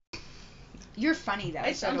You're funny, though.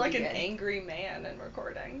 I sound like an angry man in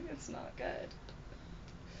recording. It's not good.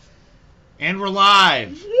 And we're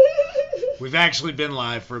live. We've actually been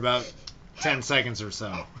live for about 10 seconds or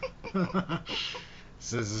so.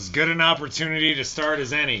 This is as good an opportunity to start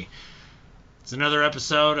as any. It's another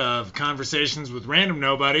episode of Conversations with Random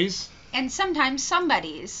Nobodies. And sometimes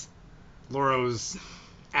somebodies. Laura was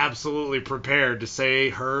absolutely prepared to say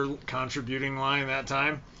her contributing line that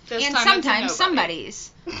time. And sometimes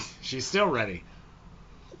somebodies. She's still ready.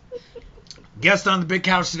 Guest on the big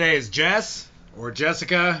couch today is Jess, or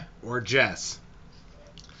Jessica, or Jess.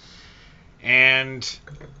 And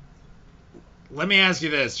let me ask you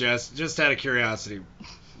this, Jess, just out of curiosity.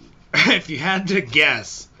 If you had to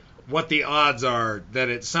guess what the odds are that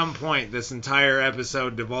at some point this entire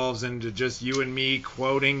episode devolves into just you and me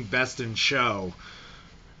quoting Best in Show,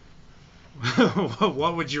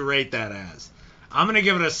 what would you rate that as? I'm going to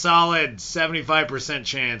give it a solid 75%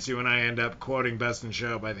 chance you and I end up quoting Best in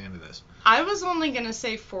Show by the end of this. I was only going to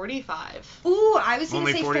say 45. Ooh, I was going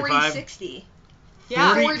to say 40-60.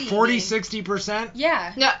 Yeah. 40-60%?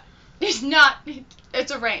 Yeah. No, it's not.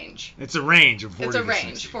 It's a range. It's a range of 40 It's a to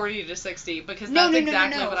range, 60. 40 to 60, because No, that's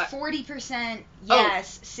exactly what I... 40%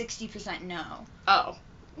 yes, 60% no. Oh.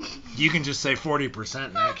 You can just say 40%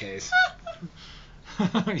 in that case.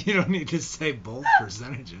 You don't need to say both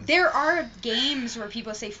percentages. There are games where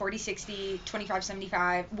people say 40-60,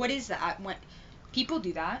 25-75. What is that? When people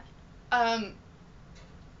do that? Are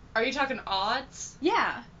you talking odds?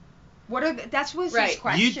 Yeah. What are that's was Right. his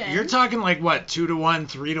question. You're talking like what? 2 to 1,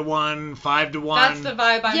 3 to 1, 5 to 1. That's the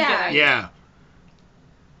vibe I'm getting. Yeah.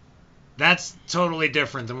 That's totally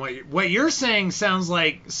different than what you're saying. Sounds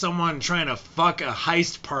like someone trying to fuck a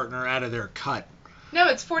heist partner out of their cut. No,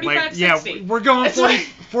 it's 45-60. Like, yeah, we're going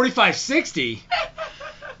 45-60.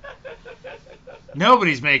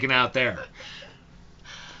 Nobody's making out there.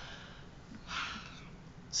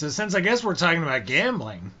 So since I guess we're talking about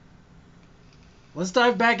gambling, let's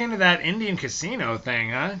dive back into that Indian casino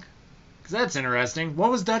thing, huh? Because that's interesting.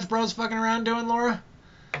 What was Dutch Bros fucking around doing, Laura?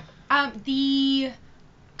 The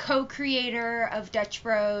co-creator of Dutch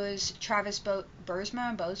Bros, Travis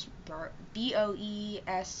Boersma, Boesrma,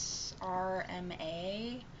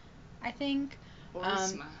 I think.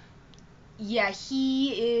 Boersma. Yeah,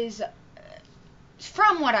 he is,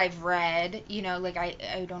 from what I've read, you know, like,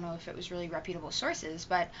 I don't know if it was really reputable sources,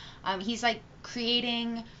 but he's, like,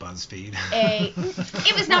 creating... BuzzFeed.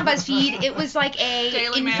 It was not BuzzFeed, it was, like, a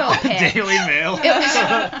Daily info Mail. pic. Daily Mail. It was...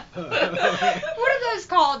 What are those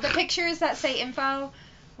called? The pictures that say info?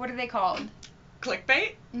 What are they called?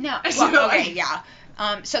 Clickbait? No. Well, okay, yeah.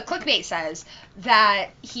 So Clickbait says that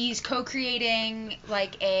he's co-creating,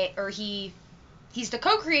 like, he's the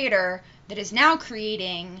co-creator that is now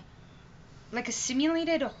creating, like, a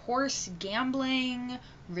simulated horse gambling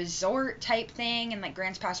resort type thing in, like,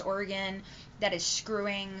 Grants Pass, Oregon, that is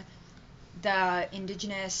screwing the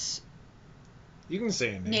indigenous You can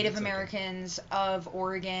say Native Americans of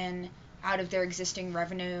Oregon out of their existing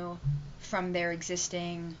revenue from their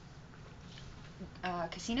existing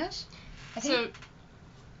casinos, I think. So,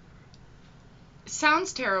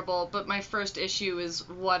 sounds terrible, but my first issue is,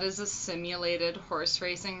 what is a simulated horse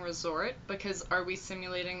racing resort? Because are we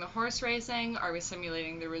simulating the horse racing? Are we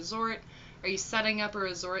simulating the resort? Are you setting up a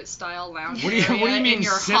resort-style lounge area What do you mean in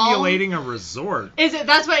your simulating home? a resort?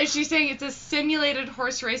 That's what she's saying. It's a simulated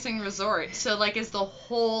horse racing resort. So, like, is the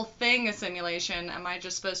whole thing a simulation? Am I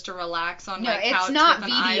just supposed to relax on my couch it's not with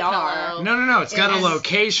an VDR. eye pillow? No. It's got a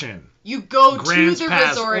location. You go Grants to the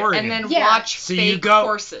Pass, resort Oregon. and then Yeah. watch So fake you go,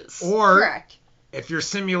 horses. Or Correct. if you're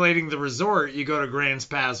simulating the resort, you go to Grants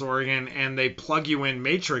Pass, Oregon, and they plug you in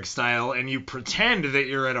Matrix style, and you pretend that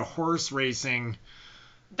you're at a horse racing.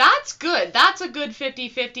 That's good. That's a good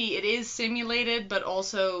 50-50. It is simulated, but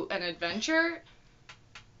also an adventure.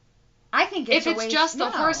 I think it's If it's just the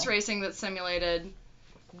horse racing that's simulated,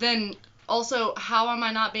 then also, how am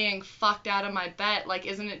I not being fucked out of my bet? Like,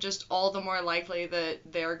 isn't it just all the more likely that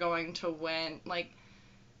they're going to win? Like,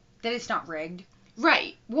 that it's not rigged.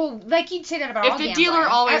 right. Well, like you'd say that about all If the gambling. dealer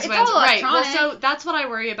always It's wins, all right? Well, electronic. so that's what I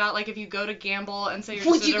worry about. Like, if you go to gamble and say you're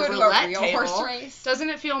Would just you at a go to a roulette real table, horse race? doesn't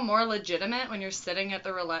it feel more legitimate when you're sitting at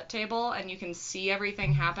the roulette table and you can see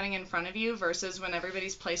everything happening in front of you versus when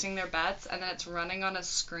everybody's placing their bets and then it's running on a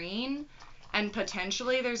screen and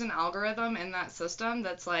potentially there's an algorithm in that system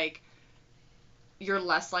that's like, you're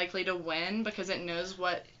less likely to win because it knows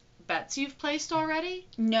what bets you've placed already?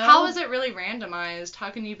 No. How is it really randomized?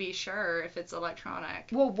 How can you be sure if it's electronic?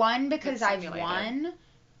 Well, one, because It's I've simulated. won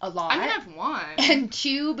a lot. I mean, I've won. And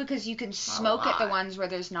two, because you can smoke at the lot. ones where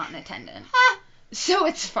there's not an attendant. So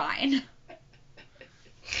it's fine.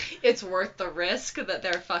 It's worth the risk that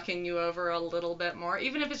they're fucking you over a little bit more,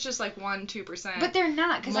 even if it's just like 1-2%. But they're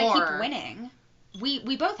not, because I more. keep winning.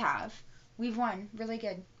 We both have. We've won really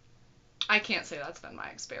good. I can't say that's been my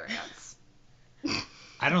experience.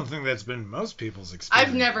 I don't think that's been most people's experience.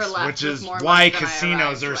 I've never left which with is more why money than I casinos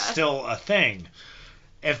arrived are with. still a thing.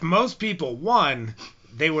 If most people won,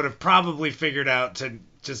 they would have probably figured out to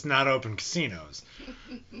just not open casinos.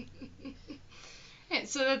 Hey,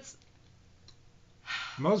 so that's...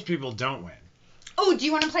 Most people don't win. Oh, do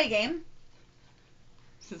you want to play a game?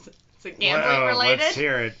 Is it gambling related? Let's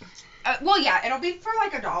hear it. Well, yeah, it'll be for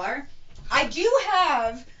like $1. I do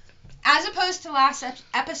have, as opposed to last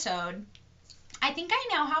episode, I think I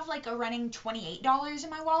now have like a running $28 in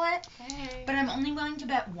my wallet. Hey. But I'm only willing to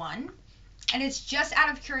bet one. And it's just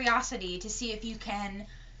out of curiosity to see if you can.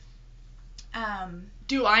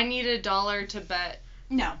 Do I need $1 to bet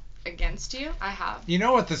No. against you? I have. You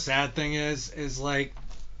know what the sad thing is like,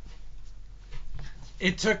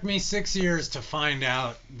 it took me 6 years to find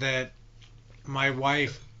out that my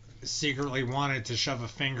wife secretly wanted to shove a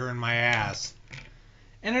finger in my ass.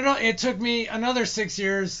 And it took me another 6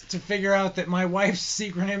 years to figure out that my wife's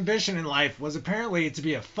secret ambition in life was apparently to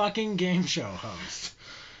be a fucking game show host.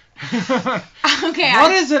 Okay.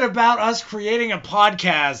 What is it about us creating a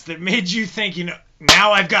podcast that made you think,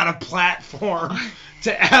 now I've got a platform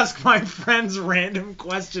to ask my friends random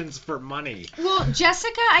questions for money? Well,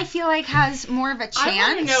 Jessica, I feel like has more of a chance. I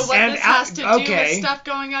want to know what And this has to do okay. with stuff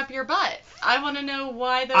going up your butt. I want to know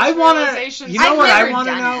why those I want to, realizations... you know I've what I never want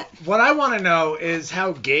to done know? it. What I want to know is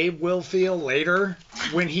how Gabe will feel later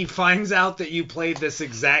when he finds out that you played this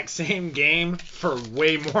exact same game for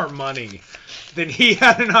way more money than he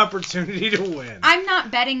had an opportunity to win. I'm not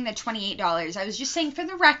betting the $28. I was just saying for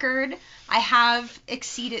the record, I have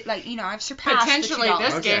exceeded, I've surpassed Potentially, the $2.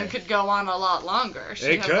 this Okay. game could go on a lot longer. She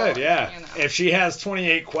It has could, a- yeah. you know. If she has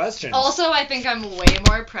 28 questions. Also, I think I'm way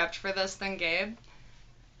more prepped for this than Gabe.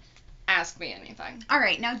 Ask me anything. All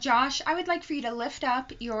right, now Josh, I would like for you to lift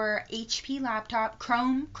up your HP laptop,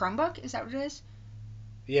 Chromebook. Is that what it is?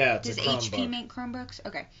 Yeah, it's Does a HP Chromebook. make Chromebooks?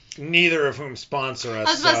 Okay. Neither of whom sponsor us.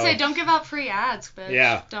 I was about to so say, don't give out free ads, bitch.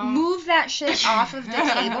 Yeah. Don't. Move that shit off of the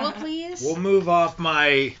table, please. We'll move off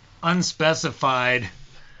my unspecified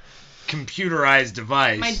computerized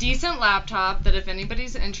device. My decent laptop that if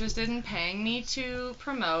anybody's interested in paying me to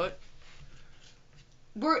promote,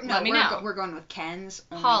 let me know. We're going with Ken's.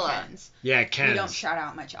 Only Holla. Ken's. Yeah, Ken's. We don't shout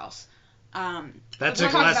out much else. That We'll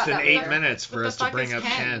took talk less about than that 8 later. minutes for What the us to fuck bring is up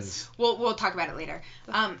Ken's? Ken's. We'll talk about it later.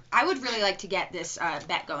 I would really like to get this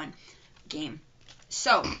bet going. Game.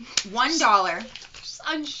 So, $1. just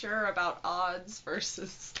unsure about odds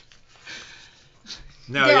versus.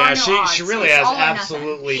 No, There yeah, are no odds. she really It's has all or nothing.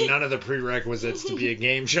 absolutely none of the prerequisites to be a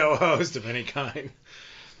game show host of any kind.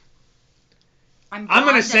 I'm I'm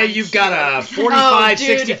going to blonde say and I'm you've got a cute. 45, Oh,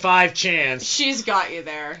 dude. 65 chance. She's got you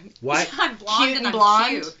there. What? I'm blonde Cute and and I'm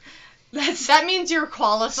blonde. cute. That means you're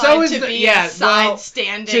qualified So is to the- be yeah, a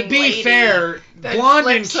side-standing To be lady fair, that blonde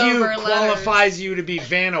and flips cute over letters. qualifies you to be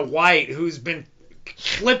Vanna White, who's been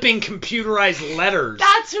flipping computerized letters.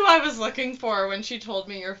 That's who I was looking for when she told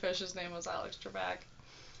me your fish's name was Alex Trebek.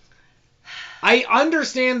 I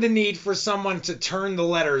understand the need for someone to turn the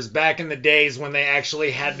letters back in the days when they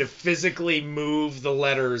actually had to physically move the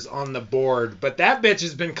letters on the board, but that bitch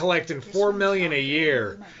has been collecting $4 million a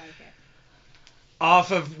year You might like it.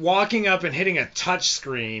 off of walking up and hitting a touch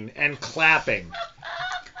screen and clapping.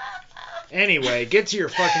 Anyway, get to your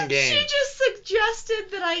fucking game. She just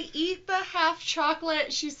suggested that I eat the half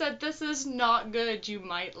chocolate. She said, this is not good. You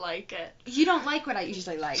might like it. You don't like what I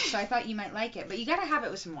usually like, so I thought you might like it. But you gotta have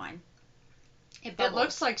it with some wine. It It bubbles.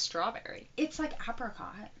 looks like strawberry. It's like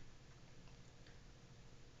apricot.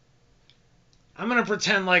 I'm going to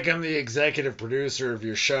pretend like I'm the executive producer of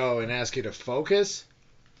your show and ask you to focus.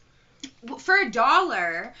 For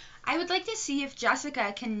 $1, I would like to see if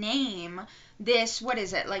Jessica can name this. What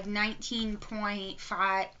is it? Like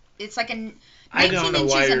 19.5. It's like a 19 I don't know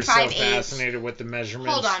inches why you're and so 5/8. fascinated with the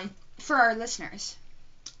measurements. Hold on. For our listeners.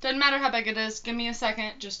 Doesn't matter how big it is. Give me a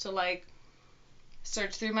second just to,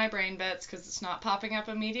 search through my brain bits because it's not popping up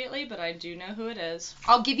immediately, but I do know who it is.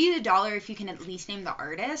 I'll give you the $1 if you can at least name the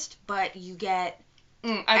artist, but you get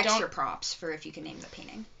I extra don't. props for if you can name the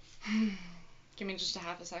painting. Give me just a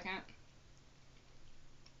half a second.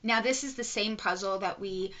 Now, this is the same puzzle that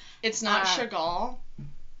we It's not Chagall.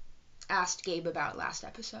 asked Gabe about last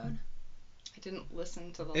episode. I didn't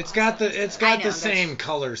listen to the It's last got the episode. I know, the same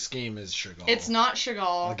color scheme as Chagall. It's not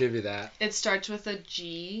Chagall. I'll give you that. It starts with a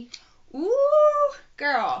G. Ooh,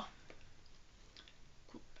 girl.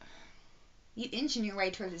 You inching your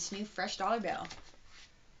way towards this new fresh dollar bill.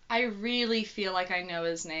 I really feel like I know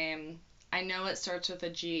his name. I know it starts with a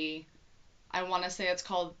G. I want to say it's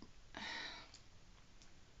called...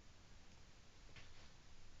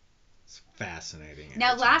 It's fascinating.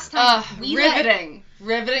 Now, last time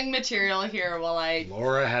Riveting material here while I...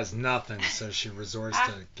 Laura has nothing, so she resorts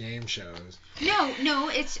to game shows. No,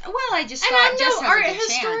 it's... Well, I just And thought I'm Jess no has art a good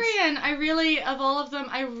historian. chance. I really, of all of them,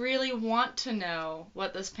 I really want to know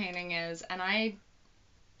what this painting is. And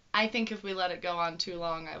I think if we let it go on too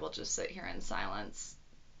long, I will just sit here in silence,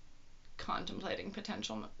 contemplating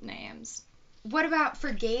potential names. What about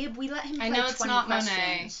for Gabe? We let him play I know it's 20 not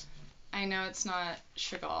questions. Monet. I know it's not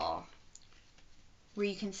Chagall. Where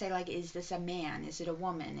you can say, like, is this a man? Is it a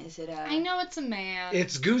woman? Is it a... I know it's a man.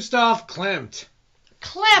 It's Gustav Klimt.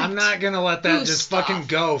 Klimt! I'm not going to let that just fucking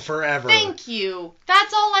go forever. Thank you.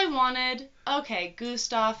 That's all I wanted. Okay,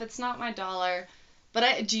 Gustav, it's not my dollar.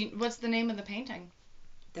 But what's the name of the painting?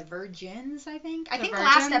 The Virgins, I think. I The think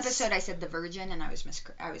Virgins? last episode I said the Virgin, and I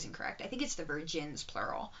was incorrect. I think it's the Virgins,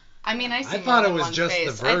 plural. I mean, I see more thought than it was one just face.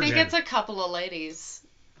 the Virgin. I think it's a couple of ladies.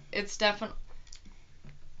 It's definitely,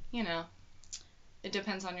 you know, it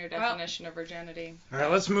depends on your definition of virginity. All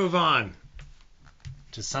right, let's move on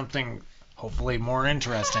to something hopefully more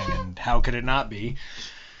interesting. And how could it not be?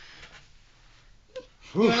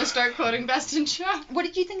 You want to start quoting Best in Show? What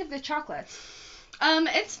did you think of the chocolates?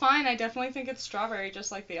 It's fine. I definitely think it's strawberry,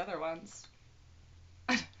 just like the other ones.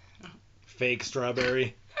 Fake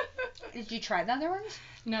strawberry. Did you try the other ones?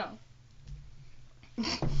 No.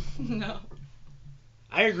 No.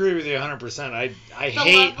 I agree with you 100%. I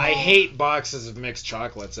hate boxes of mixed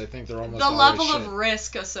chocolates. I think they're almost the always level shit. of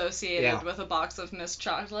risk associated with a box of missed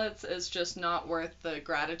chocolates is just not worth the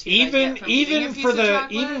gratitude. Even I get from eating a piece of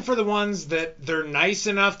chocolate. even for the ones that they're nice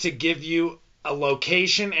enough to give you a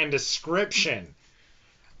location and description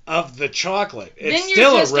of the chocolate. It's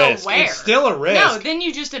still a risk. It's still a risk. No, then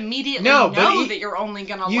you just immediately know that you're only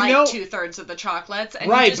gonna like 2/3 of the chocolates,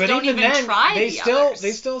 and you just don't even try the others.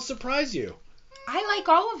 They still surprise you. I like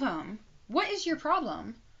all of them. What is your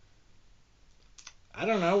problem? I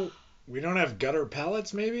don't know. We don't have gutter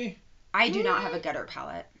palettes, maybe? I do not have a gutter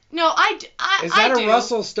palette. No, Is that a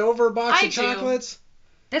Russell Stover box of chocolates?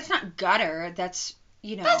 That's not gutter. That's,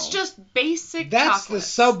 That's just basic That's chocolates.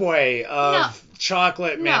 the Subway of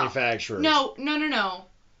chocolate manufacturers. No.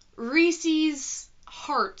 Reese's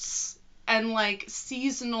Hearts and, like,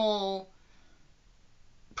 seasonal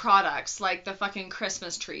products, like the fucking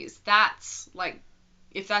Christmas trees. That's, like,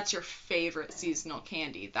 if that's your favorite seasonal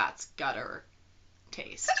candy, that's gutter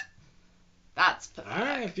taste. That's pathetic.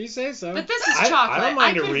 Alright, if you say so. But this is chocolate. I don't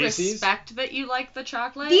mind I could a Reese's. respect that you like the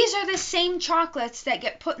chocolate. These are the same chocolates that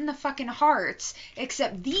get put in the fucking hearts,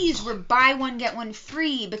 except these were buy one, get one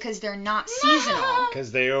free because they're not seasonal.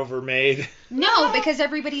 Because they overmade. No, because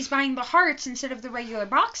everybody's buying the hearts instead of the regular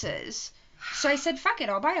boxes. So I said, fuck it,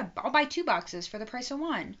 I'll buy 2 boxes for the price of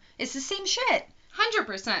 1. It's the same shit.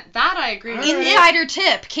 100%. That I agree with. Insider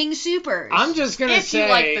tip, King Supers. I'm just gonna say, if you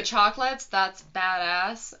like the chocolates, that's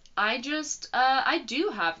badass. I do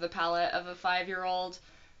have the palate of a 5-year-old,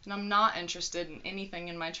 and I'm not interested in anything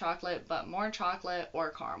in my chocolate but more chocolate or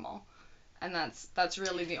caramel. And that's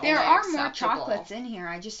really the only There are acceptable. more chocolates in here.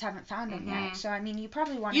 I just haven't found them yet. So, I mean, you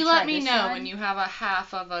probably want to You try let me this know one. when you have a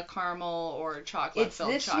half of a caramel or chocolate-filled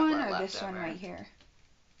It's this chocolate one or left this over. one right here.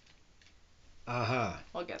 Uh-huh.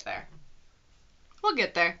 We'll get there. We'll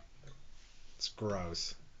get there. It's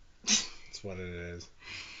gross. That's what it is.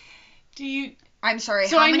 Do you... I'm sorry,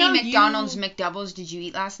 So how I many know McDonald's McDoubles did you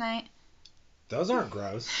eat last night? Those aren't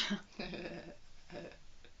gross.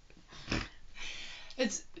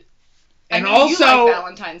 It's... And I mean, also... you like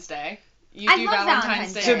Valentine's Day. I love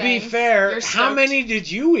Valentine's Day. To be fair, how many did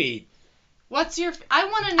you eat? What's your... I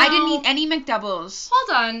want to know... I didn't eat any McDoubles.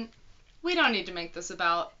 Hold on. We don't need to make this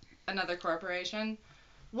about another corporation.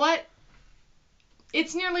 What...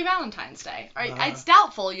 It's nearly Valentine's Day. It's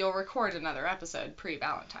doubtful you'll record another episode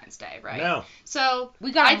pre-Valentine's Day, right? No. So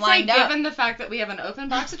we got I'd say, lined up. given the fact that we have an open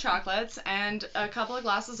box of chocolates and a couple of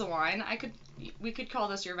glasses of wine, we could call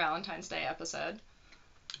this your Valentine's Day episode.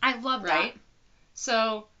 I love that. Right?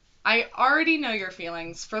 So I already know your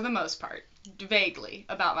feelings, for the most part, vaguely,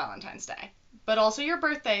 about Valentine's Day. But also your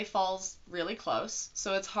birthday falls really close,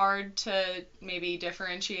 so it's hard to maybe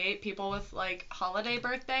differentiate. People with, like, holiday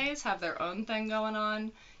birthdays have their own thing going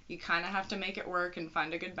on. You kind of have to make it work and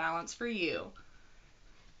find a good balance for you.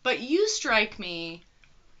 But you strike me,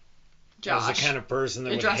 Josh, as the kind of person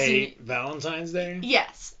that would hate Valentine's Day?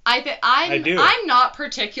 Yes. I do. I'm not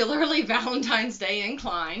particularly Valentine's Day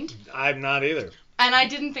inclined. I'm not either. And I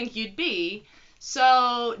didn't think you'd be.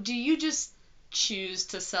 So, do you just... choose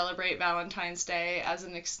to celebrate Valentine's Day as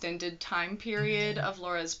an extended time period of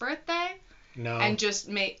Laura's birthday. No. And just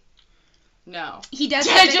make... No. He does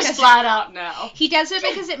it just flat out no. He does it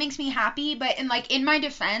because it makes me happy, but in my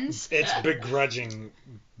defense... It's begrudging,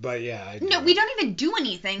 but yeah. I do. No, we don't even do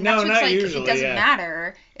anything. No, That's what's not like, usually, it doesn't yeah.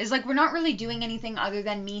 matter. Is like, we're not really doing anything other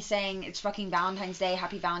than me saying, it's fucking Valentine's Day,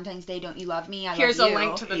 happy Valentine's Day, don't you love me, I Here's love you. a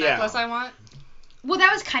link to the necklace I want. Well,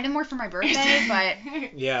 that was kind of more for my birthday,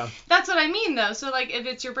 but... Yeah. That's what I mean, though. So, like, if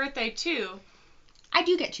it's your birthday, too... I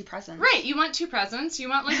do get 2 presents. Right, you want 2 presents. You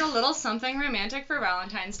want, like, a little something romantic for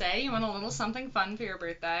Valentine's Day. You want a little something fun for your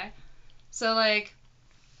birthday. So, like,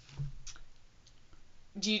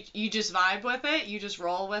 do you just vibe with it? You just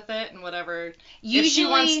roll with it and whatever. Usually, if she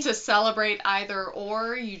wants to celebrate either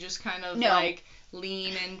or, you just kind of, like,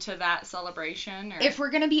 lean into that celebration. Or... If we're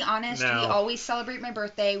going to be honest, No. we always celebrate my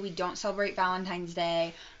birthday. We don't celebrate Valentine's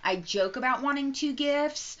Day. I joke about wanting 2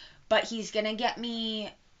 gifts, but he's going to get me...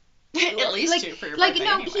 At least 2 for your birthday.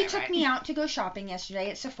 No, anyway, he took right? me out to go shopping yesterday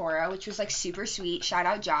at Sephora, which was like super sweet. Shout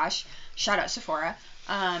out Josh. Shout out Sephora.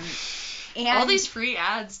 And all these free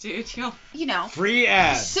ads, dude. You know. Free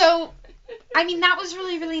ads. So, I mean, that was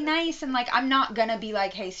really, really nice. And like, I'm not gonna be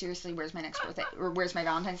like, hey, seriously, where's my next birthday or where's my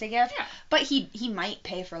Valentine's Day gift? Yeah. But he might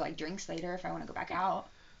pay for like drinks later if I want to go back out.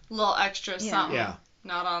 A little extra something. Yeah.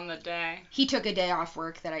 Not on the day. He took a day off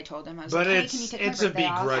work that I told him. I was but like, hey, can you take it's my a birthday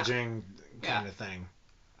off? begrudging kind of thing.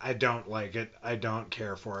 I don't like it. I don't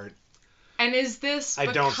care for it. And is this I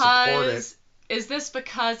because don't support it. Is this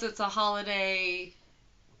because it's a holiday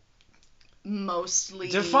mostly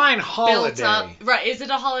Define holiday. built up? Right, is it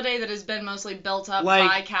a holiday that has been mostly built up Like-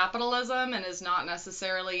 by capitalism and is not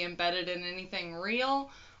necessarily embedded in anything real?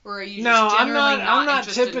 Or are you No, just I'm generally not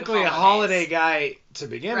interested in typically a holiday guy to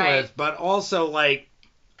begin with, but also like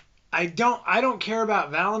I don't care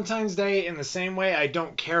about Valentine's Day in the same way I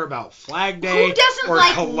don't care about Flag Day Who doesn't or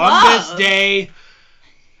like Columbus love? Day.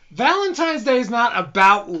 Valentine's Day is not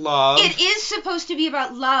about love. It is supposed to be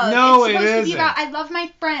about love. No, it's supposed it to be isn't. about I love my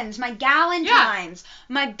friends, my galentines,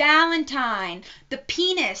 my Valentine, the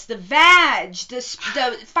penis, the vag, the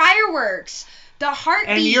fireworks, the heartbeat.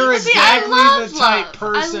 And you're See, exactly I love the type love.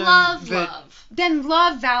 person I love that love. Then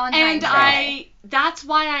love Valentine's And Day. that's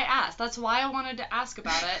why I asked. That's why I wanted to ask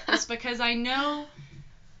about it. Is because I know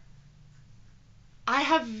I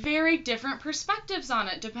have very different perspectives on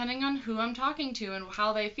it depending on who I'm talking to and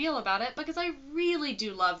how they feel about it, because I really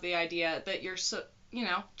do love the idea that you're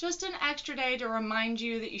just an extra day to remind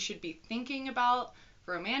you that you should be thinking about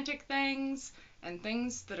romantic things and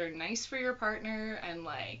things that are nice for your partner and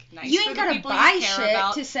like nice You for ain't the gotta people buy you care shit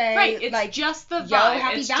about. to say, right, it's like, just the yo, vibe.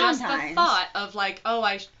 happy It's just the Valentine's. thought of like,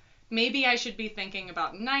 oh, maybe I should be thinking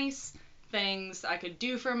about nice things I could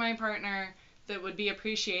do for my partner that would be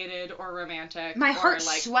appreciated or romantic. My or, heart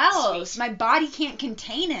like, swells. sweet. My body can't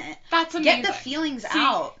contain it. That's amazing. Get the feelings See,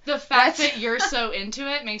 out. The fact that you're so into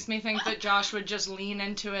it makes me think that Josh would just lean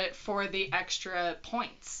into it for the extra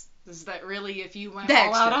points. Is that really, if you went The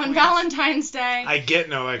all out extra on points. Valentine's Day, I get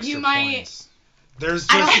no extra You might- points. There's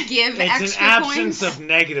I just don't give it's extra an absence points. of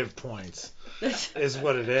negative points. Is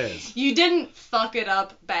what it is. you didn't fuck it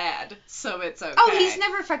up bad, so it's okay. Oh, he's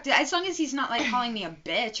never fucked it. As long as he's not like calling me a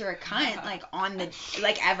bitch or a cunt, like on the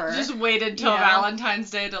ever. Just waited till You know?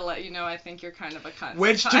 Valentine's Day to let you know I think you're kind of a cunt.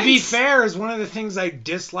 Which, to sometimes. be fair, is one of the things I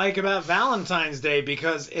dislike about Valentine's Day,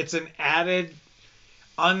 because it's an added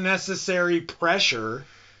unnecessary pressure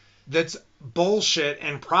that's bullshit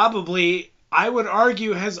and probably, I would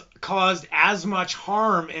argue, has caused as much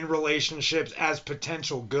harm in relationships as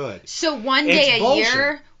potential good. So one It's day a bullshit.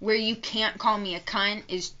 year where you can't call me a cunt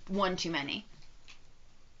is one too many.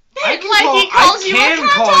 I can Like, call, he calls I you a can cunt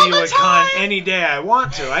call all you the a time. cunt any day I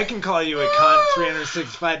want to. I can call you a cunt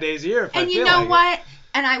 365 days a year if I And feel you know like what?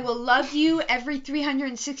 And I will love you every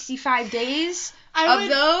 365 days I of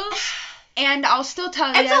would- those. And I'll still tell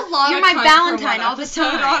you, It's a lot you're of my cunt for Valentine one all the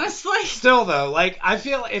episode, time. honestly. Still, though, like, I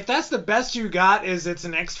feel if that's the best you got is it's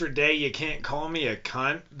an extra day you can't call me a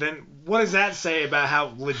cunt, then what does that say about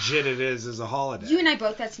how legit it is as a holiday? You and I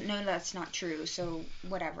both know that's not true, so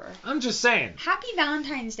whatever. I'm just saying. Happy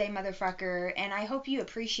Valentine's Day, motherfucker, and I hope you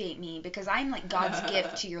appreciate me because I'm like God's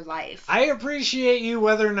gift to your life. I appreciate you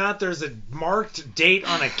whether or not there's a marked date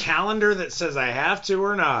on a calendar that says I have to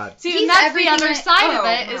or not. See, He's and that's the everything other that- side of oh,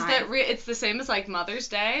 it, is my. that it's the same as like Mother's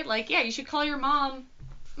Day. Like, yeah, you should call your mom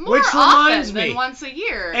more Which reminds often me, than once a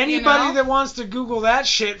year. Anybody that wants to Google that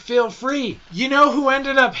shit, feel free. You know who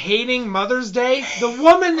ended up hating Mother's Day? The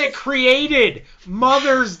woman that created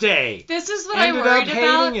Mother's Day. This is what ended I worried up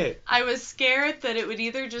about. hating it. I was scared that it would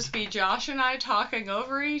either just be Josh and I talking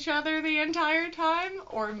over each other the entire time,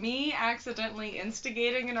 or me accidentally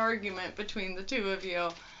instigating an argument between the two of you.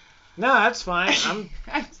 No, that's fine.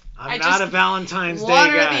 I'm not a Valentine's Day guy.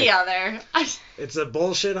 One guy. or the other. It's a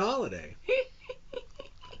bullshit holiday.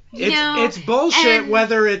 You know, it's bullshit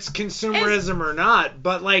whether it's consumerism or not,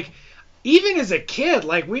 but like, even as a kid,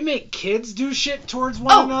 like, we make kids do shit towards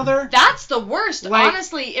one another. That's the worst. Like,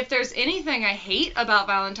 honestly, if there's anything I hate about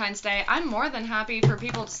Valentine's Day, I'm more than happy for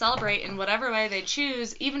people to celebrate in whatever way they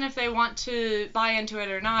choose, even if they want to buy into it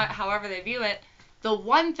or not, however they view it. The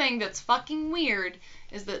one thing that's fucking weird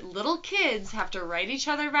is that little kids have to write each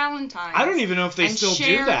other Valentines. I don't even know if they still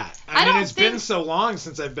do that. I mean, it's been so long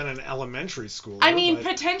since I've been in elementary school. I mean,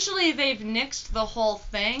 potentially they've nixed the whole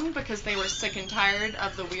thing because they were sick and tired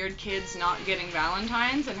of the weird kids not getting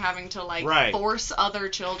Valentines and having to, like, force other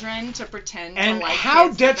children to pretend to like kids. And how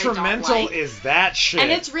detrimental is that shit?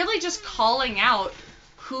 And it's really just calling out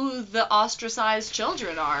who the ostracized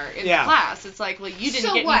children are in the class. It's like, well, you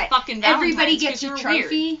didn't get any fucking Valentines. Everybody gets a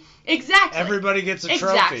trophy? Weird. Exactly. Everybody gets a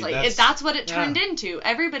trophy. Exactly. That's what it turned into.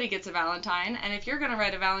 Everybody gets a Valentine, and if you're going to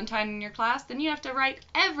write a Valentine in your class, then you have to write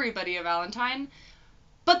everybody a Valentine.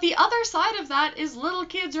 But the other side of that is little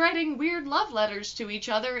kids writing weird love letters to each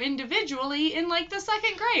other individually in, like, the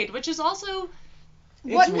 2nd grade, which is also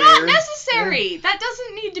not necessary. That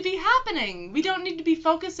doesn't need to be happening. We don't need to be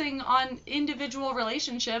focusing on individual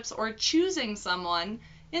relationships or choosing someone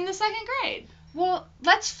in the 2nd grade. Well,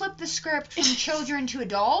 let's flip the script from children to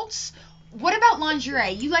adults. What about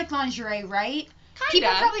lingerie? You like lingerie, right? Kinda. People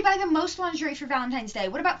probably buy the most lingerie for Valentine's Day.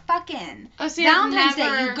 What about fucking? Oh, see, Valentine's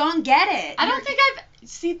Day, you gon' get it. I don't think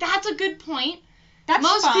see, that's a good point. That's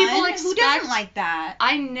most fun. people expect. Who doesn't like that?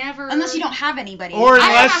 I never. Unless you don't have anybody. Or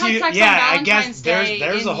unless you, I guess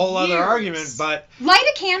there's a whole other argument, but light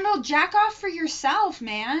a candle, jack off for yourself,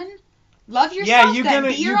 man. Love yourself. Yeah,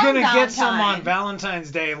 you're gonna get some on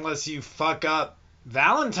Valentine's Day unless you fuck up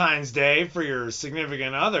Valentine's Day for your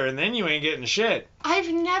significant other, and then you ain't getting shit. I've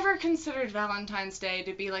never considered Valentine's Day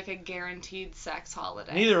to be like a guaranteed sex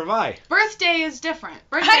holiday. Neither have I. Birthday is different.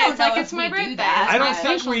 Birthday is like it's my birthday. I don't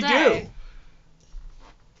think we do.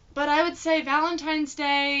 But I would say Valentine's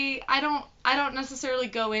Day, I don't necessarily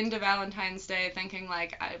go into Valentine's Day thinking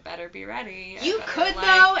like I better be ready. You could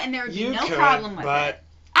though, and there would be no problem with it.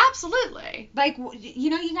 Absolutely. Like, you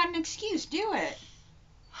know, you got an excuse. Do it.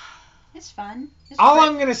 It's fun. All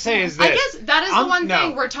I'm going to say is this. I guess that is the one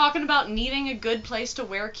thing. We're talking about needing a good place to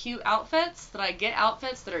wear cute outfits. That I get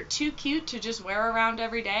outfits that are too cute to just wear around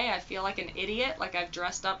every day. I feel like an idiot. Like I've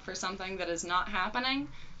dressed up for something that is not happening.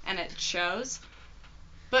 And it shows.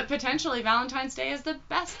 But potentially Valentine's Day is the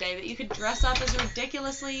best day that you could dress up as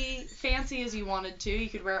ridiculously fancy as you wanted to. You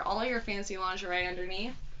could wear all your fancy lingerie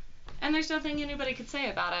underneath. And there's nothing anybody could say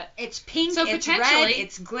about it. It's pink, so it's red,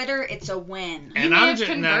 it's glitter, it's a win. You may have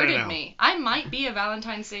converted me. I might be a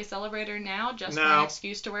Valentine's Day celebrator now just for an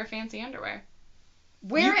excuse to wear fancy underwear.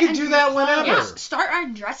 You can do that whenever. Yeah, start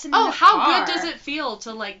undressing in the car. How good does it feel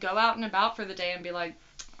to like go out and about for the day and be like,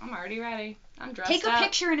 I'm already ready. I'm dressed Take a up.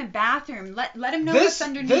 picture in a bathroom. Let him know what's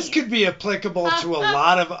underneath. This could be applicable to a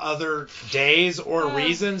lot of other days or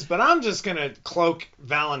reasons, but I'm just going to cloak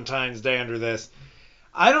Valentine's Day under this.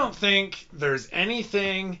 I don't think there's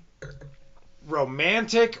anything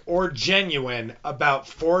romantic or genuine about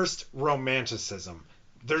forced romanticism.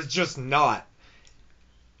 There's just not.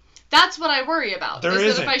 That's what I worry about. There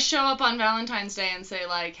is that if I show up on Valentine's Day and say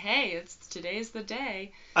like, hey, today's the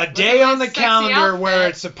day. A day on the calendar where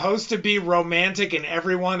it's supposed to be romantic and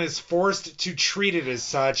everyone is forced to treat it as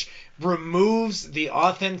such removes the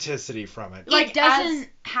authenticity from it. Like, it doesn't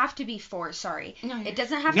have to be forced, sorry. No, it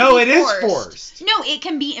doesn't have to be forced. No, it is forced. No, it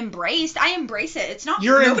can be embraced. I embrace it. It's not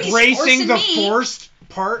You're embracing the forced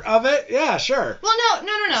part of it? Yeah, sure. Well,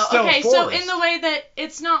 no. Okay, so in the way that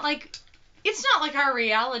it's not like our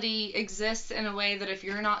reality exists in a way that if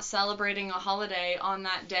you're not celebrating a holiday on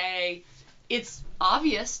that day, it's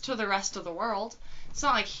obvious to the rest of the world. It's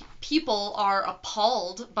not like people are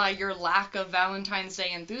appalled by your lack of Valentine's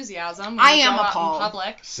Day enthusiasm. I am appalled. In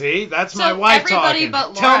public. See, that's my wife talking.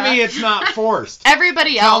 But Laura, tell me it's not forced.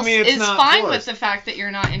 Everybody else is fine with the fact that you're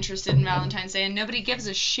not interested in Valentine's Day, and nobody gives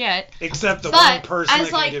a shit. Except the one person that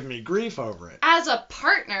can give me grief over it. As a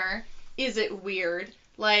partner, is it weird?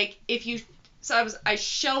 Like, if you... So I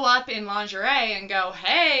show up in lingerie and go,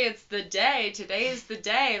 hey, it's the day. Today's the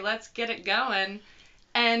day. Let's get it going.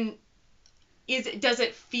 And does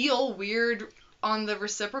it feel weird on the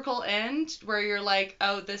reciprocal end, where you're like,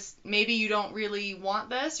 oh, this, maybe you don't really want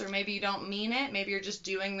this, or maybe you don't mean it, maybe you're just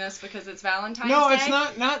doing this because it's Valentine's Day? No, it's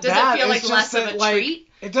not Does that. it feel It's like less just of a that, treat?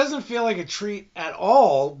 It doesn't feel like a treat at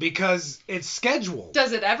all because it's scheduled.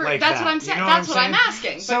 Does it ever? Like That's that. what I'm saying. You know That's what what I'm I'm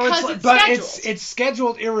asking. So because it's, it's but scheduled. it's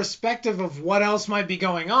scheduled irrespective of what else might be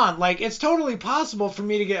going on. Like, it's totally possible for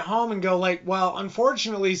me to get home and go like, well,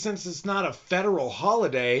 unfortunately, since it's not a federal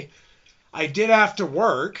holiday, I did have to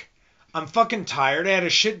work. I'm fucking tired. I had a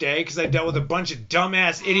shit day because I dealt with a bunch of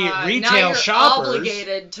dumbass idiot retail now you're shoppers.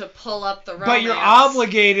 Obligated to pull up the romance. But you're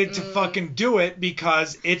obligated to fucking do it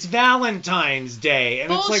because it's Valentine's Day. And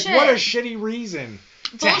Bullshit. it's like, what a shitty reason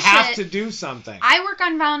to have to do something. I work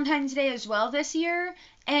on Valentine's Day as well this year,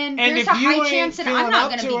 and there's if a you high ain't chance that feeling I'm not up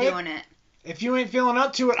going to to be it, doing it. If you ain't feeling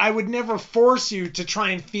up to it, I would never force you to try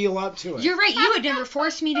and feel up to it. You're right. You would never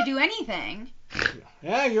force me to do anything.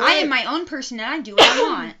 Yeah, you're right. I am my own person, and I do what I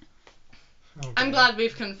want. Okay. I'm glad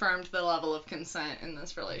we've confirmed the level of consent in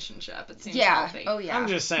this relationship. It seems healthy. Oh yeah. I'm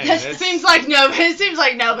just saying. It seems like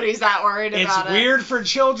nobody's that worried about it. It's weird for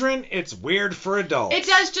children. It's weird for adults. It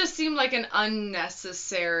does just seem like an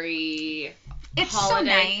unnecessary It's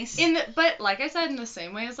holiday. so nice. But like I said, in the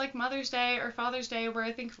same way as like Mother's Day or Father's Day, where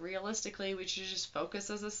I think realistically we should just focus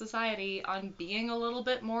as a society on being a little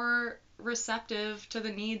bit more receptive to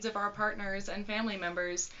the needs of our partners and family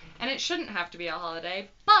members, and it shouldn't have to be a holiday.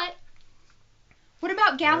 But What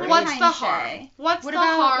about Galentine's what's the harm? Day? What's What the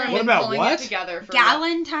about, harm like- in What about pulling what? it together for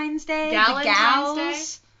Galentine's Day? Galentine's the gals? Day?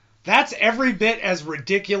 That's every bit as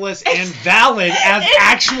ridiculous and valid as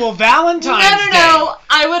actual Valentine's Day. No.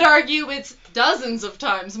 I would argue it's dozens of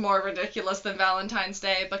times more ridiculous than Valentine's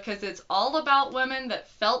Day because it's all about women that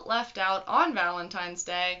felt left out on Valentine's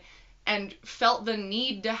Day and felt the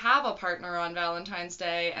need to have a partner on Valentine's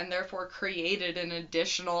Day and therefore created an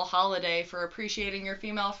additional holiday for appreciating your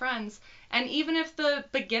female friends. And even if the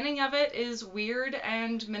beginning of it is weird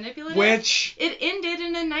and manipulative, it ended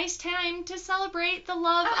in a nice time to celebrate the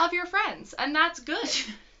love of your friends, and that's good. So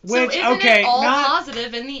isn't it all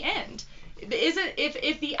positive in the end?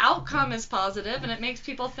 If the outcome is positive and it makes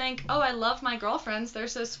people think, oh, I love my girlfriends, they're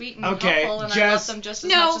so sweet and helpful, and I love them just as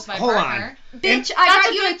much as my partner. Bitch, I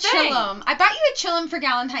bought you a chillum. I bought you a chillum for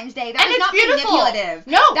Valentine's Day. That was not manipulative.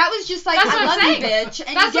 No. That was just like, I love you, bitch.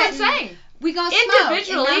 And that's what I'm saying. We got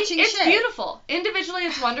individually, it's shit. beautiful. Individually,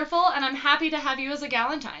 it's wonderful, and I'm happy to have you as a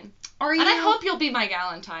Galentine. Are you? And I hope you'll be my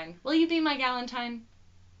Galentine. Will you be my Galentine?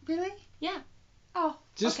 Really? Yeah. Oh.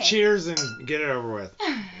 Just cheers and get it over with.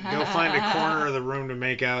 Go find a corner of the room to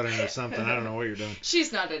make out in or something. I don't know what you're doing.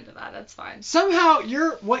 She's not into that. That's fine. Somehow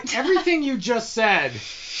everything you just said.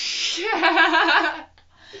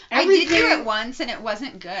 I did do it once and it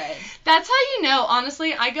wasn't good. That's how you know.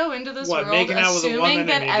 Honestly, I go into this world assuming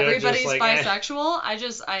that everybody's bisexual.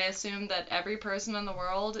 I assume that every person in the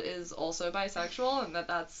world is also bisexual and that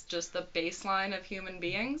that's just the baseline of human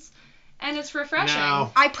beings. And it's refreshing.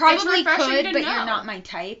 No. I probably could, but you're not my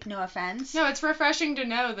type. No offense. No, it's refreshing to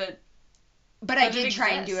know that. But I did try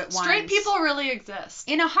and do it once. Straight people really exist.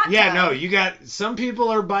 In a hot tub. Yeah, no, you got, some people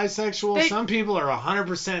are bisexual, some people are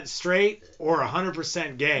 100% straight or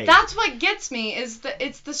 100% gay. That's what gets me, is that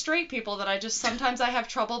it's the straight people that I have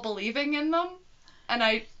trouble believing in them, and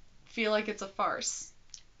I feel like it's a farce.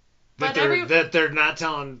 That they're not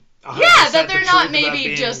telling 100% that they're not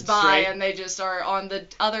maybe just bi and they just are on the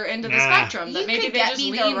other end of the spectrum. That maybe they just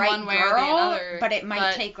lean one way or the other. But it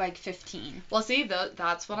might take like 15. Well, see,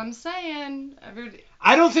 that's what I'm saying.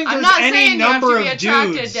 I don't think there's any number of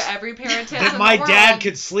dudes to every pair of tits that my dad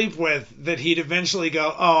could sleep with that he'd eventually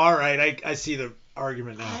go, oh, all right, I see the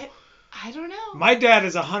argument now. I don't know. My dad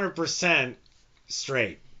is 100%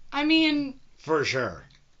 straight. I mean, for sure.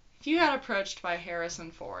 If you got approached by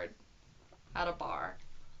Harrison Ford at a bar.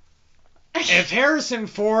 If Harrison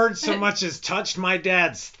Ford so much as touched my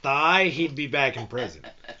dad's thigh, he'd be back in prison.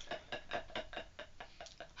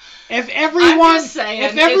 If everyone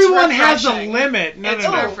has a limit, it's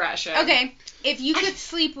refreshing. Okay, if you could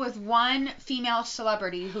sleep with one female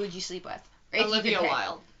celebrity, who would you sleep with? Olivia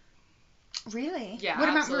Wilde. Really? Yeah. What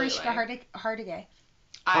about absolutely. Mariska Hargitay?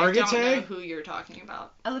 I don't know who you're talking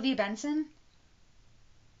about. Olivia Benson?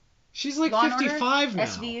 She's like 55 now.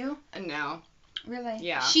 SVU? No. Really?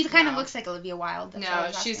 Yeah. She kind of looks like Olivia Wilde. No,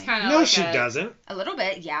 she's kind of No, she doesn't. A little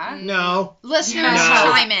bit, yeah. No. Listeners,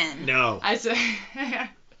 chime in. No. I say...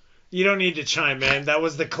 You don't need to chime in. That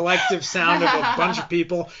was the collective sound of a bunch of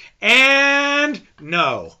people. And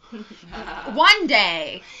no. One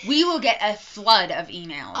day, we will get a flood of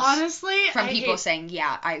emails. Honestly, from people saying,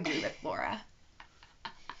 yeah, I agree with Laura.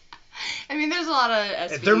 I mean, there's a lot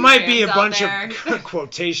of SVU There might be a fans bunch out there. of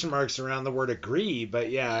quotation marks around the word agree, but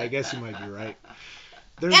yeah, I guess you might be right.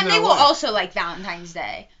 There's And no they will way. also like Valentine's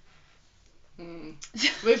Day.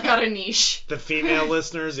 We've got a niche. The female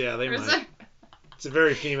listeners, yeah, they might. It's a very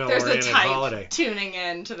There's female-oriented a type holiday. tuning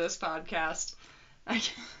in to this podcast.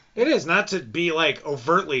 It is, not to be like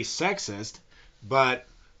overtly sexist, but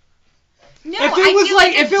No, if I it was feel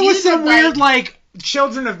like a if it was dude some would, weird like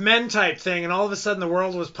children of men type thing, and all of a sudden the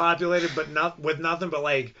world was populated but not with nothing but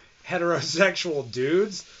like heterosexual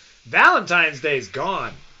dudes, Valentine's Day's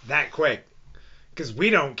gone that quick because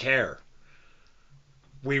we don't care.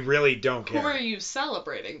 We really don't care. Who are you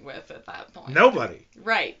celebrating with at that point? Nobody.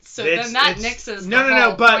 Right. So It's- then that it's- nixes no, the no, no,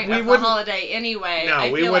 whole but point we of the wouldn't- holiday anyway. No,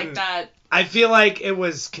 I we feel wouldn't. like that. I feel like it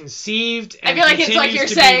was conceived and I feel like it's like continues you're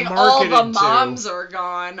to be saying all the marketed to. moms are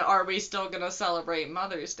gone. Are we still gonna celebrate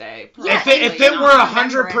Mother's Day? Yeah, If it in were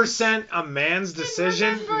remembrance. 100% a man's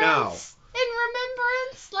decision, no. In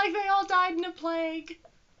remembrance, like they all died in a plague.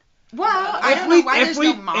 Well, I don't know why there's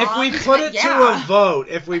no moms. If we put it to yeah. a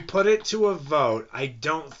vote, I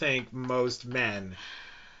don't think most men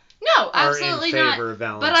No, are absolutely in not. favor of But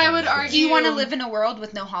Valentine's I would Day. argue. Do you want to live in a world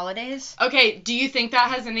with no holidays? Okay, do you think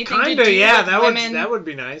that has anything to Kinda, do yeah. with women? That would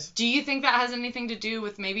be nice. Do you think that has anything to do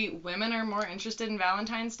with maybe women are more interested in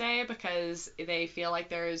Valentine's Day because they feel like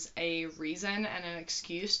there's a reason and an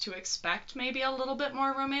excuse to expect maybe a little bit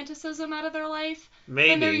more romanticism out of their life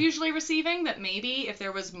than they're Maybe. usually receiving? That maybe if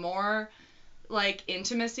there was more like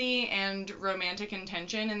intimacy and romantic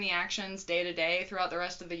intention in the actions day to day throughout the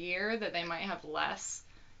rest of the year, that they might have less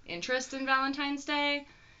interest in Valentine's Day?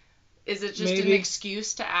 Is it just an Maybe.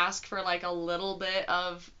 excuse to ask for like a little bit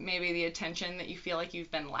of maybe the attention that you feel like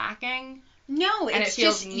you've been lacking? No, And it it's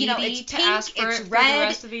feels just, needy you know, it's to pink, ask for it's it for the red,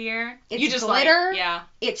 rest of the year. it's You just glitter. like, yeah.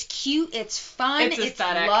 it's cute, it's fun, It's it's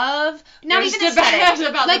aesthetic. love. Not You're even just aesthetic.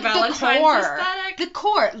 about like the Valentine's core. aesthetic. The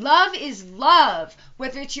core. Love is love.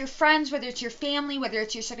 Whether it's your friends, whether it's your family, whether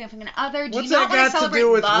it's your significant other. Do What's you not that want to got to celebrate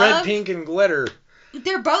do with love? red, pink, and glitter?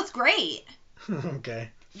 They're both great. Okay.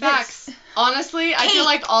 Facts. Honestly, I feel Cake,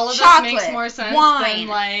 like all of chocolate, this makes more sense wine, than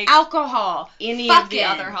like alcohol, any fucking, of the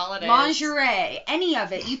other holidays. lingerie, any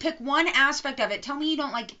of it. You pick one aspect of it. Tell me you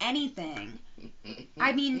don't like anything.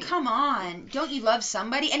 I mean, come on. Don't you love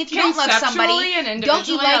somebody? And if you don't love somebody, Conceptually and don't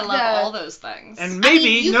you individually, like I love the... all those things. And maybe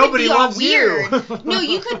you nobody could be all loves weird. you. No,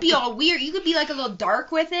 you could be all weird. You could be like a little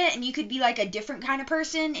dark with it, and you could be like a different kind of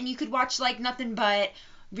person, and you could watch like nothing but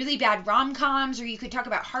really bad rom-coms, or you could talk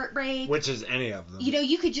about heartbreak. Which is any of them. You know,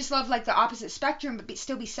 you could just love like the opposite spectrum, but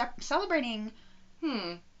still be celebrating.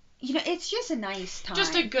 You know, it's just a nice time.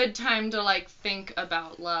 Just a good time to like think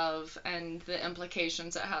about love and the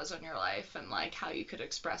implications it has on your life and like how you could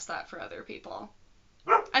express that for other people.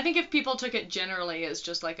 I think if people took it generally as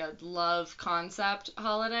just like a love concept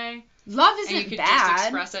holiday, Love and you isn't could bad. just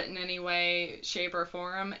express it in any way, shape, or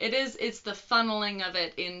form, it's the funneling of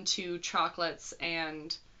it into chocolates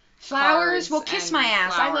and Flowers, cards well, kiss and my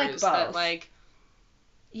ass. I like flowers both. that, like,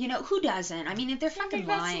 You know, who doesn't? I mean, if they're I fucking think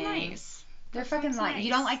that's lying. nice. They're That fucking sounds lying. nice.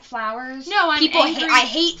 You don't like flowers? No, I'm People angry. I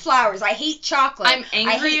hate flowers. I hate chocolate. I'm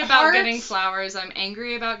I angry hate about hearts. getting flowers. I'm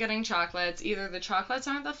angry about getting chocolates. Either the chocolates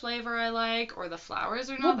aren't the flavor I like, or the flowers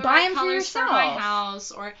are not Well, the buy right 'em for colors for my yourself.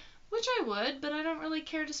 house, or which I would, but I don't really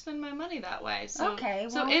care to spend my money that way. So, Okay,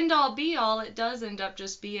 so well- end all be all, it does end up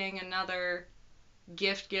just being another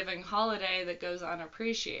gift-giving holiday that goes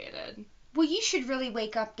unappreciated. Well, you should really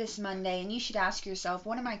wake up this Monday and you should ask yourself,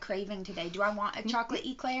 what am I craving today? Do I want a chocolate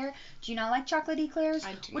eclair? Do you not like chocolate eclairs?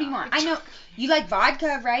 I do What do you not want? like I know you like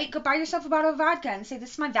vodka, right? Go buy yourself a bottle of vodka and say,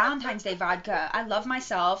 this is my Valentine's Day vodka. I love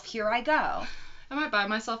myself. Here I go. I might buy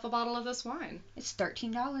myself a bottle of this wine. It's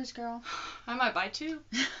 $13, girl. I might buy two.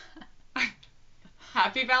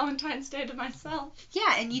 Happy Valentine's Day to myself.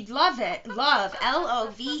 Yeah, and you'd love it. Love.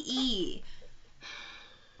 Love.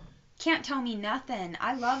 Can't tell me nothing.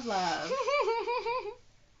 I love love.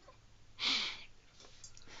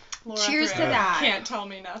 Laura Cheers to Ferrera, that. Can't tell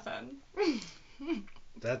me nothing.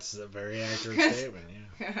 That's a very accurate statement,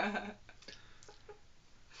 yeah.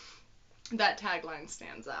 That tagline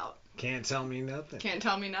stands out. Can't tell me nothing. Can't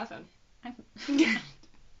tell me nothing.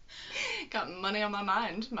 Got money on my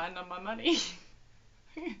mind on my money.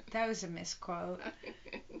 That was a misquote.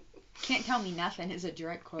 Can't tell me nothing is a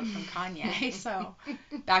direct quote from Kanye. So,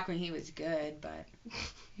 back when he was good, but.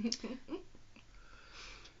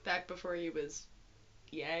 Back before he was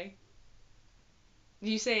yay.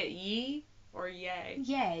 Do you say it ye or yay?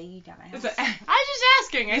 Yay, you dumbass. I was just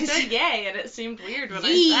asking. I said yay, and it seemed weird when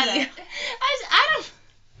Yee. I said it. I don't.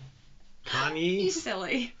 Kanye? You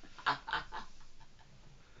silly. I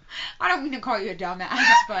don't mean to call you a dumbass,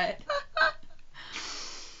 but.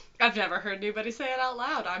 I've never heard anybody say it out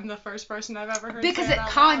loud. I'm the first person I've ever heard Because say it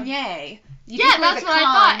it's out loud. Kanye. Yeah, that's what I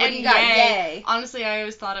thought. And you got yay. Honestly, I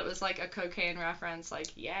always thought it was like a cocaine reference,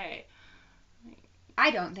 like yay.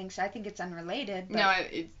 I don't think so. I think it's unrelated. But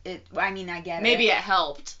No, I mean, I get maybe it. it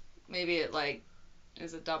helped. Maybe it like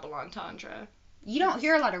is a double entendre. You don't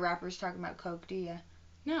hear a lot of rappers talking about coke, do you?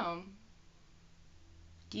 No,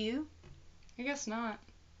 Do you? I guess not.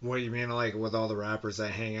 What do you mean, like with all the rappers I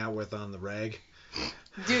hang out with on the reg?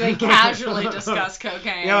 Do they casually discuss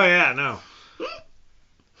cocaine? Oh yeah, no.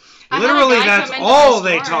 I had a Literally, guy that's come into all my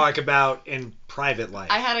they store. talk about in private life.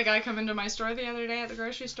 I had a guy come into my store the other day at the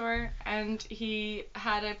grocery store, and he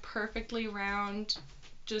had a perfectly round,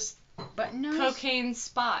 just Button nose? cocaine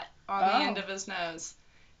spot on the end of his nose.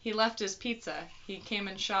 He left his pizza. He came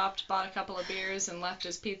and shopped, bought a couple of beers, and left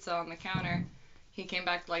his pizza on the counter. He came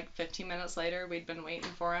back like 15 minutes later. We'd been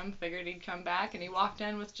waiting for him, figured he'd come back, and he walked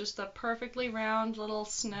in with just a perfectly round little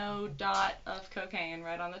snow dot of cocaine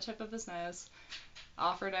right on the tip of his nose.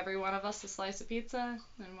 Offered every one of us a slice of pizza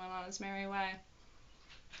and went on his merry way.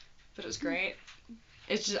 But it was great.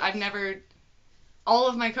 It's just, all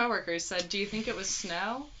of my coworkers said, "Do you think it was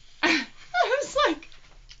snow?" I was like,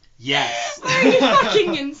 yes. "Are you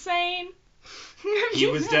fucking insane?" He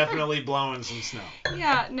was definitely blowing some snow.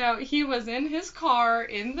 Yeah, no, he was in his car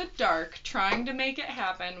in the dark trying to make it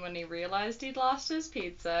happen when he realized he'd lost his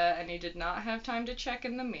pizza and he did not have time to check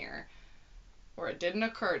in the mirror. Or it didn't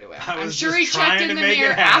occur to him. I'm sure he checked in the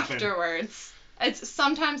mirror afterwards.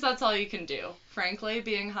 Sometimes that's all you can do. Frankly,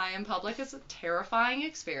 being high in public is a terrifying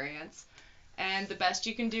experience. And the best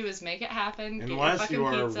you can do is make it happen. Unless you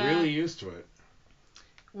are really used to it.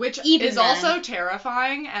 Which Even is then. also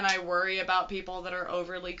terrifying, and I worry about people that are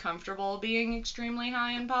overly comfortable being extremely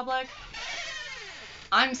high in public.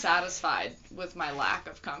 I'm satisfied with my lack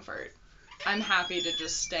of comfort. I'm happy to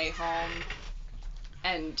just stay home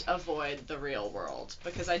and avoid the real world,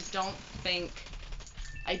 because I don't think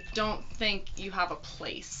you have a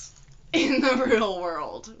place in the real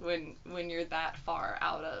world when you're that far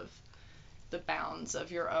out of the bounds of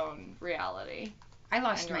your own reality. I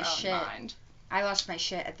lost my shit. Mind. I lost my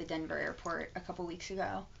shit at the Denver airport a couple weeks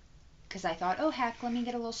ago. Because I thought, oh heck, let me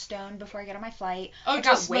get a little stoned before I get on my flight. Oh, I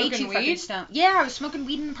just got way smoking too fucking weed? stoned. Yeah, I was smoking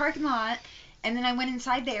weed in the parking lot. And then I went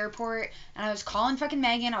inside the airport and I was calling fucking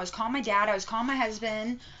Megan. I was calling my dad. I was calling my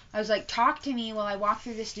husband. I was like, talk to me while I walk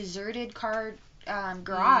through this deserted car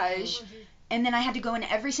garage. And then I had to go in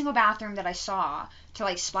every single bathroom that I saw to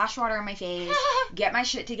like splash water on my face, get my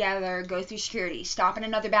shit together, go through security, stop in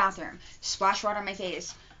another bathroom, splash water on my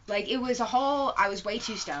face. Like, it was a whole, I was way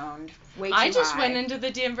too stoned, way too I just high. went into the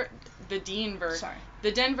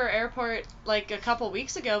Denver airport like a couple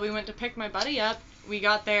weeks ago. We went to pick my buddy up. We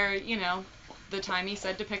got there, the time he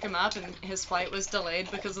said to pick him up, and his flight was delayed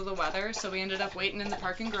because of the weather, so we ended up waiting in the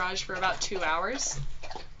parking garage for about 2 hours.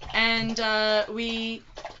 And we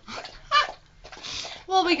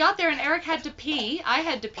got there and Eric had to pee. I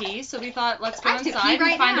had to pee, so we thought, let's go inside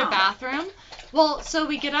and find a bathroom. Well, so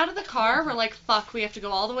we get out of the car, we're like, fuck, we have to go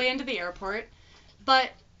all the way into the airport. But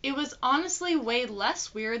it was honestly way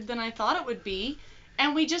less weird than I thought it would be.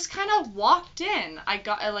 And we just kind of walked in.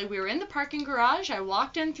 We were in the parking garage. I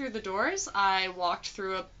walked in through the doors. I walked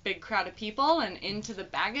through a big crowd of people and into the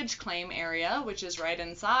baggage claim area, which is right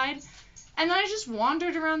inside. And then I just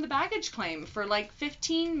wandered around the baggage claim for like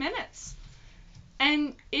 15 minutes.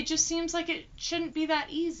 And it just seems like it shouldn't be that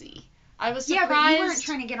easy. I was surprised. Yeah, but you weren't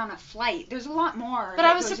trying to get on a flight. There's a lot more. But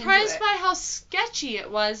I was surprised by how sketchy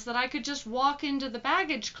it was that I could just walk into the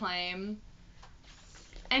baggage claim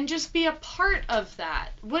and just be a part of that.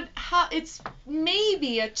 It's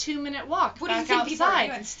maybe a 2-minute walk What back do you think outside. people are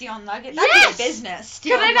doing? Stealing luggage? Yes! That'd be a business.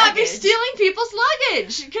 Could I not be stealing people's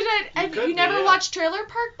luggage? Have you never watched Trailer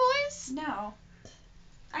Park Boys? No.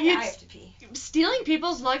 I have to pee. Stealing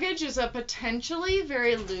people's luggage is a potentially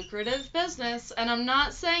very lucrative business, and I'm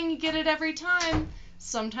not saying you get it every time.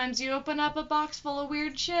 Sometimes you open up a box full of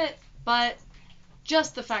weird shit, but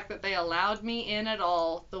just the fact that they allowed me in at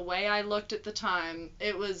all, the way I looked at the time,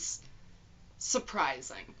 it was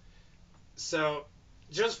surprising. So,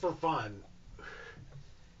 just for fun,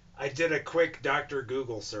 I did a quick Dr.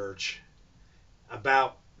 Google search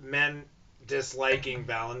about men disliking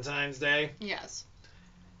Valentine's Day. Yes.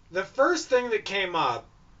 The first thing that came up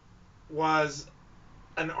was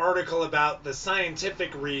an article about the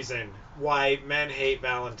scientific reason why men hate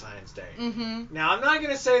Valentine's Day. Mm-hmm. Now, I'm not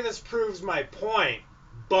going to say this proves my point,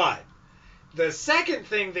 but the second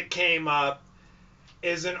thing that came up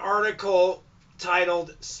is an article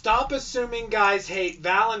titled "Stop Assuming Guys Hate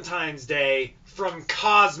Valentine's Day" from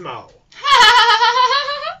Cosmo.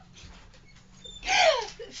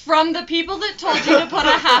 From the people that told you to put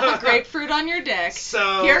a half a grapefruit on your dick,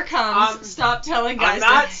 So, here comes stop telling guys. I'm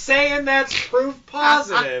not saying that's proof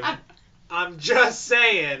positive. I'm just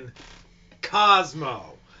saying Cosmo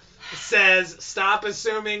says stop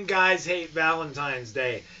assuming guys hate Valentine's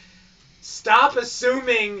Day. Stop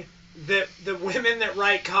assuming that the women that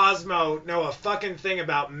write Cosmo know a fucking thing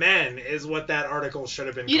about men is what that article should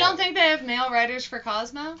have been You called. don't think they have male writers for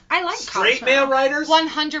Cosmo? I like Straight Cosmo. male writers?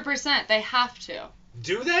 100%. They have to.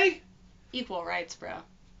 Do they? Equal rights, bro.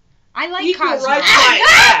 I like Equal Cosmo. rights my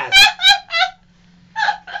ass.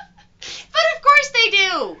 But of course they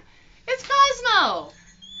do. It's Cosmo.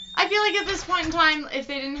 I feel like at this point in time, if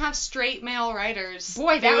they didn't have straight male writers,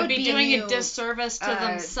 Boy, they that would would be be a doing new, a disservice to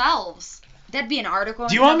themselves. That'd be an article.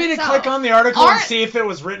 Do you want me to click on the article and see if it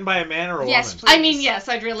was written by a man or a Yes, woman? please. I mean, yes,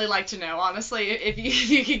 I'd really like to know, honestly, if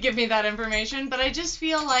you could give me that information. But I just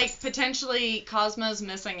feel like potentially Cosmo's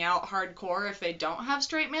missing out hardcore if they don't have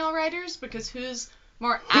straight male writers, because who's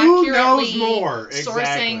more Who accurately knows more? Exactly.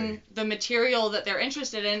 sourcing the material that they're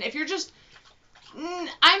interested in? If you're just...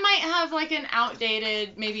 I might have, like, an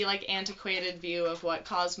outdated, maybe, like, antiquated view of what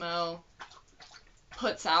Cosmo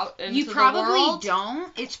puts out into You the probably world.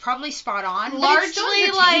 don't. It's probably spot on. Largely, but it's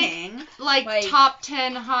still entertaining. Like top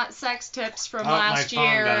 10 hot sex tips from last my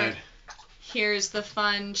phone year. died. Here's the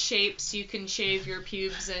fun shapes you can shave your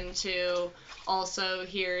pubes into. Also,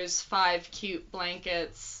 here's 5 cute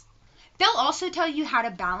blankets. They'll also tell you how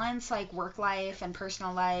to balance like work life and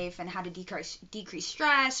personal life and how to decrease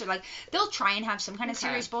stress, or like they'll try and have some kind of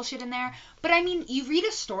serious bullshit in there. But I mean, you read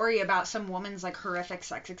a story about some woman's like horrific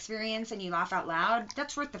sex experience and you laugh out loud,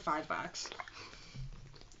 that's worth the $5.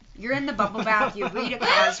 You're in the bubble bath, you read a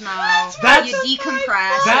Cosmo, you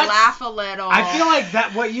decompress, you laugh a little. I feel like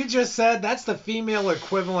that what you just said, that's the female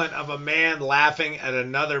equivalent of a man laughing at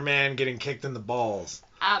another man getting kicked in the balls.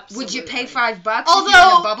 Absolutely. Would you pay $5 Although, if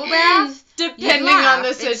you're in a bubble bath? Depending laugh, on the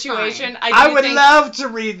it's situation, fine. I would think... love to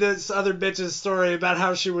read this other bitch's story about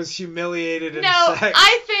how she was humiliated in No, sex.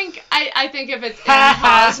 I think if it's in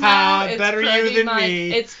Cosmo, it's Better pretty you than much,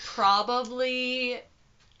 me. It's probably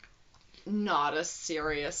not a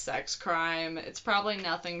serious sex crime. It's probably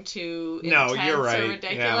nothing too intense you're right. or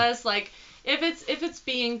ridiculous. Like if it's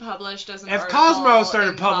being published as an If article Cosmo started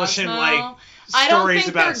in publishing Cosmo, like I don't stories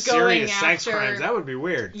think about they're going serious sex after- crimes, that would be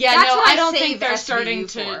weird. Yeah, That's no, what I I don't save think they're SVU starting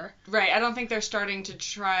to for. right. I don't think they're starting to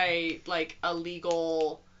try like a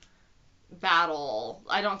legal battle.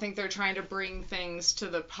 I don't think they're trying to bring things to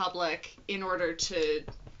the public in order to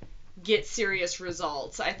get serious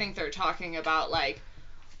results. I think they're talking about like,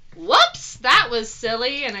 whoops, that was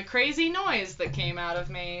silly and a crazy noise that came out of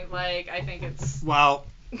me. Like, I think it's Well,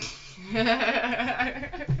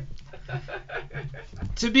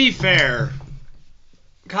 to be fair,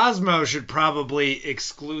 Cosmo should probably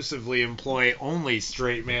exclusively employ only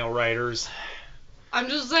straight male writers. I'm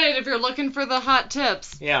just saying, if you're looking for the hot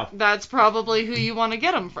tips, Yeah. that's probably who you want to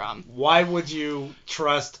get them from. Why would you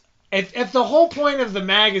trust... If the whole point of the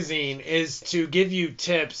magazine is to give you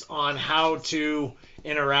tips on how to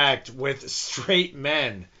interact with straight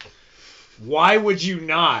men, why would you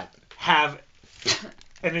not have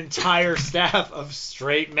an entire staff of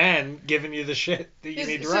straight men giving you the shit that you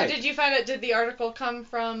need to write? So did you find out, did the article come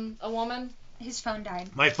from a woman? His phone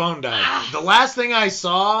died. My phone died. The last thing I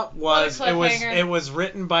saw was What a cliffhanger. it was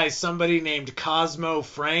written by somebody named Cosmo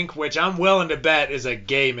Frank, which I'm willing to bet is a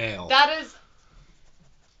gay male. That is...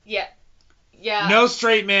 Yeah. No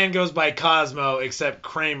straight man goes by Cosmo except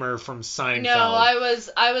Kramer from Seinfeld. No, I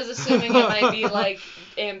was assuming it might be, like,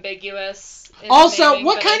 ambiguous. in the Also, naming,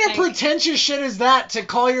 what but kind I of think pretentious shit is that to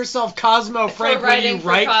call yourself Cosmo Frank when you writing for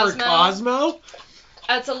write for Cosmo? Cosmo?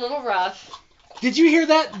 That's a little rough. Did you hear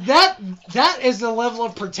that? That is the level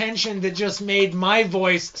of pretension that just made my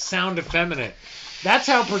voice sound effeminate. That's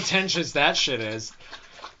how pretentious that shit is.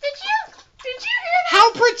 Did you hear that?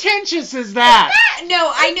 How pretentious is that?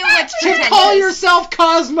 No, I know what's To pretentious. call yourself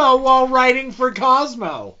Cosmo while writing for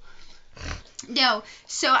Cosmo. No,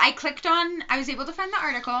 so I was able to find the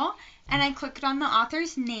article, and I clicked on the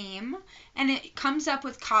author's name, and it comes up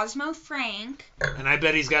with Cosmo Frank. And I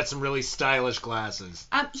bet he's got some really stylish glasses.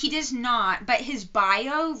 He does not, but his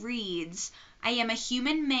bio reads, I am a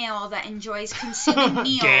human male that enjoys consuming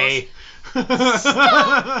meals. Gay.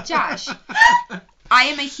 Stop, Josh. I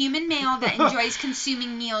am a human male that enjoys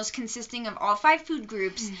consuming meals consisting of all 5 food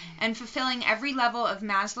groups and fulfilling every level of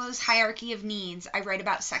Maslow's hierarchy of needs. I write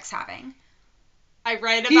about sex having. I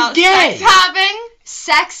write He's about gay. sex having.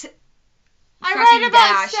 Sex. I write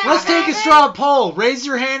about dash sex Let's take a having. straw poll. Raise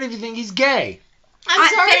your hand if you think he's gay. I'm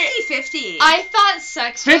sorry. 50-50. I thought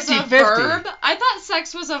sex was a 50-50. verb. I thought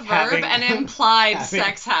sex was a verb Having- and implied having-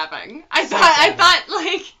 sex having. I Sex thought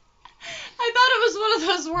having. it was one of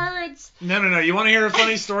those words. No. You want to hear a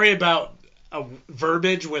funny story about a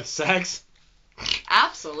verbiage with sex?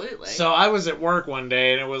 Absolutely. So I was at work one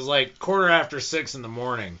day, and it was like 6:15 in the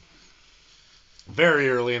morning. Very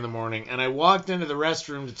early in the morning. And I walked into the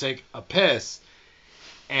restroom to take a piss.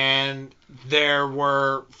 And there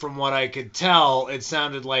were, from what I could tell, it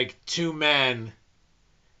sounded like two men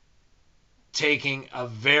taking a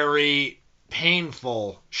very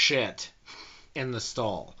painful shit in the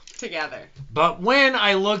stall. Together. But when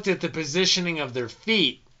I looked at the positioning of their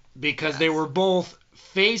feet, because they were both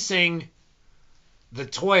facing the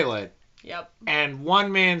toilet, Yep. and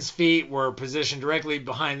one man's feet were positioned directly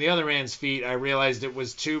behind the other man's feet, I realized it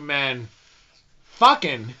was two men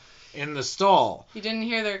fucking in the stall. You didn't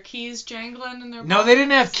hear their keys jangling in their No, they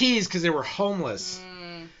didn't have keys because they were homeless.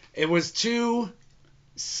 It was two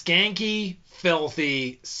skanky,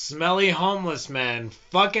 filthy, smelly homeless men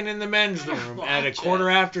fucking in the men's room at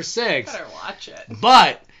 6:15. Better watch it.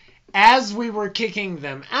 But as we were kicking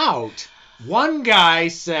them out, one guy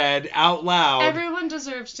said out loud, Everyone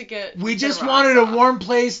deserves to get "We their just rocks wanted a off." warm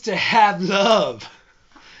place to have love."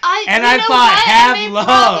 I thought, what? have and they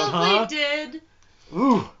love, probably huh? did.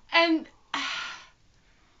 Ooh.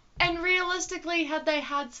 And realistically, had they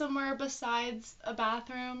had somewhere besides a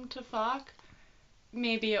bathroom to fuck,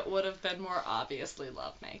 maybe it would have been more obviously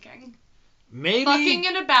lovemaking. Maybe. Fucking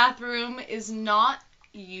in a bathroom is not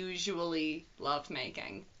usually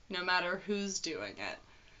lovemaking, no matter who's doing it.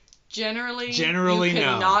 Generally you no.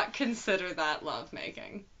 cannot consider that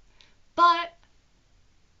lovemaking. But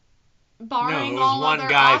barring No, it was all one other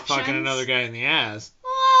guy options, fucking another guy in the ass.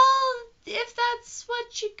 well, if that's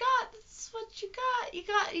what you got, that's what you got.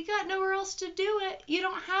 You got nowhere else to do it. You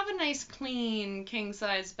don't have a nice, clean,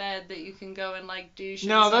 king-size bed that you can go and, like, douche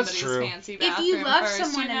No, in that's somebody's true. fancy If bathroom you love first,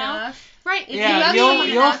 someone you know? enough, Right. If Yeah, you love someone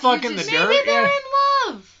you'll enough, fuck you in the just- dirt. Maybe they're Yeah.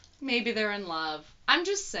 in love. Maybe they're in love. I'm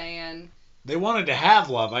just saying. They wanted to have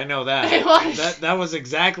love, I know that. They wanted- That was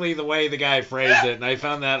exactly the way the guy phrased it, and I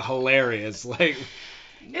found that hilarious. Like,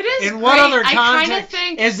 It is in what great. other I kind of context?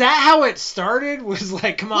 think... Is that how it started? Was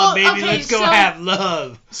like, come on, Well, baby, okay, let's go so- have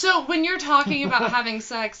love. So, when you're talking about having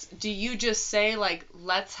sex, do you just say, like,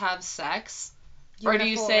 let's have sex? Or do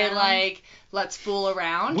you say, like, let's fool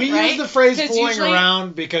around? We right? use the phrase 'Cause fooling usually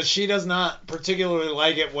around because she does not particularly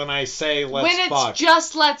like it when I say let's when fuck. it's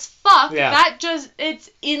just let's fuck, Yeah. that just, it's,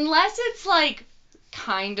 unless it's, like,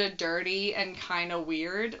 kind of dirty and kind of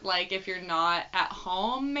weird, like, if you're not at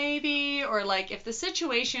home, maybe, or, like, if the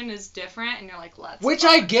situation is different and you're like, let's Which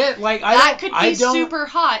fuck. I get, like, That could be don't, super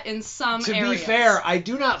hot in some to areas. be fair, I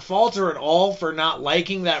do not falter at all for not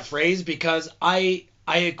liking that phrase because I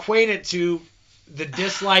equate it to the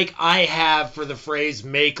dislike I have for the phrase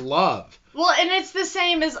make love. Well, and it's the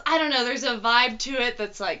same as, I don't know, there's a vibe to it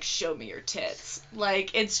that's like, show me your tits.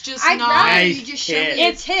 Like, it's just I'd not... rather Nice you just show me tits. your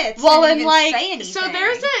It's- tits well, than and even like, say anything. so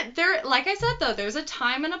like I said though, there's a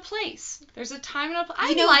time and a place. There's a time and a place.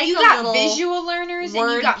 You know, like you a got little visual learners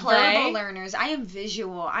and you got wordplay. verbal learners. I am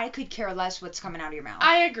visual. I could care less what's coming out of your mouth.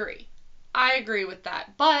 I agree with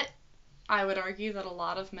that. But I would argue that a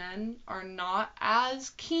lot of men are not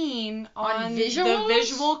as keen on the visuals?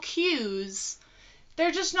 visual cues.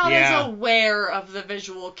 They're just not Yeah. as aware of the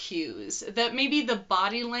visual cues. That maybe the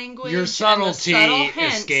body language Your and subtlety the subtle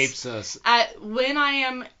hints escapes us. at when I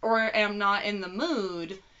am or am not in the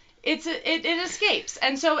mood, it escapes.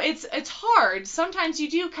 And so it's hard. Sometimes you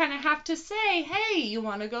do kind of have to say, hey, you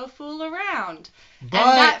want to go fool around. But,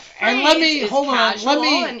 and that phrase let me, is hold on, casual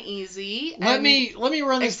and easy. Let me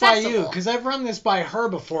run this by you, accessible. because I've run this by her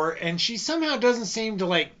before, and she somehow doesn't seem to,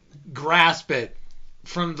 like, grasp it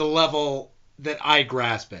from the level that I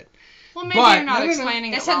grasp it. Well, maybe But- you're not no, no, no.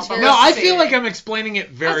 explaining That it well. sounds but very No, I let's feel see. like I'm explaining it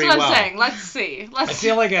very That's what well. I'm saying. Let's see. I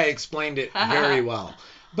feel like I explained it very well.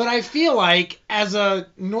 But I feel like, as a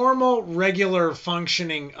normal, regular,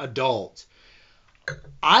 functioning adult,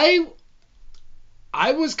 I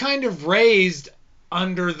was kind of raised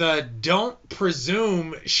under the don't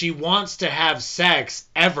presume she wants to have sex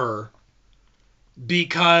ever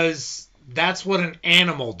because that's what an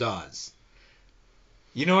animal does.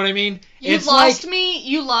 You know what I mean? You It's lost like, me.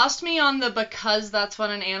 You lost me on the because that's what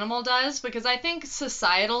an animal does, because I think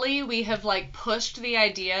societally we have like pushed the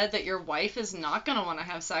idea that your wife is not going to want to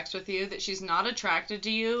have sex with you, that she's not attracted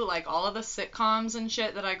to you. Like all of the sitcoms and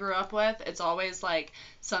shit that I grew up with, it's always like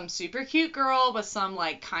some super cute girl with some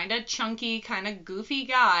like kind of chunky, kind of goofy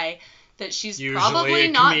guy that she's Usually probably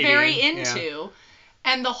a not comedian, very yeah. into.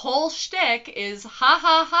 And the whole shtick is, ha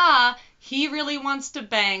ha ha, he really wants to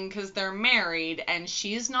bang because they're married and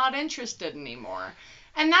she's not interested anymore.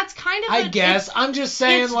 And that's kind of I guess. I'm just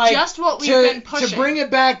saying, it's like, just what we've been pushing. To bring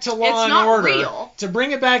it back to Law It's and not Order. real. To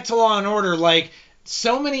bring it back to Law and Order, like,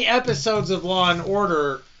 so many episodes of Law and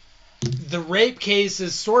Order, the rape case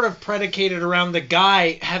is sort of predicated around the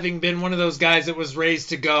guy having been one of those guys that was raised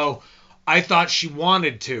to go, I thought she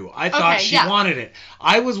wanted to. I thought she wanted it.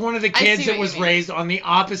 I was one of the kids that was raised on the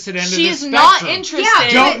opposite end of the spectrum. She's not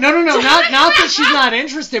interested. Yeah, no. Not that she's not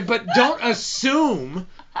interested, but don't assume.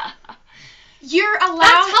 You're allowed.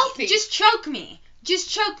 That's healthy. Just choke me. Just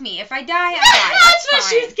choke me. If I die, I die. That's what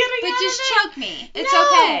fine. she's getting But out just of it. choke me. It's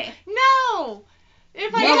okay. No.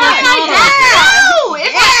 If I No, die, that's I not die.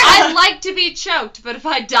 okay. No. I'd like to be choked, but if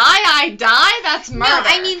I die, I die. That's murder. No,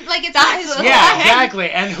 I mean, like, it's That's not his Yeah, fault.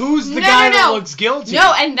 exactly. And who's the guy that looks guilty?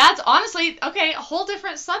 No, and that's honestly, okay, a whole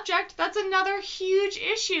different subject. That's another huge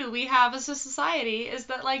issue we have as a society, is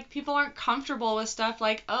that, like, people aren't comfortable with stuff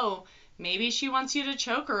like, oh, maybe she wants you to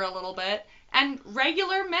choke her a little bit. And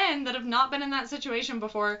regular men that have not been in that situation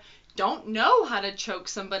before don't know how to choke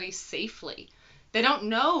somebody safely. They don't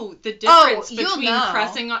know the difference between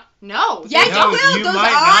pressing on... No. Yeah, they don't. you will. You Those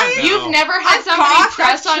might not eyes. know. You've never had I've somebody coughed,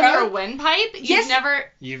 press I've on your choked. windpipe? Yes. You've never...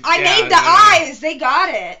 I made the eyes. They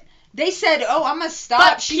got it. They said, "Oh, I'm gonna stop."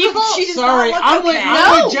 But She people- does Sorry, not I'm look with, okay.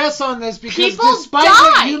 I'm with Jess on this because People despite die.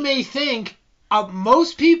 what you may think,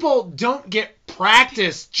 most people don't get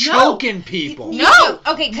practice choking people. No.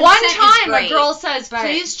 Okay, One consent is time a great, girl says, but-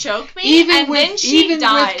 please choke me, Even and with- then she even with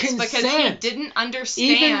dies because he consent. didn't understand.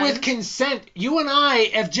 Even with consent, you and I,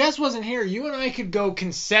 if Jess wasn't here, you and I could go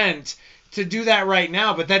consent to do that right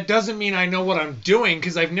now, but that doesn't mean I know what I'm doing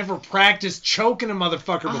because I've never practiced choking a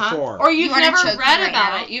motherfucker before. Or you've You wanna never choke me read right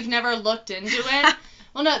about now? it. You've never looked into it.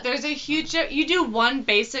 Well, no, there's a huge... You do one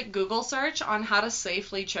basic Google search on how to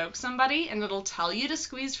safely choke somebody, and it'll tell you to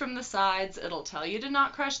squeeze from the sides. It'll tell you to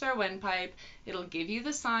not crush their windpipe. It'll give you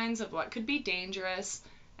the signs of what could be dangerous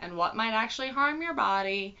and what might actually harm your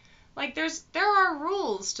body. Like, there are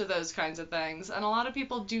rules to those kinds of things, and a lot of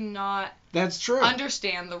people do not That's true.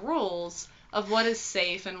 understand the rules of what is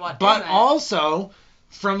safe and what But isn't. also,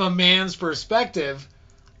 from a man's perspective,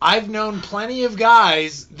 I've known plenty of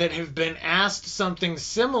guys that have been asked something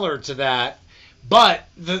similar to that, but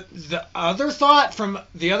the other thought from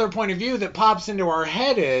the other point of view that pops into our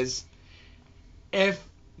head is, if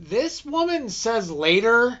this woman says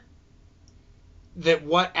later that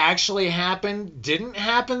what actually happened didn't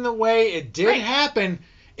happen the way it did happen,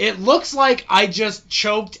 it looks like I just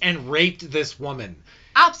choked and raped this woman.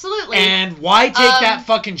 Absolutely. And why take that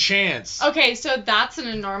fucking chance? Okay, so that's an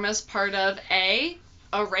enormous part of a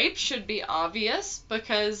rape should be obvious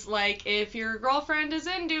because, like, if your girlfriend is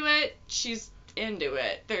into it, she's into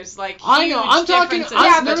it. There's, like, huge I know. I'm talking.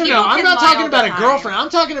 differences No. between- I'm not lie talking all about the a time. girlfriend. I'm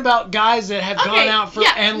talking about guys that have gone out for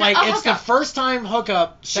and like a it's the hookup. first time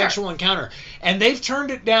hookup Sure. sexual encounter, and they've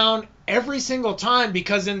turned it down every single time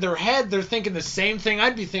because in their head they're thinking the same thing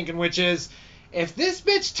I'd be thinking, which is, if this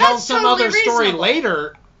bitch tells That's some totally other story reasonable.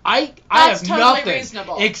 later, I That's have totally nothing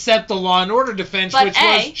reasonable. except the Law and Order defense, But which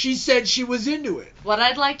A- was she said she was into it. What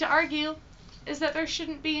I'd like to argue is that there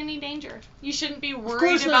shouldn't be any danger. You shouldn't be course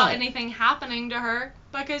worried about not. anything happening to her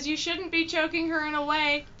because you shouldn't be choking her in a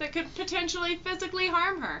way that could potentially physically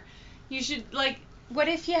harm her. You should, like, What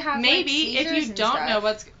if you have maybe like, if you seizures and don't stuff? know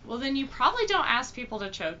what's... Well, then you probably don't ask people to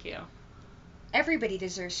choke you. Everybody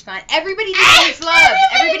deserves fun. Everybody deserves love.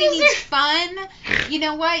 Everybody needs fun. You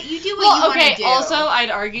know what? You do what you Well, want okay, to do. also, I'd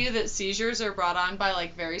argue that seizures are brought on by,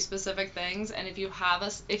 like, very specific things, and if you have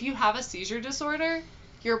a seizure disorder,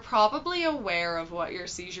 you're probably aware of what your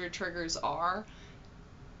seizure triggers are,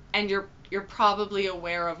 and you're probably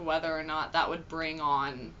aware of whether or not that would bring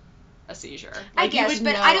on a seizure. I Like, you guess, would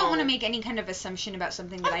but know. I don't want to make any kind of assumption about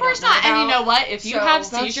something that Of I course don't know not. about. And you know what? If you So, have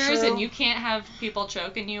that's seizures true. and you can't have people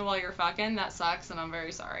choking you while you're fucking, that sucks, and I'm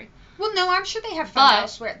very sorry. Well, no, I'm sure they have fun But,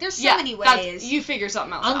 elsewhere. There's so many ways. You figure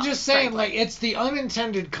something else out. I'm just saying, frankly. like, it's the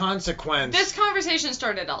unintended consequence. This conversation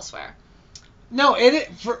started elsewhere. No,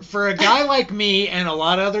 for a guy like me and a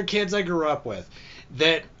lot of other kids I grew up with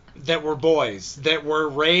that were boys that were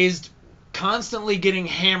raised constantly getting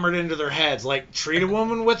hammered into their heads, like, treat a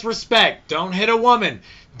woman with respect, don't hit a woman,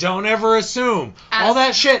 don't ever assume, all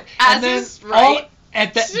that shit. And then is right to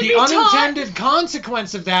the be taught. unintended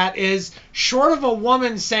consequence of that is, short of a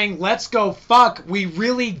woman saying, let's go fuck, we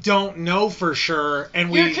really don't know for sure,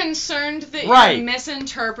 and You're concerned that Right. you're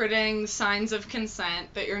misinterpreting signs of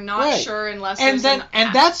consent, that you're not Right. sure unless and there's then an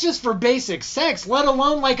and that's just for basic sex, let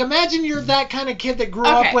alone, like, imagine you're that kind of kid that grew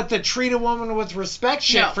Okay. up with the treat a woman with respect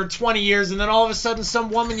shit No. for 20 years, and then all of a sudden some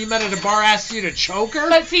woman you met at a bar asks you to choke her.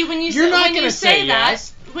 But see, when you You're say, not when gonna you say say that,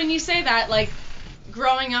 yes. when you say that, like,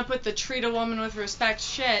 growing up with the treat a woman with respect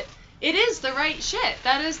shit, it is the right shit.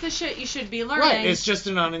 That is the shit you should be learning. Right, it's just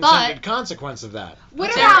an unintended consequence of that.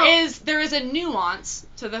 There is a nuance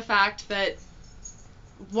to the fact that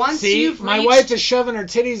once you've reached... my wife is shoving her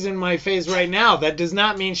titties in my face right now. That does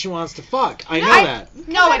not mean she wants to fuck. I know that.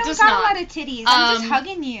 No, it does not. I don't got a lot of titties. I'm just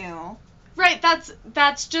hugging you. Right,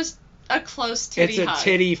 that's just a close titty hug. It's a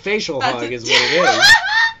titty facial hug is what it is.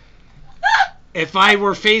 If I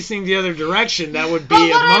were facing the other direction, that would be a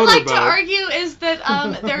motorboat. But what I'd like to argue is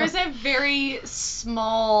that there is a very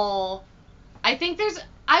small...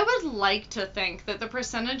 I would like to think that the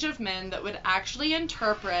percentage of men that would actually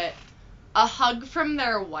interpret a hug from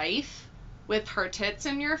their wife with her tits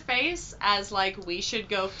in your face as, like, we should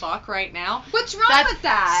go fuck right now. What's wrong with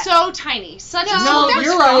that? So tiny. No,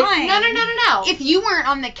 you're right. No. If you weren't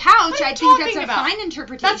on the couch, I think that's a fine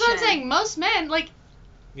interpretation. That's what I'm saying. Most men, like...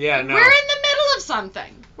 Yeah, no. We're in the middle of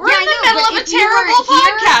something. We're in the middle of a terrible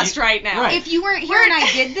podcast right now. Right. If you weren't here and I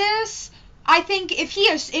did this, I think if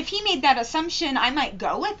he made that assumption, I might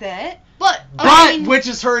go with it. But which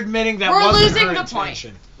is her admitting that wasn't her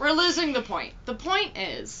intention. We're losing the point. The point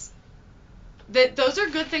is that those are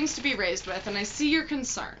good things to be raised with, and I see your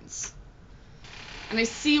concerns. And I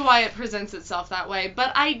see why it presents itself that way.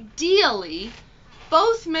 But ideally,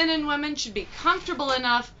 both men and women should be comfortable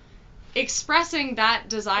enough expressing that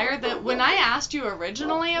desire that when I asked you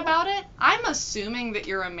originally about it, I'm assuming that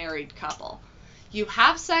you're a married couple. You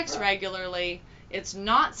have sex regularly. It's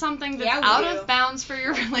not something that's out of bounds for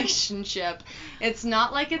your relationship. It's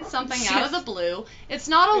not like it's something out of the blue. It's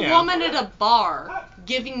not a woman at a bar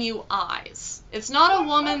giving you eyes. It's not a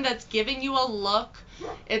woman that's giving you a look.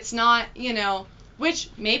 It's not, which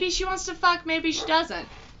maybe she wants to fuck, maybe she doesn't.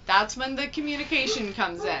 That's when the communication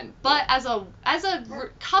comes in. But as a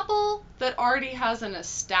couple that already has an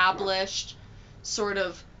established sort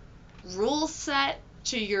of rule set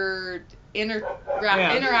to your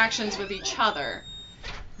interactions with each other,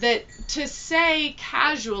 that to say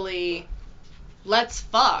casually, let's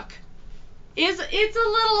fuck, it's a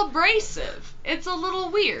little abrasive. It's a little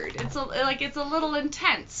weird. It's a little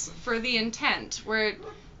intense for the intent, where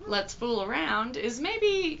let's fool around is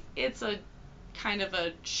maybe it's a kind of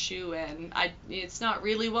a shoe-in. It's not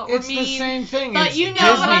really what we're meaning. It's the same thing. But it's you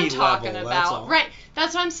know what I'm Disney talking level, about. Right.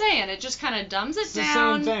 That's what I'm saying. It just kind of dumbs it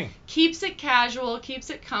down. The same thing. Keeps it casual, keeps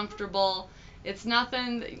it comfortable. It's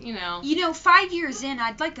nothing, 5 years in,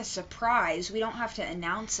 I'd like a surprise. We don't have to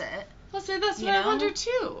announce it. Well, see, that's what I wonder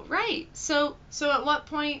too. Right. So at what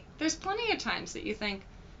point, there's plenty of times that you think,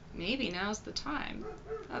 maybe now's the time.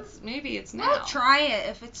 Maybe it's now. I'll try it.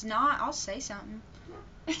 If it's not, I'll say something.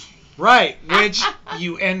 Right, which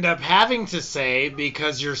you end up having to say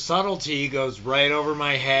because your subtlety goes right over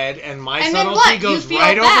my head and my subtlety goes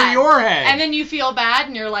right over your head. And then you feel bad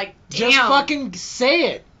and you're like, damn. Just fucking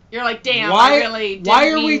say it. You're like, damn, I really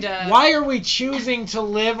didn't mean to... Why are we choosing to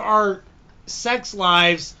live our sex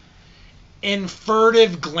lives in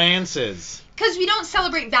furtive glances? Because we don't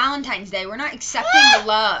celebrate Valentine's Day. We're not accepting the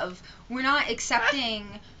love. We're not accepting...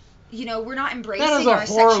 we're not embracing our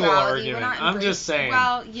sexuality. Argument. We're not I'm just saying.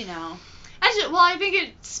 Well, I think it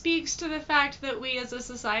speaks to the fact that we as a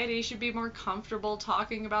society should be more comfortable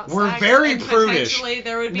talking about sex. We're very and prudish. Potentially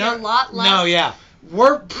there would be a lot less... No, yeah.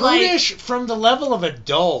 We're prudish from the level of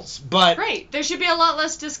adults, but... Right. There should be a lot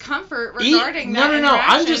less discomfort regarding that interaction. No.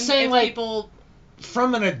 I'm just saying, people...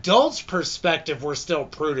 From an adult's perspective, we're still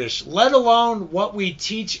prudish. Let alone what we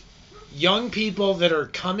teach young people that are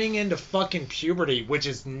coming into fucking puberty, which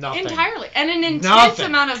is nothing. Entirely. And an intense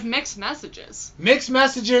amount of mixed messages. Mixed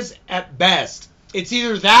messages at best. It's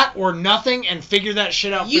either that or nothing, and figure that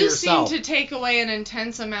shit out for yourself. You seem to take away an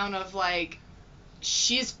intense amount of,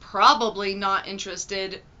 she's probably not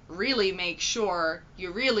interested, really make sure,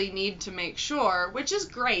 you really need to make sure, which is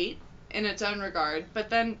great in its own regard, but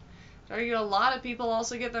then a lot of people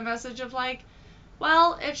also get the message of,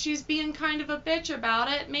 well, if she's being kind of a bitch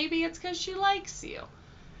about it, maybe it's because she likes you.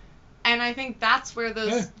 And I think that's where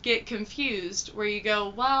those get confused, where you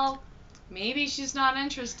go, well, maybe she's not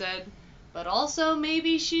interested, but also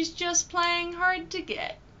maybe she's just playing hard to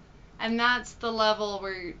get. And that's the level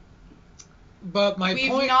where but my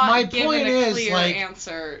we've point, not my given point a is, clear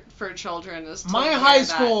answer for children as to my high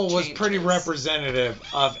school was pretty representative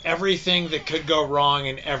of everything that could go wrong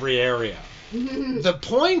in every area. The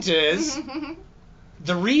point is...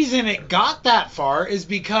 The reason it got that far is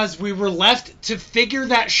because we were left to figure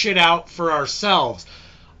that shit out for ourselves.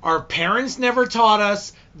 Our parents never taught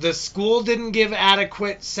us. The school didn't give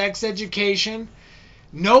adequate sex education.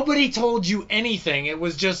 Nobody told you anything. It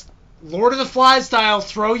was just Lord of the Flies style,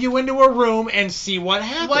 throw you into a room and see what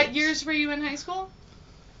happens. What years were you in high school?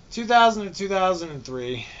 2000 to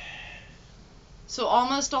 2003. So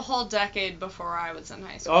almost a whole decade before I was in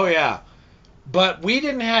high school. Oh, yeah. But we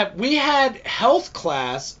had health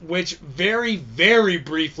class, which very, very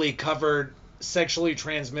briefly covered sexually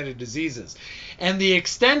transmitted diseases. And the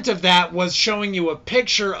extent of that was showing you a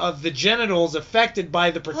picture of the genitals affected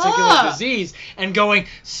by the particular disease and going,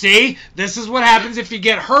 see, this is what happens if you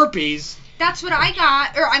get herpes. That's what I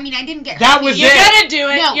got. Or, I mean, I didn't get herpes. That was You're it. gonna do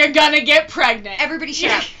it. No. You're gonna get pregnant. Everybody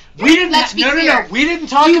shut up. We didn't. Let's be no, clear. no. We didn't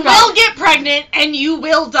talk You about. will get pregnant and you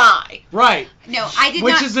will die. Right. No, I did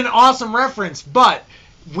Which not. is an awesome reference, but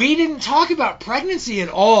we didn't talk about pregnancy at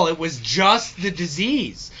all. It was just the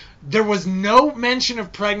disease. There was no mention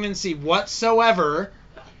of pregnancy whatsoever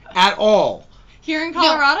at all. Here in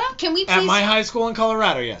Colorado? No, can we please? At my high school in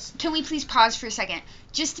Colorado, yes. Can we please pause for a second?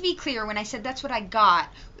 Just to be clear, when I said that's what I got,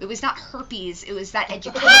 it was not herpes, it was that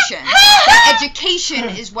education. That education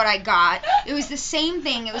is what I got. It was the same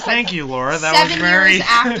thing. It was like Thank you, Laura. That 7 was very years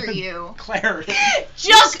after you. clarity.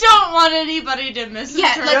 Just don't want anybody to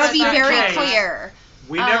misinterpret. Yeah, let's be Just very okay. clear.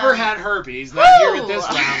 We never had herpes, not here at this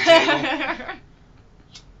round table.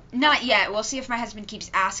 Not yet. We'll see if my husband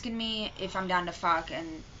keeps asking me if I'm down to fuck, and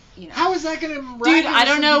you know. How is that going to Dude, I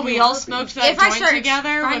don't know. We all smoked that If I joint start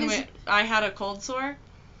together when finding I had a cold sore.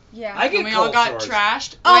 Yeah. I get And we cold all got sores.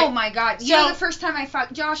 trashed. Oh Wait, my god. You so- know the first time I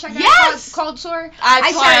fucked Josh, I got Yes! a cold sore? That's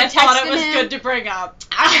why I started thought it texting was him. good to bring up.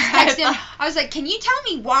 I was texting him. I was like, can you tell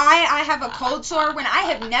me why I have a cold sore when I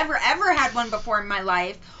have never ever had one before in my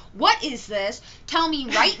life? What is this? Tell me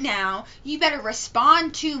right now. You better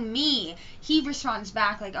respond to me. He responds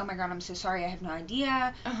back like, oh my god, I'm so sorry. I have no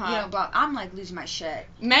idea. Uh-huh. You know, blah. I'm like losing my shit.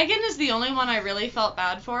 Megan is the only one I really felt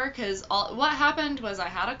bad for because what happened was I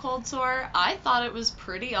had a cold sore. I thought it was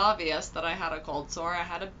pretty obvious that I had a cold sore. I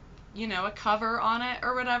had a cover on it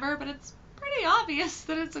or whatever, but it's pretty obvious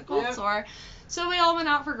that it's a cold sore. So we all went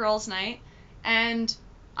out for girls' night, and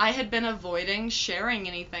I had been avoiding sharing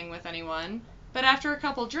anything with anyone. But after a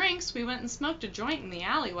couple drinks, we went and smoked a joint in the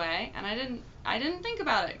alleyway, and I didn't think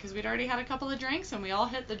about it because we'd already had a couple of drinks and we all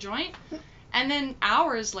hit the joint. And then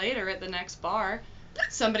hours later at the next bar,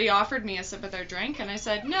 somebody offered me a sip of their drink, and I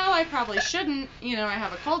said, no, I probably shouldn't. I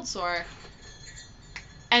have a cold sore.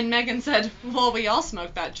 And Megan said, well, we all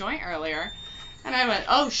smoked that joint earlier. And I went,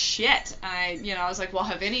 oh, shit. And I was like, well,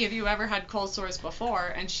 have any of you ever had cold sores before?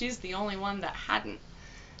 And she's the only one that hadn't.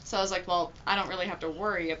 So I was like, well, I don't really have to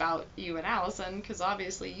worry about you and Allison because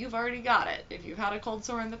obviously you've already got it. If you've had a cold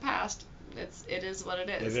sore in the past, it is what it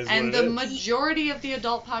is. And the majority of the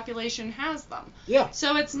adult population has them. Yeah.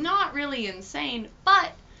 So it's not really insane,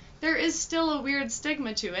 but there is still a weird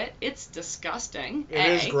stigma to it. It's disgusting. It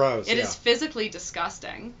is gross. It is physically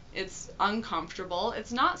disgusting. It's uncomfortable.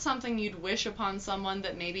 It's not something you'd wish upon someone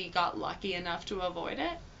that maybe got lucky enough to avoid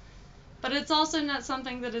it. But it's also not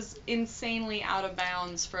something that is insanely out of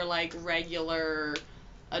bounds for, like, regular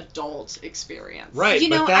adult experience. Right, You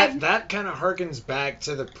know, but that kind of harkens back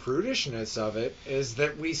to the prudishness of it, is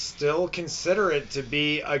that we still consider it to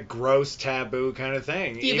be a gross taboo kind of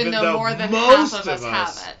thing. Even though more than most half of us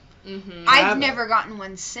have it. Mm-hmm. I've never gotten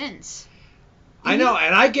one since. I know,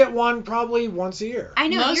 and I get one probably once a year. I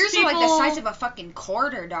know, Most yours are like the people- size of a fucking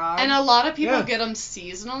quarter, dog. And a lot of people Yeah. get them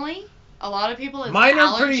seasonally. A lot of people, it's Mine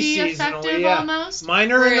are pretty allergy seasonally, effective yeah. almost.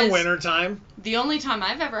 Mine are in whereas the wintertime. The only time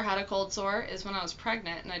I've ever had a cold sore is when I was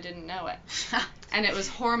pregnant and I didn't know it. And it was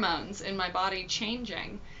hormones in my body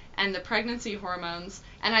changing, and the pregnancy hormones,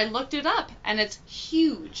 and I looked it up, and it's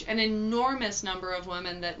huge. An enormous number of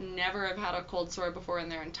women that never have had a cold sore before in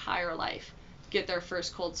their entire life get their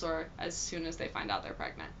first cold sore as soon as they find out they're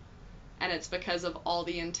pregnant. And it's because of all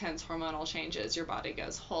the intense hormonal changes. Your body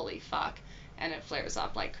goes, holy fuck, and it flares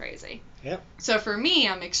up like crazy. Yep. So for me,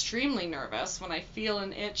 I'm extremely nervous when I feel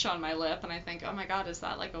an itch on my lip and I think, oh my god, is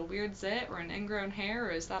that like a weird zit or an ingrown hair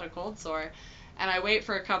or is that a cold sore? And I wait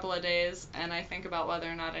for a couple of days and I think about whether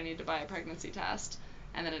or not I need to buy a pregnancy test.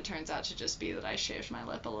 And then it turns out to just be that I shaved my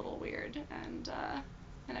lip a little weird and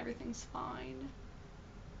everything's fine.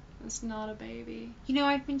 It's not a baby. You know,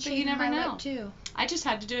 I've been But you shaving never my know. lip too. I just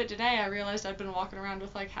had to do it today. I realized I'd been walking around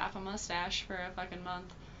with like half a mustache for a fucking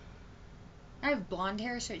month. I have blonde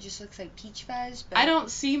hair, so it just looks like peach fuzz. But I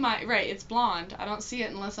don't see it's blonde. I don't see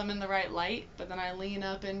it unless I'm in the right light, but then I lean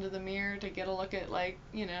up into the mirror to get a look at, like,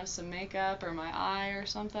 some makeup or my eye or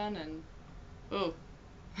something, and, ooh,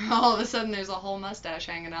 all of a sudden there's a whole mustache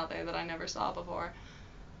hanging out there that I never saw before.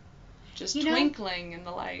 Just twinkling in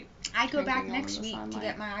the light. I go back twinkling next in the week to sunlight.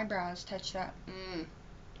 get my eyebrows touched up.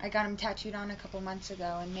 I got them tattooed on a couple months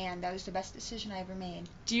ago, and man, that was the best decision I ever made.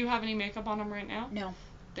 Do you have any makeup on them right now? No.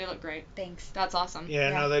 They look great. Thanks. That's awesome.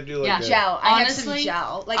 Yeah, no, they do look good. Gel. I have some Honestly,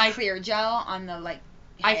 gel, clear gel on the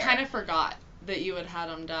I hair. kind of forgot that you had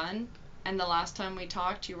them done. And the last time we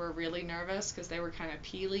talked, you were really nervous because they were kind of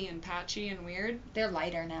peely and patchy and weird. They're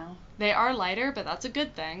lighter now. They are lighter, but that's a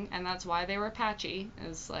good thing, and that's why they were patchy.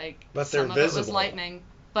 Is like But some they're of it was visible. lightning,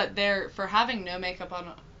 but they're for having no makeup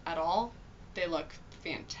on at all. They look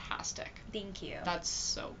fantastic. Thank you. That's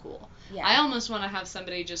so cool. Yeah. I almost want to have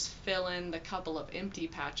somebody just fill in the couple of empty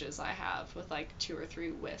patches I have with like 2 or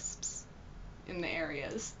 3 wisps in the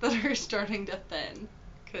areas that are starting to thin,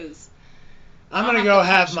 because. I'm I'll going to have go the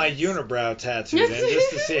have my patience. unibrow tattooed in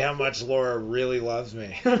just to see how much Laura really loves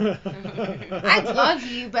me. I love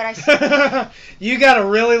you, but I. You got to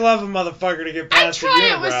really love a motherfucker to get I'd past the unibrow.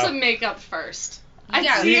 try it with some makeup first. I'd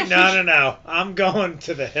Yeah. see See, if no. I'm going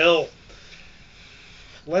to the hill.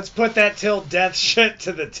 Let's put that till death shit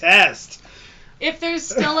to the test. If there's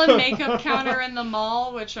still a makeup counter in the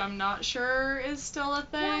mall, which I'm not sure is still a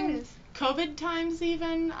thing. Yes. COVID times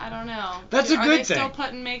even? I don't know. That's a Are good they still thing.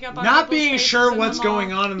 putting makeup on Not people's being faces sure in what's the mall?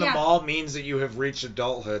 going on in the Yeah. mall means that you have reached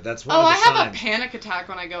adulthood. That's one Oh, of I the have signs. a panic attack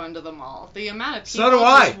when I go into the mall. The amount of So people do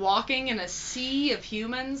I. just walking in a sea of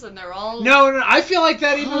humans and they're all... No, I feel like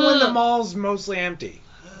that even when the mall's mostly empty.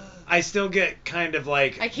 I still get kind of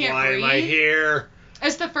like, I can't why am I breathe. here?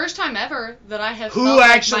 It's the first time ever that I have Who felt like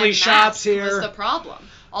actually my shops mask here? was the problem.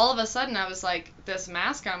 All of a sudden I was like, this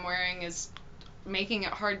mask I'm wearing is making it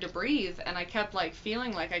hard to breathe, and I kept like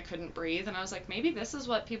feeling like I couldn't breathe, and I was like, maybe this is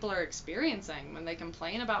what people are experiencing when they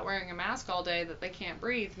complain about wearing a mask all day that they can't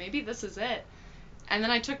breathe. Maybe this is it. And then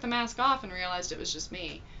I took the mask off and realized it was just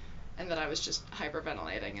me, and that I was just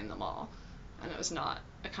hyperventilating in the mall, and it was not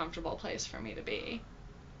a comfortable place for me to be.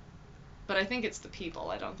 But I think it's the people.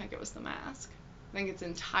 I don't think it was the mask. I think it's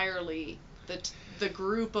entirely the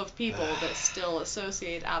group of people that still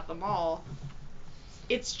associate at the mall.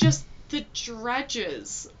 It's just the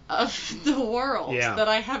dredges of the world that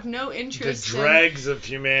I have no interest The dregs of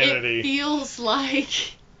humanity. It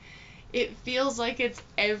feels like it's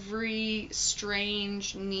every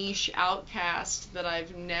strange niche outcast that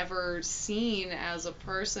I've never seen as a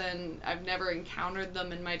person. I've never encountered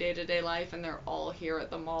them in my day-to-day life, and they're all here at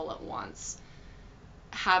the mall at once,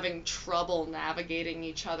 having trouble navigating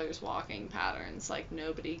each other's walking patterns. Like,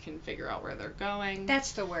 nobody can figure out where they're going.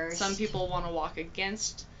 That's the worst. Some people want to walk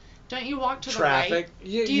against. Don't you walk to traffic. the right?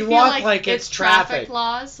 You Do you walk feel like it's traffic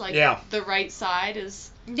laws? Like, Yeah. the right side is...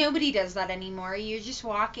 Nobody does that anymore. You're just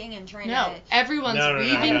walking and trying No, to... everyone's No.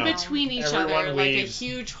 weaving between each Everyone other like a weaves.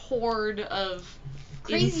 huge horde of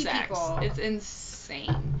Crazy insects. people. It's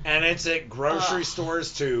insane. And it's at grocery Ugh.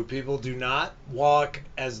 stores too. People do not walk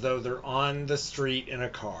as though they're on the street in a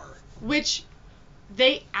car. Which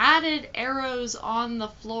they added arrows on the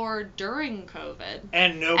floor during COVID.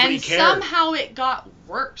 And nobody And cared. somehow it got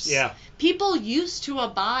worse. Yeah. People used to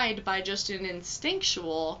abide by just an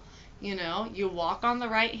instinctual, you walk on the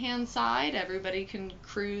right-hand side, everybody can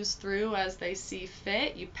cruise through as they see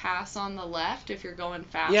fit. You pass on the left if you're going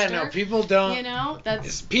faster. Yeah, no, people don't.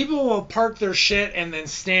 That's... People will park their shit and then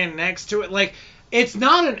stand next to it. Like, it's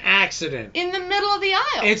not an accident. in the middle of the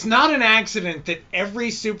aisle. It's not an accident that every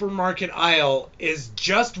supermarket aisle is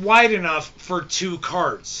just wide enough for 2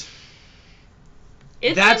 carts.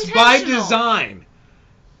 That's by intentional. design.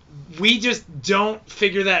 We just don't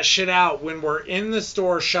figure that shit out when we're in the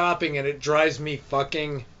store shopping, and it drives me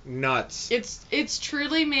fucking nuts. It's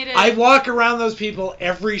truly made it... I walk around those people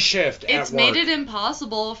every shift It's at work. made it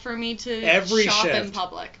impossible for me to Every shop in shift.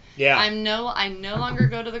 public. Yeah. I no longer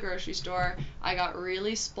go to the grocery store. I got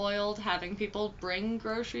really spoiled having people bring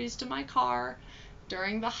groceries to my car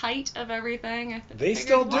during the height of everything. They figured,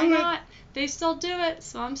 still why do it. not? They still do it,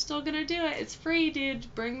 so I'm still gonna do it. It's free,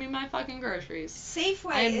 dude. Bring me my fucking groceries.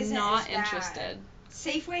 Safeway I'm isn't not as bad. interested.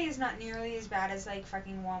 Safeway is not nearly as bad as like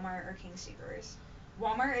fucking Walmart or King Soopers.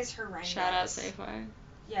 Walmart is horrendous. Shout out Safeway.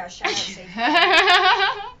 Yeah, shout out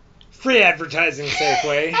Safeway. Free advertising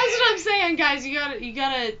Safeway. That's what I'm saying, guys. You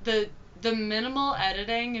gotta the minimal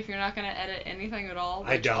editing, if you're not gonna edit anything at all,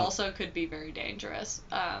 I which don't. also could be very dangerous.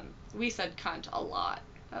 We said cunt a lot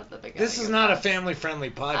at the beginning. This is of not a this.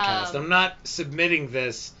 family-friendly podcast. I'm not submitting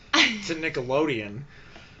this to Nickelodeon.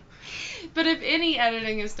 But if any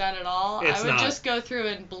editing is done at all, It's I would not. just go through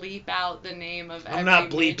and bleep out the name of I'm every not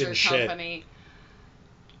bleeping major shit. company.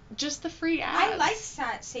 Just the free I ads. like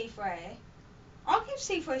that Safeway. I'll give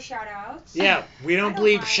Safeway shout outs. Yeah, we don't I don't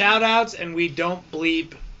bleep mind. shout-outs, and we don't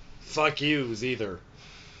bleep fuck yous either.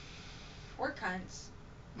 Or cunts.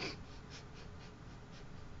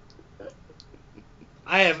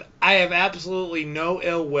 I have absolutely no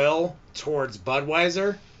ill will towards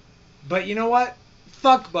Budweiser, but you know what?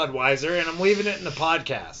 Fuck Budweiser, and I'm leaving it in the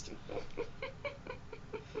podcast.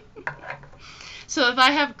 So if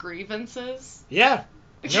I have grievances, Yeah,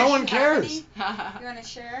 No one You have cares. any? You want to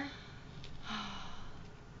share?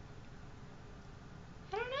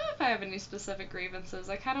 I don't know if I have any specific grievances.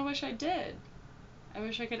 I kind of wish I did. I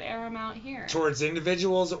wish I could air them out here. Towards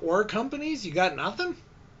individuals or companies? You got nothing?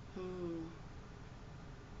 Ooh.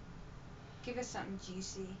 Give us something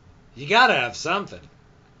juicy. You gotta have something.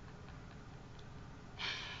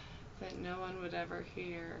 That no one would ever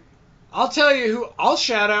hear. I'll tell you who I'll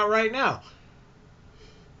shout out right now.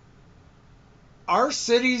 Our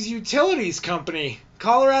city's utilities company,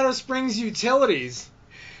 Colorado Springs Utilities.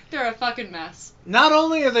 They're a fucking mess. Not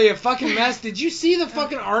only are they a fucking mess, did you see the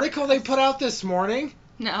fucking article they put out this morning?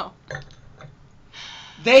 No.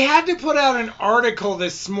 They had to put out an article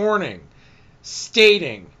this morning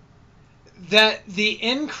stating that the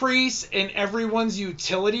increase in everyone's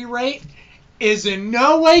utility rate is in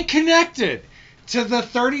no way connected to the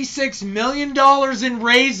 $36 million in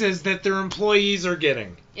raises that their employees are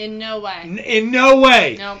getting. In no way. In no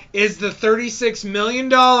way No. is the $36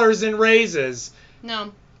 million in raises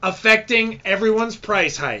No. affecting everyone's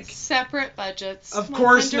price hike. Separate budgets. Of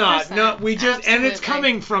course not. 100%. No, we just and it's Absolutely.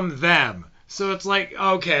 coming from them. So it's like,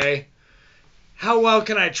 okay, how well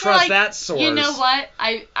can I trust Like, that source? You know what?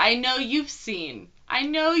 I know you've seen. I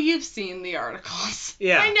know you've seen the articles.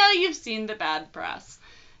 Yeah. I know you've seen the bad press.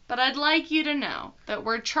 But I'd like you to know that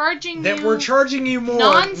we're charging That you. we're charging you more,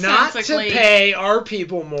 not to nonsensically. pay our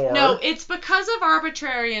people more. No, it's because of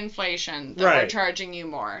arbitrary inflation that we're Right. charging you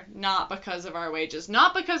more, not because of our wages.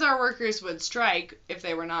 Not because our workers would strike if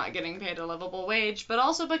they were not getting paid a livable wage, but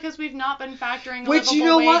also because we've not been factoring a Which, livable you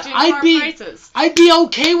know wage what? into I'd our be- prices. I'd be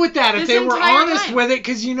okay with that if This they were entire honest time. with it,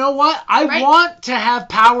 because you know what? I Right. want to have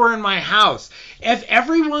power in my house. If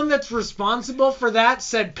everyone that's responsible for that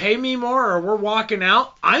said pay me more or we're walking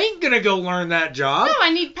out, I ain't going to go learn that job. No, I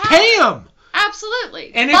need power. Pay them.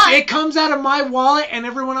 Absolutely. And But- if it comes out of my wallet and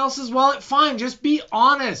everyone else's wallet, fine. Just be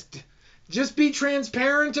honest. Just be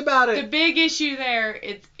transparent about The it. big issue there,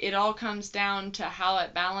 it all comes down to how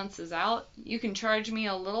it balances out. You can charge me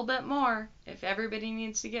a little bit more if everybody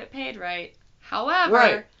needs to get paid right. However,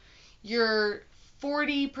 Right. your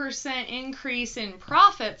 40% increase in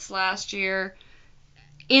profits last year,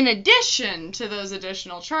 in addition to those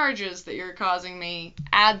additional charges that you're causing me,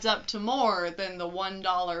 adds up to more than the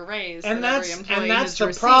 $1 raise And that every that's employee and that's has the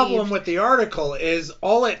received. problem with the article is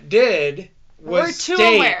all it did was We're too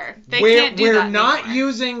state aware. They we're, can't do we're that not anymore.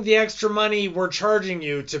 using the extra money we're charging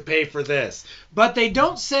you to pay for this. But they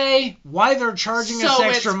don't say why they're charging us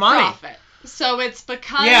extra it's money. Profit. So it's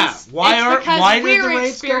because Yeah, why did we're the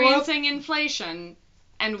rates go up? experiencing inflation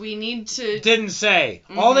and we need to. Didn't say.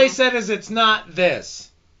 All they Mhm. said is it's not this.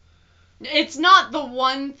 It's not the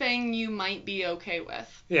one thing you might be okay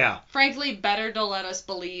with. Yeah. Frankly, better to let us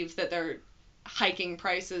believe that they're hiking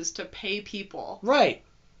prices to pay people. Right.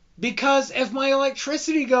 Because if my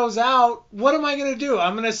electricity goes out, what am I going to do?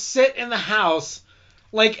 I'm going to sit in the house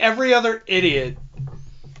like every other idiot.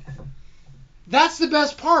 That's the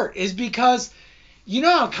best part, is because you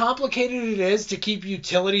know how complicated it is to keep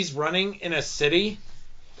utilities running in a city?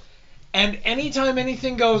 And anytime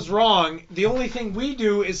anything goes wrong, the only thing we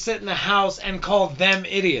do is sit in the house and call them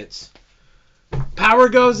idiots. Power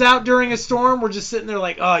goes out during a storm, we're just sitting there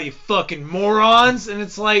like, oh, you fucking morons. And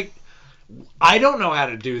it's like, I don't know how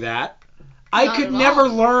to do that. I Not could at never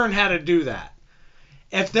all. learn how to do that.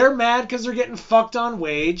 If they're mad because they're getting fucked on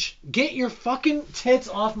wage, get your fucking tits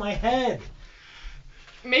off my head.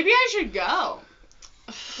 Maybe I should go.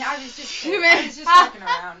 I was just fucking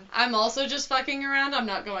around. I'm also just fucking around. I'm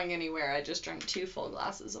not going anywhere. I just drank 2 full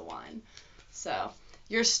glasses of wine. So,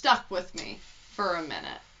 you're stuck with me for a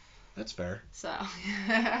minute. That's fair. So.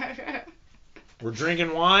 We're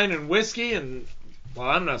drinking wine and whiskey and, well,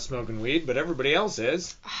 I'm not smoking weed, but everybody else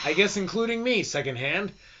is. I guess including me,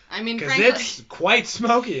 secondhand. I mean, Because frankly, it's quite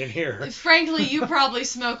smoky in here. frankly, you probably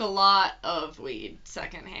smoke a lot of weed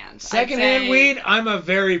secondhand. I'd Secondhand say- weed, I'm a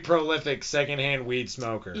very prolific secondhand weed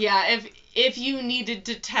smoker. Yeah, if you needed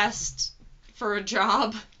to test for a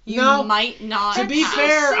job, you No. might not. To be That's so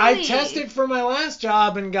fair, I silly. tested for my last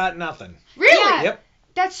job and got nothing. Really? Yeah. Yep.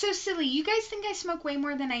 That's so silly. You guys think I smoke way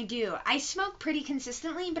more than I do. I smoke pretty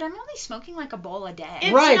consistently, but I'm only smoking like a bowl a day.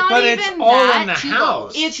 It's Right, not but it's even all that, in the 2 house.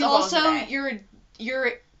 bowls. It's 2 bowls a also day.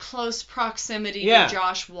 your close proximity Yeah. to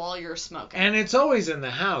Josh while you're smoking. And it's always in the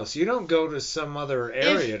house. You don't go to some other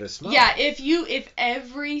area to smoke. Yeah, if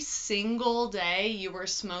every single day you were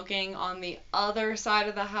smoking on the other side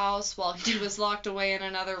of the house while he was locked away in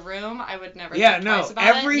another room, I would never Yeah, think no. twice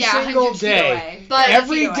about Every it. Yeah, single 100 feet day. away. But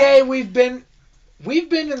Every feet day away. we've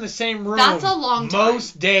been in the same room. That's a long time.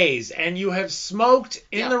 Most days, and you have smoked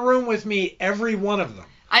in Yeah. the room with me every one of them.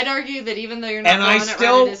 I'd argue that even though you're not And blowing it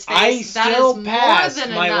right in his face, that is more passed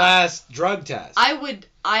than my enough. last drug test.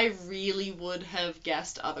 I really would have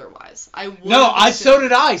guessed otherwise. So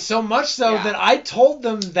did I. So much so that I told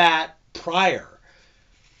them that prior.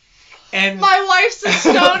 And my wife's a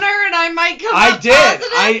stoner and I might come I up did.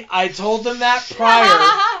 positive. I told them that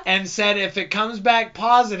prior and said if it comes back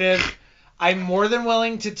positive, I'm more than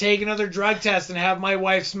willing to take another drug test and have my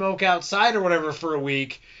wife smoke outside or whatever for a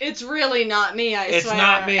week. It's really not me, I swear. It's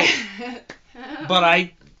not me.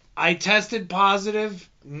 But I tested positive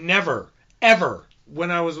never, ever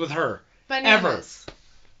when I was with her. Bananas. Ever.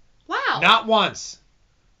 Wow. Not once.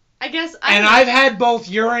 I guess I've had both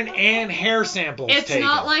urine and hair samples It's taken.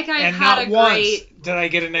 not like I've and had not a once great... did I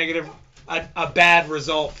get a negative, a bad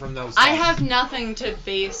result from those I tests. have nothing to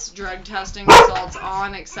base drug testing results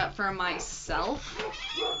on except for myself.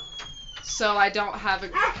 So I don't have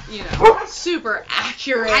a, super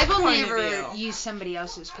accurate I've only point of ever view. used somebody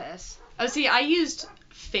else's piss. Oh, see, I used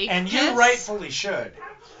fake And piss. you rightfully should.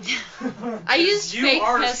 I used You fake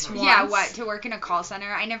are piss smart. once. Yeah, what? To work in a call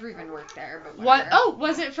center? I never even worked there, but What? whatever. Oh,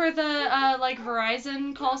 was it for the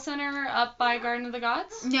Verizon call center up by Garden of the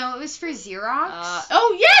Gods? No, it was for Xerox.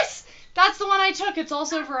 Oh yes, that's the one I took. It's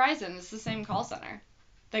also Verizon. It's the same call center.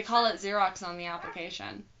 They call it Xerox on the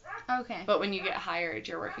application. Okay. But when you get hired,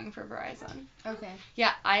 you're working for Verizon. Okay.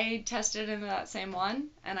 Yeah, I tested into that same one,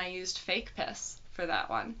 and I used fake piss for that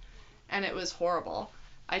one, and it was horrible.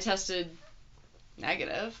 I tested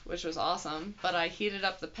negative, which was awesome, but I heated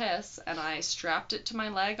up the piss, and I strapped it to my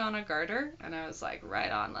leg on a garter, and I was like,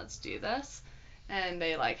 right on, let's do this. And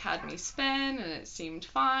they, had me spin, and it seemed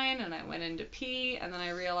fine, and I went in to pee, and then I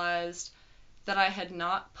realized that I had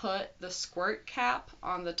not put the squirt cap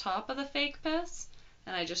on the top of the fake piss,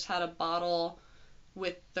 and I just had a bottle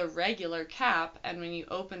with the regular cap, and when you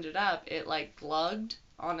opened it up, it, glugged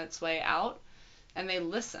on its way out, and they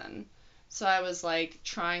listen. So I was,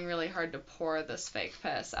 trying really hard to pour this fake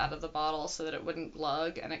piss out of the bottle so that it wouldn't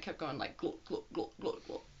glug, and it kept going, glug, glug, glug, glug,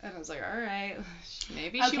 glug. And I was like, all right,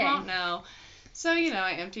 maybe she won't know. So,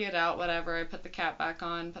 I empty it out, whatever. I put the cap back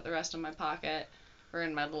on, put the rest in my pocket, or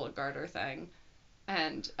in my little garter thing.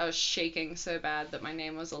 And I was shaking so bad that my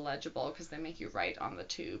name was illegible because they make you write on the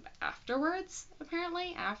tube afterwards,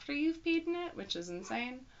 apparently, after you've peed in it, which is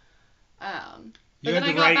insane. You had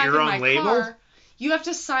to write your own label? You have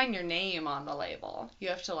to sign your name on the label. You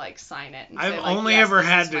have to, sign it and say, I've only yes, ever this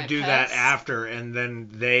had is to my do piss. that after, and then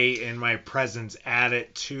they, in my presence, add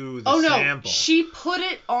it to the Oh, no. sample. She put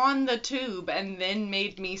it on the tube and then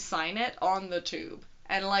made me sign it on the tube.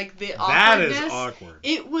 And, the awkwardness... That is awkward.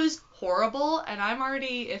 It was horrible, and I'm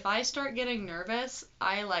already... If I start getting nervous,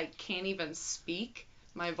 I, can't even speak.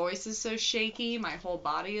 My voice is so shaky. My whole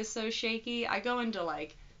body is so shaky. I go into,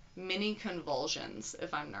 mini convulsions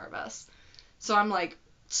if I'm nervous. So I'm,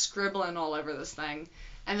 scribbling all over this thing.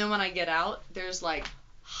 And then when I get out, there's,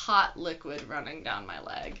 hot liquid running down my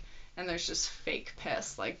leg. And there's just fake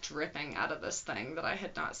piss, dripping out of this thing that I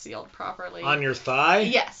had not sealed properly. On your thigh?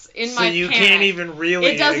 Yes, in so my you panic. Can't even really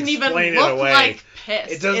It doesn't explain even look it away. like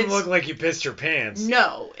piss. It doesn't look like you pissed your pants.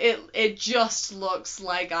 No, it just looks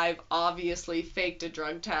like I've obviously faked a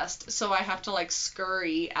drug test. So I have to,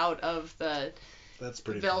 scurry out of the... That's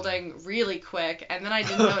pretty building funny. Really quick, and then I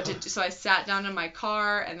didn't know what to do, so I sat down in my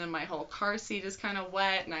car, and then my whole car seat is kind of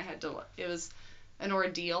wet, and it was an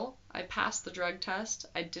ordeal. I passed the drug test.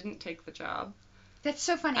 I didn't take the job. That's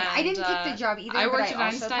so funny. And, I didn't take the job either, I but worked I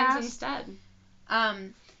at also Einstein's passed. instead.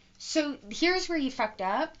 So here's where you fucked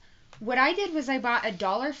up. What I did was I bought a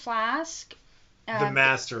 $1 flask. The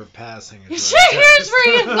master of passing a drug Here's test.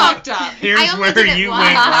 where you fucked up. Here's where you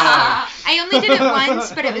went wrong. I only did it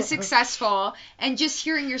once, but it was successful. And just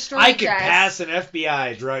hearing your story, I could Jess, pass an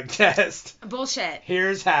FBI drug test. Bullshit.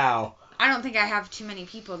 Here's how. I don't think I have too many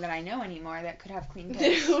people that I know anymore that could have clean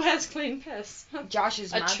piss. Who has clean piss?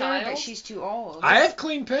 Josh's A mother, child? but she's too old. I have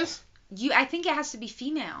clean piss. I think it has to be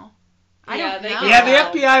female. I Yeah, don't they know. could Yeah,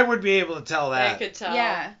 tell. the FBI would be able to tell that. They could tell.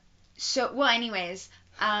 Yeah. So, well, anyways.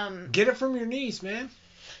 Get it from your niece, man.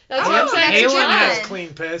 That's Oh, what I'm saying. that's a Halen good. has child. clean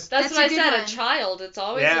piss. That's That's what a I good said. one. A child. It's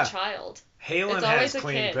always Yeah. a child. Halen It's always has a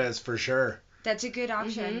clean kid. piss for sure. That's a good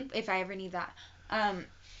option if I ever need that. I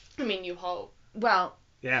mean, you hope. Well,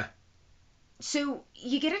 Yeah. so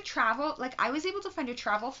you get a travel, I was able to find a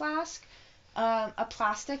travel flask, a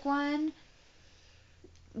plastic one,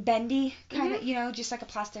 bendy, kind of, just like a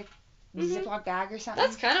plastic Ziploc bag or something.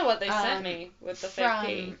 That's kind of what they sent me with the fake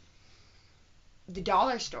pee. From the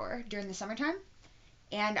dollar store during the summertime.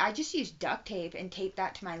 and I just used duct tape and taped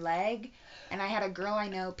that to my leg. And I had a girl I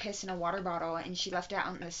know piss in a water bottle, and she left it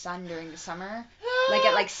out in the sun during the summer. Like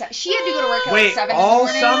at like she had to go to work at like 7 in the all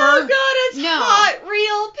morning. summer? Oh God, it's No. hot,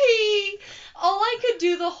 real pee. All I could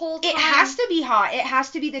do the whole time. It has to be hot. It has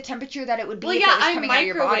to be the temperature that it would be Well, if yeah, it was I coming out of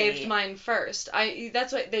your body. microwaved mine first.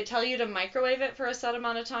 That's what they tell you, to microwave it for a set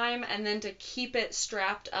amount of time, and then to keep it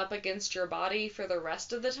strapped up against your body for the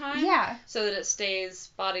rest of the time. Yeah. So that it stays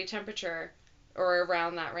body temperature or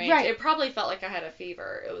around that range. Right. It probably felt like I had a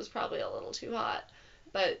fever. It was probably a little too hot,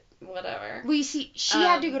 but whatever. Well, you see, she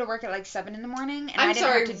had to go to work at like 7 in the morning, and I'm I didn't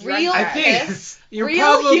sorry, have to drug real I that. think piss? you're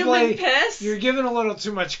Real human probably piss? you're giving a little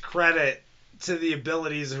too much credit to the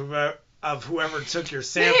abilities of whoever took your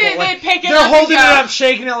sample. They Like, pick it they're up and holding it go, up,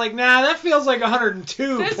 shaking it like, nah, that feels like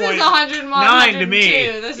 102. This is 101, to me.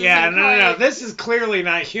 102. This Yeah, isn't no. quite- This is clearly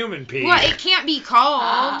not human pee. Well, it can't be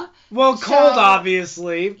cold. Well, cold, So-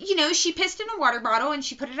 obviously. You know, she pissed in a water bottle, and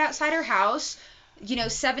she put it outside her house.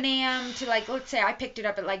 7 a.m. to like, let's say I picked it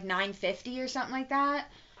up at like 9:50 or something like that.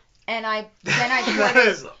 And I That poured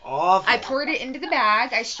is awful. I poured it into the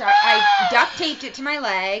bag. I duct taped it to my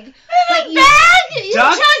leg. But you bag?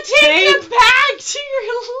 Duct duct taped tape? the bag to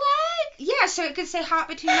your leg? Yeah, so it could stay hot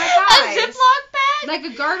between my A thighs. Ziploc bag?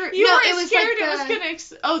 Like a garter. You no, were it was scared like the, it was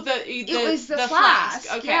gonna it was the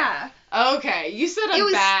flask. Okay. Yeah. Okay. You said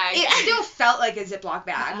a bag. It still felt like a Ziploc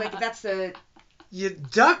bag. Like that's the. You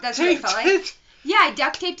duct That's what it taped felt like. it? Yeah, I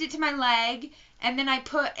duct taped it to my leg, and then I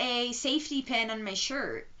put a safety pin on my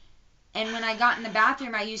shirt. And when I got in the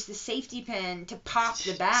bathroom, I used the safety pin to pop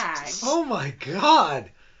the bag. Oh my God.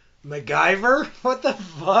 MacGyver? What the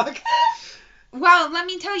fuck? Well, let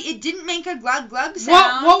me tell you, it didn't make a glug glug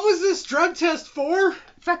sound. What was this drug test for?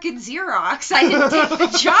 Fucking Xerox. I didn't take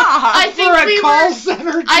the job. I think For a we call were-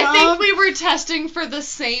 center job? I think we were testing for the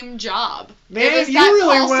same job. Man, it was you that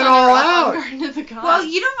really call went center all up out. on Garden of the Gods. Well,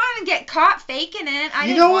 you don't want to get caught faking it. I You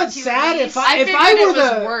didn't know want what's to sad? release- I figured were it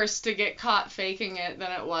was the- worse to get caught faking it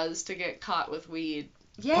than it was to get caught with weed.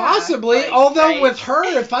 Yeah. Possibly, like, although right. with her,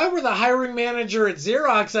 if I were the hiring manager at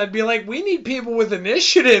Xerox, I'd be like, we need people with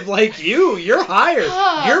initiative like you. You're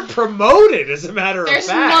hired. You're promoted, as a matter There's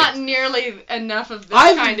of fact. not nearly enough of this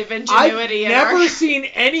kind of ingenuity I've in our... never seen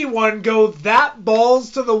anyone go that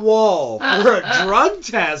balls to the wall for a drug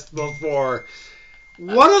test before.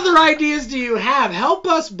 What other ideas do you have? Help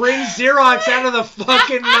us bring Xerox out of the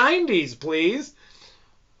fucking 90s, please.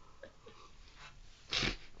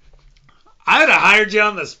 I would have hired you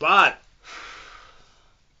on the spot.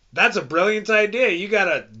 That's a brilliant idea. You got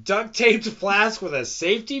a duct taped flask with a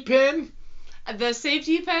safety pin? The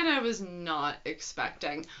safety pin I was not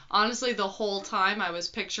expecting. Honestly, the whole time I was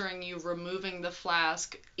picturing you removing the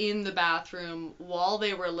flask in the bathroom while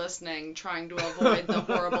they were listening, trying to avoid the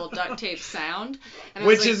horrible duct tape sound. And I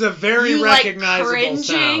was Which like, is a very you, recognizable cringing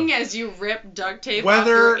sound. as you rip duct tape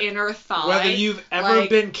Whether- off your inner thigh. Whether you've ever like,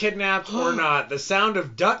 been kidnapped or not, the sound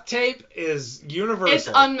of duct tape is universal. It's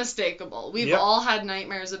unmistakable. We've Yep. all had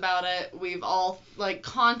nightmares about it. We've all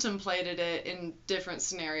contemplated it in different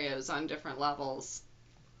scenarios on different levels.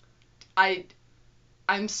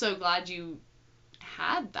 I'm so glad you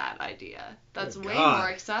had that idea. That's Good way God. more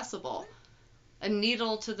accessible. A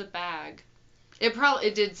needle to the bag.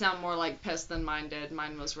 It did sound more like piss than mine did.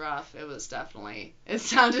 Mine was rough. It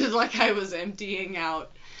sounded like I was emptying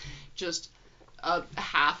out just a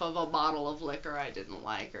half of a bottle of liquor I didn't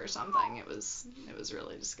like or something. It was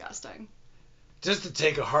really disgusting. Just to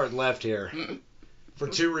take a hard left here. For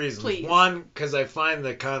two reasons. Please. One, because I find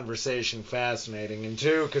the conversation fascinating. And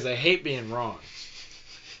two, because I hate being wrong.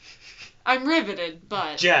 I'm riveted,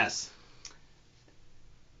 but... Jess.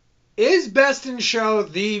 Is Best in Show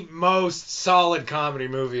the most solid comedy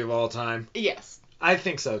movie of all time? Yes. I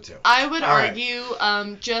think so, too. I would All right.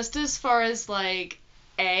 argue, just as far as,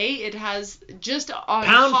 it has, just on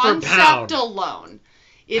Pound for concept pound. alone,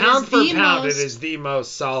 it Pound is for the pound, most... it is the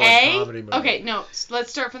most solid comedy movie. Okay, no,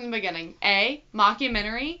 let's start from the beginning.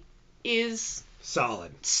 Mockumentary is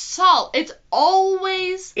Solid. solid. It's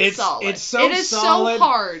always solid. It's so it is solid. so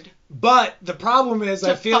hard. But the problem is,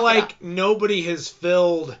 To I feel fuck it like nobody has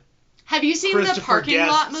filled Have you seen Christopher the parking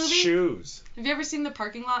lot Guest's movie? shoes. Have you ever seen the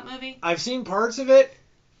parking lot movie? I've seen parts of it.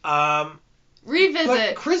 Revisit.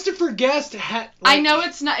 But Christopher Guest I know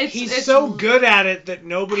it's not. He's so good at it that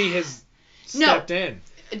nobody has stepped in.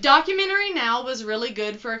 Documentary Now was really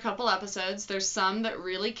good for a couple episodes. There's some that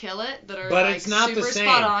really kill it that are But like it's not the super same.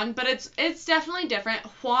 spot on, but it's definitely different.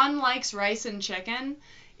 Juan Likes Rice and Chicken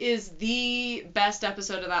is the best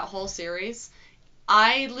episode of that whole series.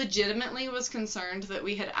 I legitimately was concerned that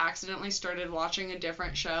we had accidentally started watching a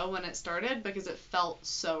different show when it started because it felt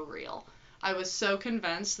so real. I was so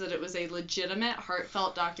convinced that it was a legitimate,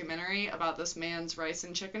 heartfelt documentary about this man's rice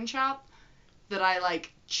and chicken shop that I,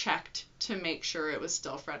 like, checked to make sure it was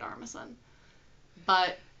still Fred Armisen.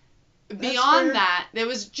 But beyond that, there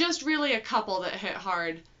was just really a couple that hit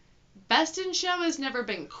hard. Best in Show has never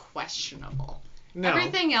been questionable. No.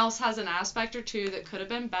 Everything else has an aspect or two that could have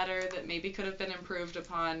been better, that maybe could have been improved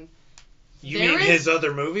upon. You mean his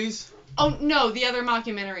other movies? Oh, no, the other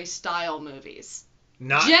mockumentary-style movies.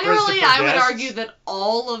 Not Generally, I would argue that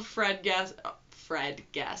all of Fred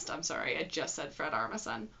Guest, I'm sorry, I just said Fred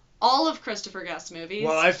Armisen. All of Christopher Guest's movies.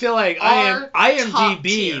 Well, I feel like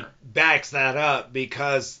IMDb backs that up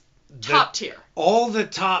because top tier. All the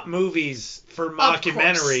top movies for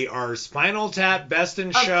mockumentary are Spinal Tap, Best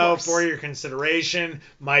in Show, For Your Consideration,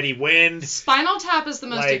 Mighty Wind. Spinal Tap is the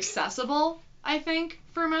most accessible, I think,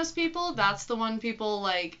 for most people. That's the one people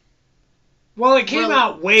like. Well, it came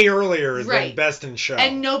out way earlier than Best in Show.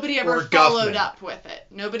 And nobody ever followed up with it.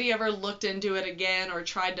 Nobody ever looked into it again or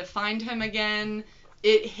tried to find him again.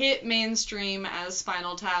 It hit mainstream as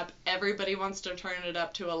Spinal Tap. Everybody wants to turn it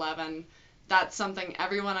up to 11. That's something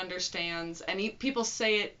everyone understands. And people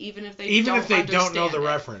say it even if they don't know the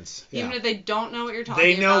reference. Yeah. Even if they don't know what you're talking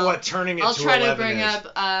about. They know what turning it to 11 is. I'll try to bring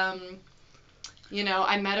up,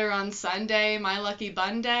 I met her on Sunday, My Lucky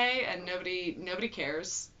Bunday, and nobody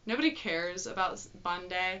cares. Nobody cares about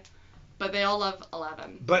Bunday, but they all love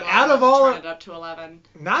 11. But out of all, turn it up to 11.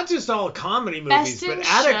 Not just all comedy movies, but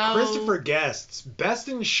out of Christopher Guest's, Best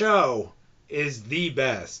in Show is the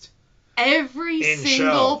best. Every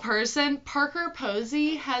single person, Parker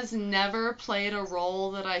Posey has never played a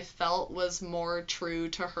role that I felt was more true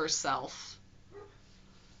to herself.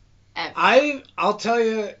 Ever. I'll tell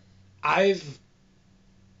you,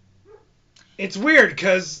 it's weird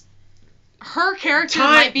because her character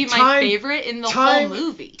might be my favorite in the whole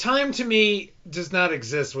movie. Time to me does not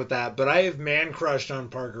exist with that, but I have man-crushed on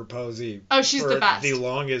Parker Posey. Oh, she's the best. The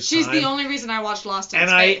longest She's time. the only reason I watched Lost in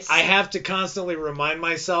Space. Space. And I have to constantly remind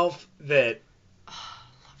myself that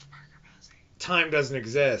love Parker Posey. Time doesn't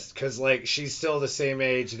exist, because, like, she's still the same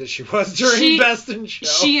age that she was during Best in Show.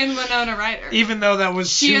 She and Winona Ryder. Even though that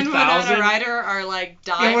was 2000. She and Winona Ryder are, like,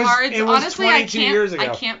 diehards. It was Honestly, 22 years ago. I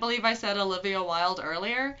can't believe I said Olivia Wilde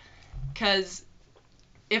earlier. Because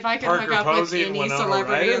if I could Parker hook up Posey with any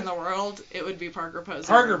celebrity in the world, it would be Parker Posey.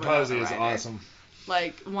 Parker Posey is awesome.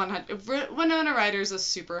 Like, 100. Winona Ryder's a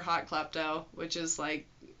super hot klepto, which is like,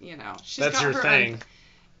 she's That's got your her thing. own.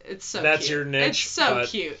 It's so That's cute. your niche. It's so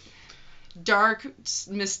cute. Dark,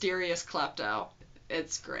 mysterious klepto.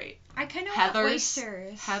 It's great. I kind of want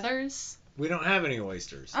oysters. Heathers. We don't have any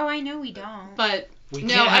oysters. Oh, I know we don't. But we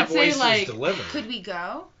can't have oysters delivered. Could we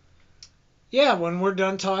go? Yeah, when we're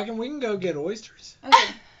done talking, we can go get oysters. Okay.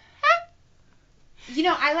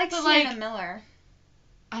 I like Sienna Miller.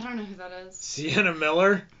 I don't know who that is. Sienna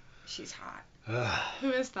Miller? She's hot. Who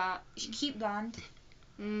is that? She's cute blonde.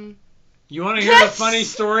 You want to hear a funny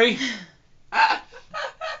story?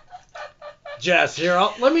 Jess, here,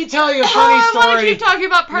 let me tell you a funny story. I want to keep talking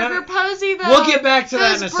about Parker Posey, though. We'll get back to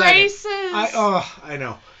that in a braces. second. I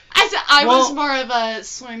know. I was more of a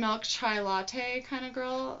soy milk chai latte kind of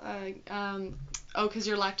girl. Because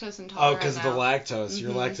you're lactose intolerant. Oh, because of the lactose.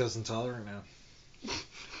 You're lactose intolerant now.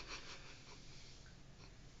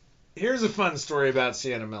 Here's a fun story about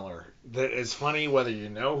Sienna Miller that is funny whether you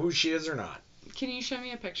know who she is or not. Can you show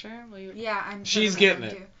me a picture? Yeah, I'm sure. She's getting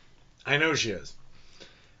it. I know she is.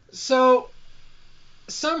 So,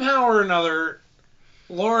 somehow or another,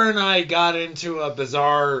 Laura and I got into a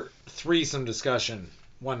bizarre threesome discussion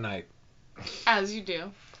one night. As you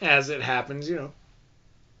do. As it happens,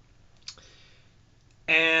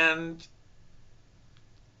 And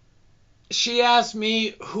she asked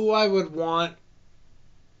me who I would want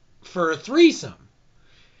for a threesome.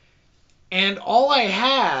 And all I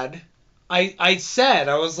had, I said,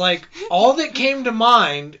 I was like, all that came to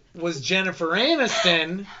mind was Jennifer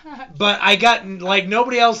Aniston, but I got, like,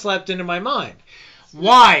 nobody else leapt into my mind.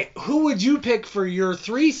 Why? Who would you pick for your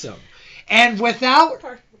threesome? And without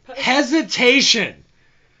hesitation,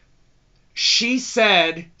 she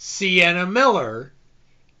said Sienna Miller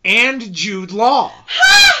and Jude Law.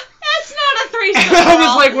 That's not a threesome. And I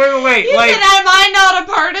was like, wait. You said, am I not a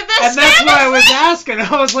part of this? And that's what I was asking.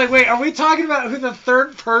 I was like, wait, are we talking about who the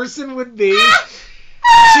third person would be?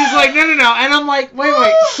 She's like, no. And I'm like, wait.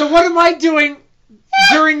 So what am I doing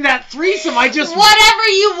during that threesome? Whatever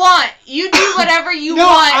you want. You do whatever you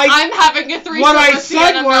want. I'm having a threesome what I with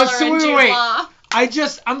said Sienna was, Miller and Jude Law.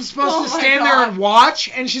 I'm supposed to stand there and watch?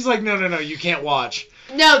 And she's like, no, you can't watch.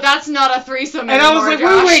 No, that's not a threesome anymore, and I was like,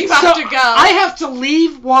 Josh. wait, you have to go. I have to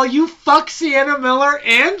leave while you fuck Sienna Miller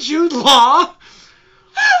and Jude Law?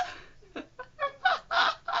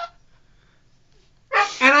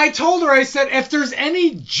 And I told her, I said, if there's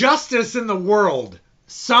any justice in the world,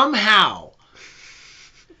 somehow,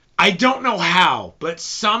 I don't know how, but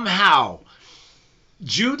somehow,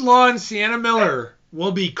 Jude Law and Sienna Miller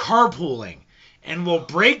will be carpooling and will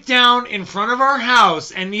break down in front of our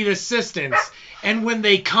house and need assistance. And when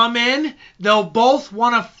they come in, they'll both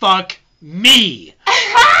want to fuck me.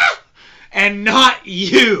 And not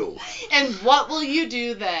you. And what will you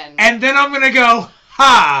do then? And then I'm going to go,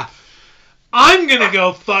 ha, I'm going to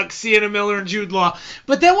go fuck Sienna Miller and Jude Law.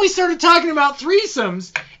 But then we started talking about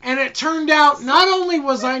threesomes, and it turned out not only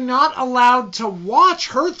was I not allowed to watch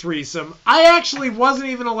her threesome, I actually wasn't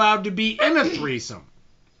even allowed to be in a threesome.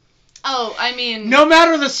 Oh, I mean... No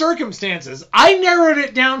matter the circumstances. I narrowed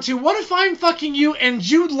it down to, what if I'm fucking you and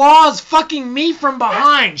Jude Law is fucking me from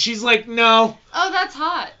behind? She's like, no. Oh, that's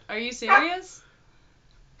hot. Are you serious?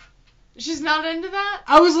 She's not into that?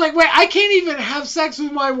 I was like, wait, I can't even have sex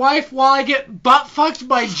with my wife while I get butt fucked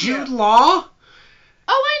by Jude Law?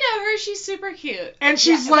 Oh, I know her. She's super cute. And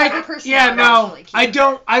she's her like, yeah, personality no, is really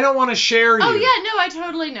cute. I don't want to share you. Oh, yeah, no, I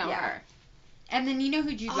totally know her. And then you know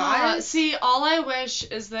who Jude Law is? See, all I wish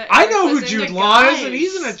is that I Eric know who was Jude into Law guys. is, and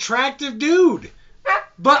he's an attractive dude.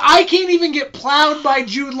 But I can't even get plowed by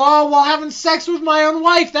Jude Law while having sex with my own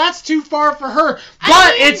wife. That's too far for her.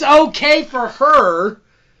 But it's okay for her.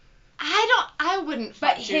 I wouldn't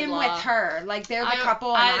fuck But Jude him Law. with her. Like, they're the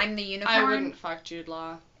couple and I'm the unicorn. I wouldn't fuck Jude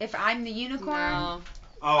Law. If I'm the unicorn. No.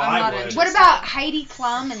 Oh, I'm I not would. interested. What about Heidi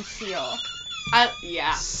Klum and Seal?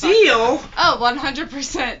 Yeah. Seal? Oh,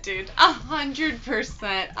 100%, dude.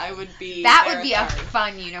 100% I would be That their would be a third.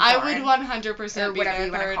 fun unicorn. I would 100% Or be whatever their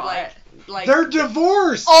you wanna third, call like, They're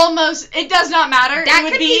divorced. almost, it does not matter. That it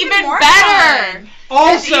would could be be even more better. fun.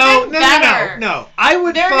 Also, even better. no. I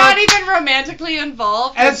would They're fuck, not even romantically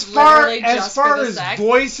involved. as It's far literally just for the as sex.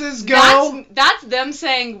 voices go. That's them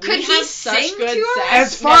saying we Could he have such sing good to her? sex.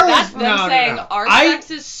 As far that's as- them no, saying no. our I-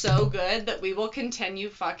 sex is so good that we will continue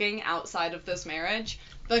fucking outside of this marriage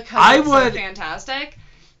because I it's would- so fantastic.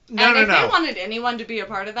 No, If no. they wanted anyone to be a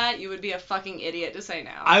part of that, you would be a fucking idiot to say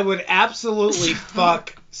no. I would absolutely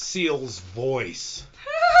fuck Seal's voice.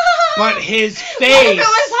 But his What if face. it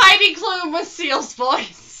was Heidi Klum with Seal's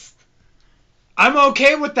voice? I'm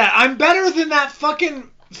okay with that. I'm better than that fucking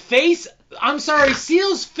face. I'm sorry,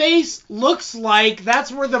 Seal's face looks like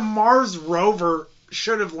that's where the Mars rover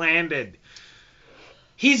should have landed.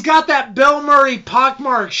 He's got that Bill Murray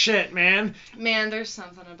pockmark shit, man. Man, there's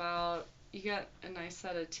something about you got a nice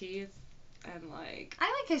set of teeth and like I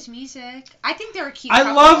like his music. I think they're a cute I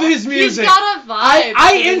couple. love his music. he's got a vibe. I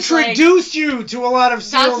that is, like, introduced you to a lot of that's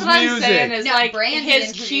Seal's what I'm music. saying is No, like Brandon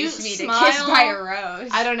his cute introduced me to smile. Kiss by a Rose.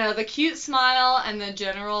 I don't know, the cute smile and the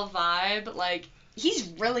general vibe, like He's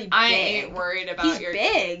really big. I ain't worried about He's your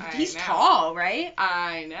big. I He's know. tall, right?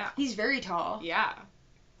 I know. He's very tall. Yeah.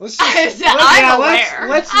 Let's I just, said, I'm aware.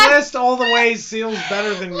 let's list all the ways Seal's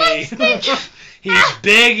better than me. Let's think. He's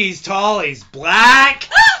big, he's tall, he's black.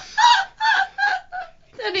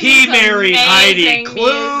 Then He makes married Heidi amazing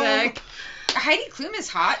Klum. music. Heidi Klum is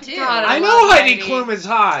hot too. God, I I know love Heidi Heidi. Klum is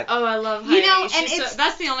hot. Oh, I love You Heidi. know, and She's it's- so,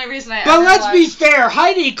 that's the only reason I But ever let's be watched- fair,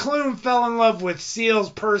 Heidi Klum fell in love with Seal's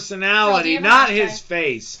personality, Girl, do you not have a his high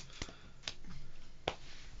face.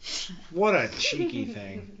 What a cheeky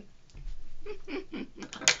thing.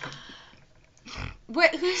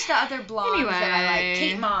 Who's the other blonde that I like? Anyway.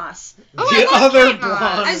 Kate Moss. Oh, the I love other Kate Moss. blonde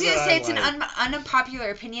I was gonna that say it's an like. unpopular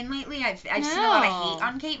opinion lately. I've seen a lot of No. hate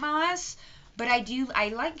on Kate Moss, but I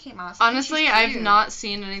like Kate Moss. I think Honestly, she's I've cute. not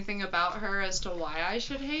seen anything about her as to why I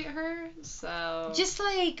should hate her. So Just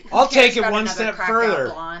like who I'll cares take it about one another step cracked out further.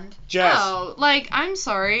 Blonde? Jess, Oh, like I'm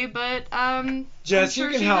sorry, but Jess, I'm sure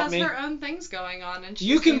you can she help has me. her own things going on, and she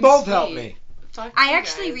You can seems both help sweet. me. Fuck I you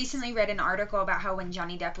actually guys. recently read an article about how when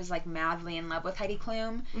Johnny Depp was like madly in love with Heidi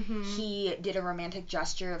Klum, Mhm. he did a romantic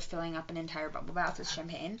gesture of filling up an entire bubble bath with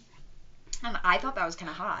champagne. And I thought that was kind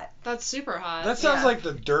of hot. That's super hot. That sounds Yeah. like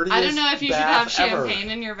the dirtiest I don't know if you should bath have ever. champagne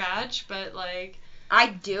in your vag, but like,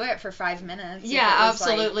 I'd do it for 5 minutes. if yeah, it was,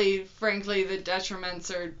 like- absolutely. Frankly, the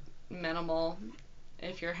detriments are minimal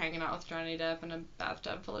if you're hanging out with Johnny Depp in a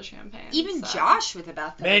bathtub full of champagne. even so. Josh with a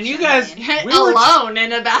bathtub. Man, of you guys- champagne. We were- alone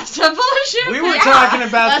in a bathtub full of champagne. We were talking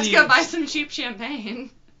about Let's the go buy some cheap champagne.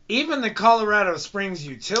 even the Colorado Springs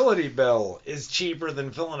utility bill is cheaper than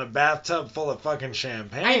filling a bathtub full of fucking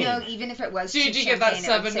champagne. I know, even if it was Dude, cheap you get that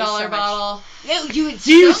champagne, it would $7 save so much. bottle. Yeah, you would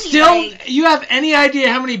Do you still need, still like, you have any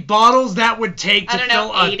idea how many bottles that would take I to don't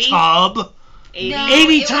know, fill 80? a tub? 80. No. 80 it would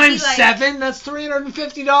be times like- 7, that's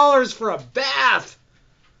 $350 for a bath.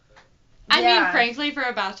 I mean, Yeah. frankly, for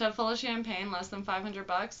a bathtub full of champagne, less than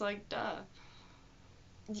 $500, like, duh.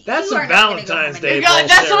 That's You some are not gonna go Valentine's home Day and- bullshit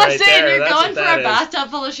That's what I'm right saying. there. You're That's going what for that a is.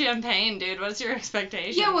 bathtub full of champagne, dude. What's your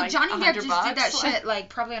expectation? Yeah, well, like Johnny Depp just $100? did that shit like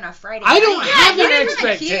probably on a Friday. I don't night. have Yeah, an you didn't even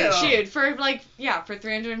expectation. cute. Dude, for like for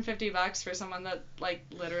 $350 for someone that like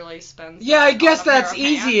literally spends. Yeah, I that guess on a pair that's of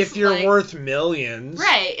easy pants, if you're like, worth millions.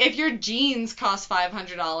 Right. If your jeans cost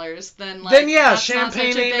 $500, then like Then, yeah, that's champagne not such a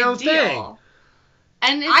ain't big no deal. thing.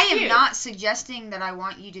 And it's I am cute. not suggesting that I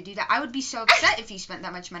want you to do that. I would be so upset if you spent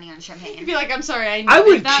that much money on You'd champagne. be like, I'm sorry, I needed I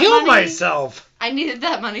would that kill money. myself. I needed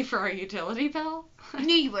that money for our utility bill. No,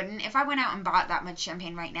 you wouldn't. If I went out and bought that much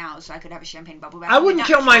champagne right now so I could have a champagne bubble bath, I you would wouldn't not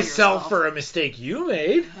kill myself yourself. for a mistake you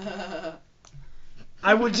made.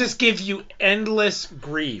 I would just give you endless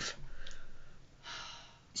grief.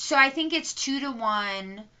 So I think it's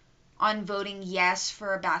 2-1 on voting yes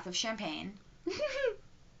for a bath of champagne.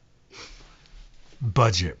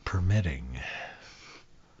 Budget permitting.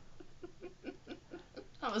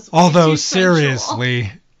 That was way Although, too sensual.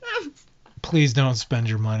 seriously, please don't spend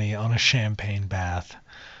your money on a champagne bath.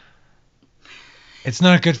 It's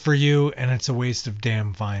not good for you, and it's a waste of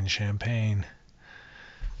damn fine champagne.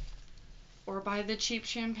 Or buy the cheap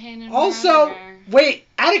champagne and Also, wear. wait,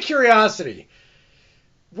 out of curiosity,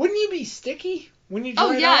 wouldn't you be sticky when you dry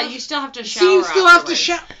Oh it yeah, off? you still have to shower. So you still have to afterwards.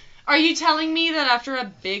 shower. Are you telling me that after a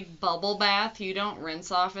big bubble bath, you don't rinse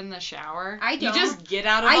off in the shower? I don't. You just get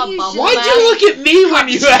out of I a usually- bubble Why'd bath. you look at me when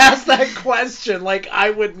you asked that question? Like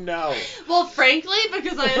I would know. Well, frankly,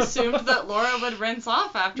 because I assumed that Laura would rinse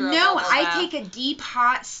off after a No, bubble I bath. take a deep,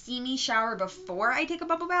 hot, steamy shower before I take a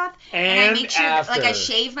bubble bath, And I make sure that, like, I after.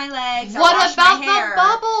 shave my legs. I What wash about my hair. the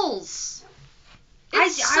bubbles?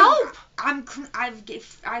 It's soap.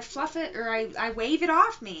 I fluff it or I wave it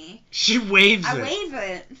off me. She waves I it. wave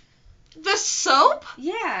it. The soap?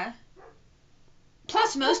 Yeah.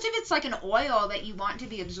 Plus, most of it's like an oil that you want to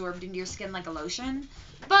be absorbed into your skin like a lotion.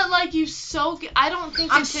 But like you soak. I don't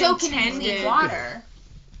think I'm it's soaking in intended. clean water.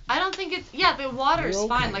 I don't think it's. Yeah, the water's You're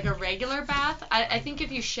fine. okay. Like a regular bath. I think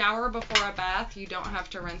if you shower before a bath, you don't have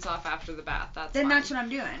to rinse off after the bath. That's Then fine. that's what I'm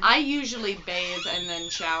doing. I usually bathe and then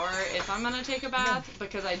shower if I'm gonna take a bath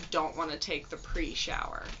because I don't want to take the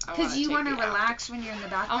pre-shower. Because you want to relax when you're in the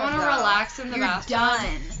bathtub. I want to though. relax in the You're bathtub.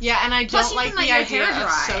 done. Yeah, and I Plus don't you like can the let your idea hair of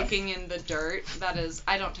dry. soaking in the dirt. That is,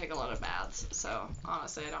 I don't take a lot of baths, so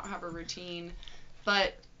honestly, I don't have a routine.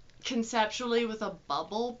 But conceptually, with a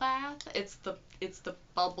bubble bath, it's the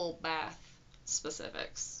bubble bath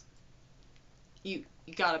specifics. You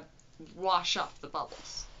gotta wash off the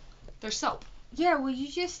bubbles. They're soap. Yeah, well, you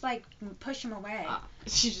just like push them away.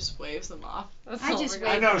 She just waves them off. That's I all just we're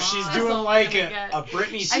I gonna know Come she's on. doing That's all like we're a gonna get.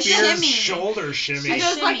 Britney A Spears shimmy. shoulder She shimmy,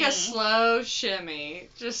 does like shimmy. a slow shimmy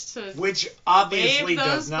just to which obviously wave those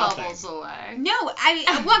does nothing. bubbles away. No,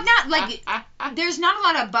 well, not like there's not a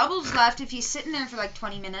lot of bubbles left if you sit in there for like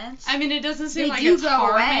 20 minutes. I mean, it doesn't seem They like do it's go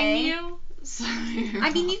harming away. you. So I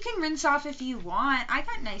mean, you can rinse off if you want. I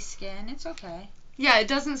got nice skin. It's okay. Yeah, it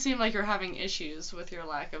doesn't seem like you're having issues with your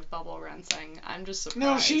lack of bubble rinsing. I'm just surprised.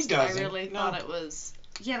 No, she doesn't. I really No. thought it was.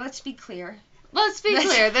 Yeah, let's be clear. Let's be Let's-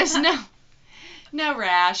 clear. There's no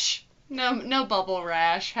rash, no bubble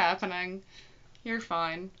rash happening. You're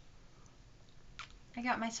fine. I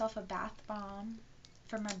got myself a bath bomb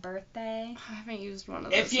for my birthday. I haven't used one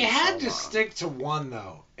of those. If you in had so to long. stick to one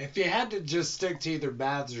though, if you had to just stick to either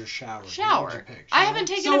baths or showers, what would Shower. you pick? I Shower? haven't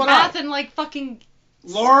taken So a would bath I. in like fucking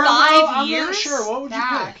Laura, 5 though, I'm not years. sure. What would you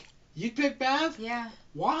Bath. pick? You'd pick bath? Yeah,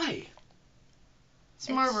 Why? It's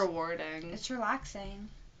more It's- rewarding. it's relaxing.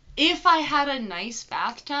 If I had a nice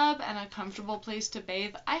bathtub and a comfortable place to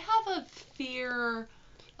bathe, I have a fear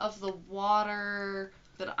of the water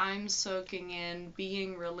that I'm soaking in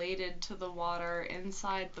being related to the water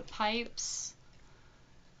inside the pipes.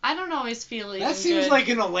 I don't always feel even That seems good. like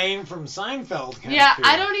an Elaine from Seinfeld kind Yeah, of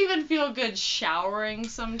feeling. I don't even feel good showering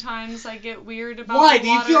sometimes. I get weird about Why? the Do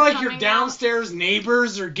you water feel like your coming out. downstairs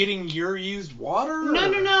neighbors are getting your used water? No,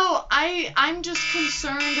 or- no, no. I'm just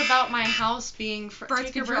concerned about my house being Birth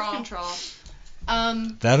take your birth control.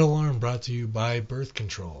 control. That alarm brought to you by birth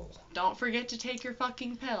control. Don't forget to take your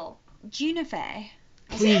fucking pill. Junife.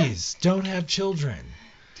 Please don't have children.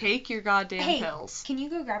 Take your goddamn Hey, pills. can you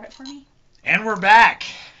go grab it for me? And we're back.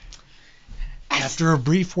 After a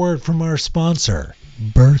brief word from our sponsor,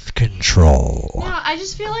 Birth Control. Yeah, I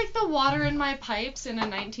just feel like the water in my pipes in a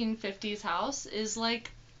 1950s house is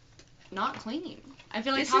like not clean. I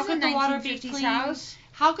feel like This how is could a the water be 1950s clean? house.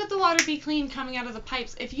 How could the water be clean coming out of the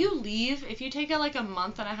pipes? If you take a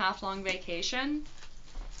month and a half long vacation,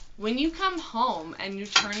 when you come home and you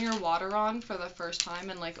turn your water on for the first time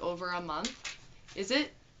in like over a month, is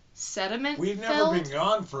it sediment We've never filled? been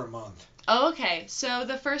gone for a month. Oh, okay. So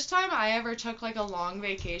the first time I ever took like a long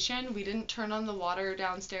vacation, we didn't turn on the water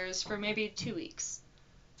downstairs for maybe 2 weeks.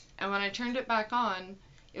 And when I turned it back on,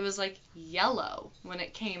 it was like yellow when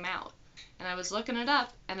it came out. And I was looking it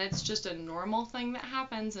up, and it's just a normal thing that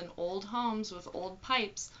happens in old homes with old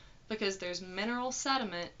pipes because there's mineral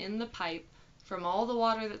sediment in the pipe from all the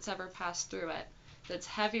water that's ever passed through it that's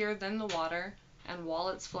heavier than the water, and while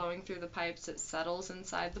it's flowing through the pipes, it settles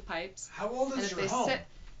inside the pipes. How old And is if your they home? sit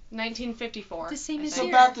 1954. The same I as think.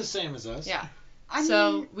 It's about the same as us. Yeah. I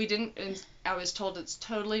So mean, we didn't. I was told it's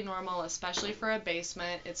totally normal, especially for a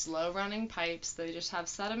basement. It's low running pipes. They just have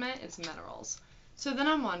sediment. It's minerals. So then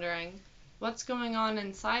I'm wondering, what's going on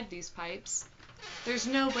inside these pipes? There's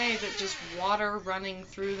no way that just water running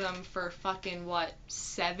through them for fucking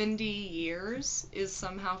 70 years is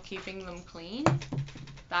somehow keeping them clean.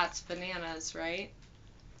 That's bananas, right?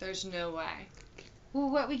 There's no way. well,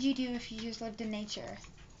 what would you do if you just lived in nature?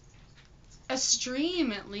 A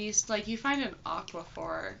stream, at least. Like, you find an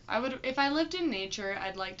aquifer. If I lived in nature,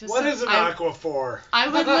 I'd like to. What is an aquifer?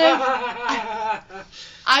 I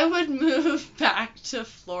would move back to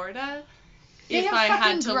Florida They if have I fucking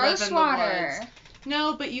had to gross live in water. the woods.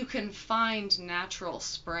 No, but you can find natural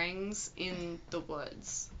springs in the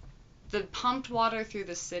woods. The pumped water through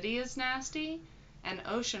the city is nasty, and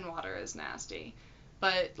ocean water is nasty.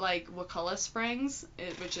 But, like, Wakulla Springs,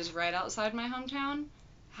 which is right outside my hometown,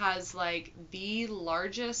 has, like, the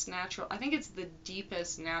largest natural... I think it's the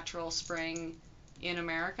deepest natural spring in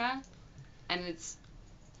America. And it's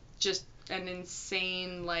just an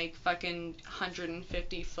insane, like, fucking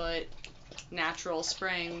 150-foot natural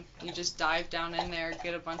spring. You just dive down in there,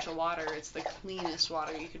 get a bunch of water. It's the cleanest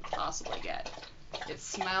water you could possibly get. It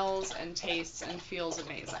smells and tastes and feels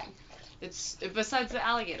amazing. It's besides the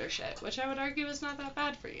alligator shit, which I would argue is not that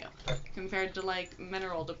bad for you compared to like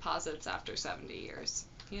mineral deposits after 70 years,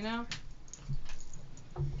 you know?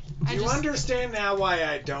 Do you understand now why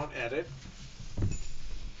I don't edit?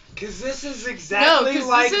 Because this is exactly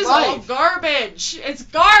like this is life. all garbage. It's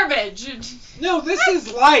garbage. No, this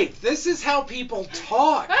is life. This is how people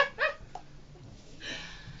talk.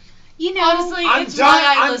 You know, Honestly, I'm it's done.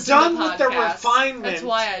 why I I'm listen done to with the podcasts. refinement. That's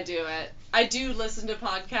why I do it. I do listen to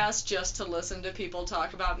podcasts just to listen to people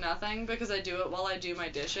talk about nothing because I do it while I do my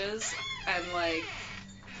dishes and like.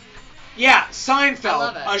 Yeah, I Seinfeld,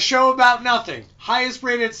 love it. a show about nothing. Highest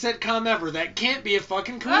rated sitcom ever. That can't be a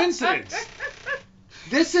fucking coincidence.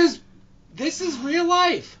 This is real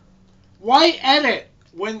life. Why edit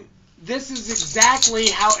when this is exactly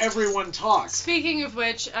how everyone talks? Speaking of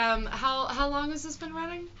which, how long has this been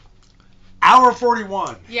running? Hour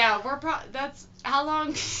 41. Yeah, that's how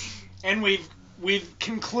long. And we've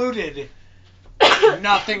concluded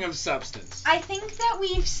nothing of substance. I think that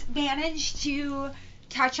we've managed to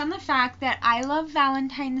touch on the fact that I love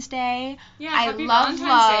Valentine's Day. Yeah, I happy love Valentine's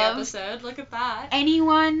Day love. episode. Look at that.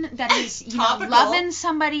 Anyone that is Topical. loving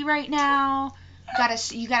somebody right now, you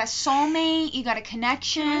got a soulmate, you got a Can I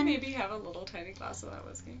connection. maybe have a little tiny glass of that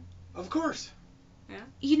whiskey? Of course.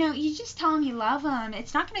 You just tell them you love them.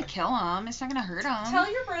 It's not gonna kill them. It's not gonna hurt them. Tell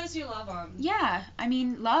your bros you love them. Yeah, I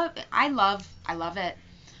mean, love. I love it.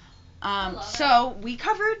 love So we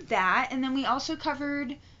covered that, and then we also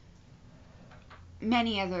covered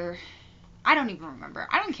many other. I don't even remember.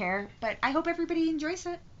 I don't care, but I hope everybody enjoys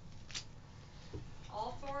it.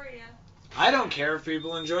 All for you. I don't care if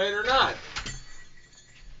people enjoy it or not.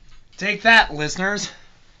 Take that, listeners.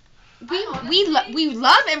 We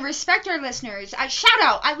love and respect our listeners. Shout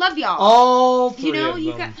out. I love y'all. All three You know, of you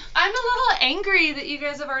them. got. I'm a little angry that you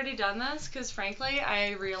guys have already done this, because frankly,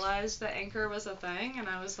 I realized that Anchor was a thing, and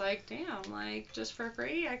I was like, damn, like, just for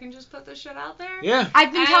free, I can just put this shit out there? Yeah.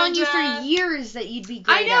 I've been telling And, you for years that you'd be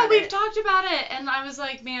I great know, at we've it. talked about it, and I was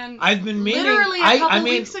like, man, I've been meaning. literally a couple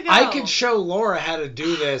weeks ago. I could show Laura how to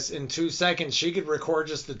do this in 2 seconds. She could record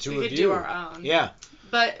just the two we of could you. do our own. Yeah.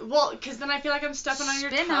 But, well, because then I feel like I'm stepping on your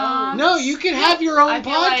toes. Spin-off. No, you can have your own I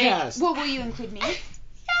feel like- podcast. Well, will you include me?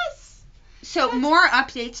 Yes! So more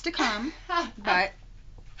updates to come, but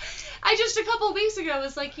I just a couple weeks ago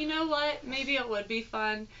was like, you know what? Maybe it would be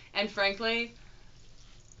fun. And frankly,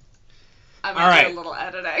 I might All right. do a little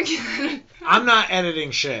editing. I'm not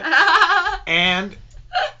editing shit. And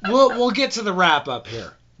we'll get to the wrap up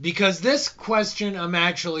here. Because this question I'm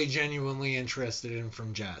actually genuinely interested in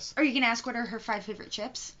from Jess. are you gonna ask what are her 5 favorite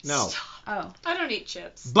chips? No. Oh. I don't eat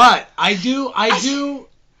chips. But I have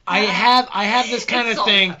this kind It's of salt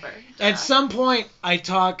thing. and pepper. At some point I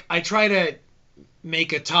try to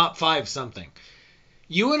make a top 5 something.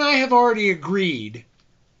 You and I have already agreed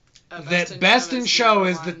that Best in Show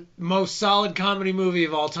is the most solid comedy movie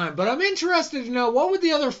of all time. But I'm interested to know, what would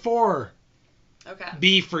the other 4 Okay.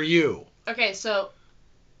 be for you? Okay, so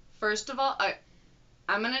first of all,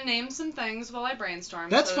 I'm gonna name some things while I brainstorm.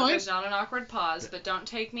 That's so fine. There's not an awkward pause, but don't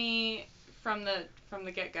take me from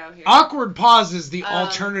the get-go here. Awkward Pause is the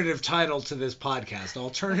alternative title to this podcast.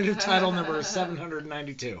 Alternative title number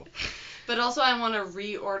 792. But also, I want to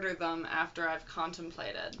reorder them after I've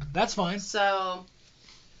contemplated. That's fine. So,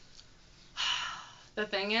 the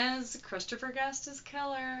thing is, Christopher Guest is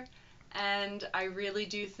killer, and I really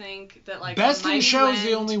do think that, like, Best A Mighty in Show is Wind,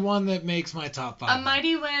 the only one that makes my top 5. A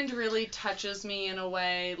Mighty Wind really touches me in a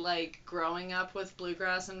way, like, growing up with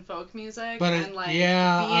bluegrass and folk music, But and, like, being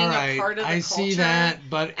a part of the I culture. see that,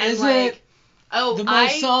 but and, is like, it the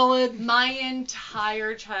most solid? My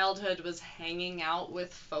entire childhood was hanging out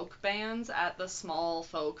with folk bands at the small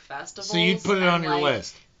folk festivals. So you'd put it on your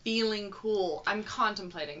list. Feeling cool. I'm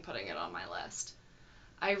contemplating putting it on my list.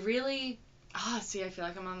 I really... see, I feel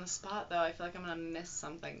like I'm on the spot, though. I feel like I'm going to miss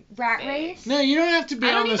something Rat big. Race? No, you don't have to be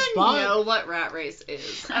on the spot. I don't even know what Rat Race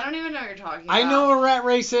is. I don't even know what you're talking about. I know what Rat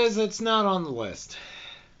Race is. It's not on the list.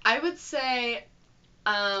 I would say,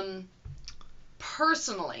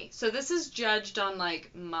 personally, so this is judged on, like,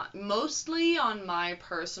 mostly on my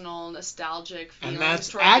personal nostalgic feelings. And that's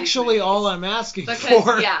toward actually these all movies. I'm asking Because,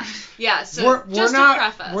 for. yeah, so we're just not, to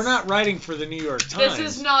preface. We're not writing for the New York Times.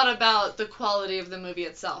 This is not about the quality of the movie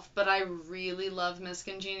itself, but I really love Miss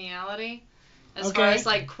Congeniality. As far as,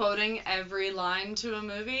 like, quoting every line to a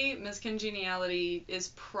movie, Miss Congeniality is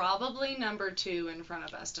probably number 2 in front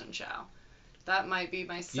of Best in Show. That might be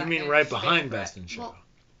my second. You mean right behind favorite. Best in Show? Well,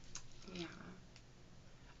 yeah.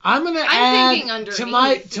 I'm gonna thinking add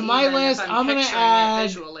underneath, to my even list. if I'm gonna picturing it add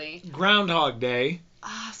visually. Groundhog Day.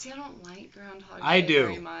 See, I don't like Groundhog Day I do.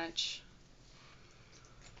 very much.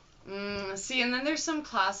 See, and then there's some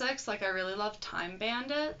classics, like I really love Time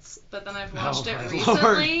Bandits, but then I've watched it my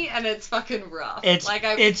recently, and it's fucking rough. It's like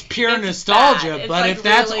it's pure it's nostalgia, bad. It's, but like, if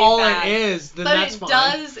that's really all bad. it is, then but that's it fine.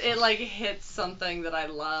 does, it like hits something that I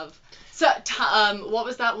love. So, what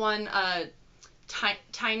was that one?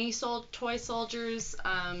 Tiny Toy Soldiers,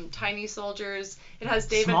 Tiny Soldiers. It has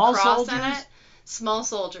David Small Cross Soldiers? in it. Small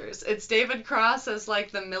Soldiers. It's David Cross as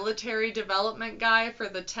like the military development guy for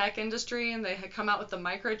the tech industry, and they had come out with the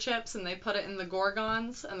microchips, and they put it in the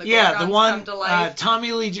Gorgons, and the Gorgons the one come to life.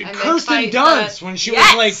 Tommy Lee, And they Kirsten fight Dunst when she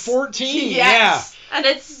was like 14. Yes. And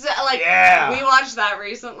it's like Yeah. we watched that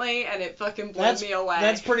recently, and it fucking blew me away.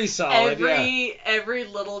 That's pretty solid. Every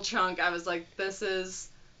little chunk, I was like, this is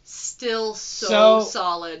still so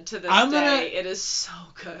solid to this day. It is so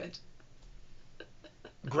good.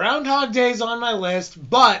 Groundhog Day's on my list,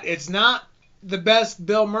 but it's not the best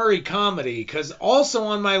Bill Murray comedy, because also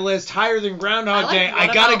on my list, higher than Groundhog Day,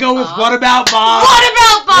 I gotta go with What About Bob? What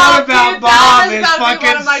About Bob? What About dude, Bob that is has gotta be one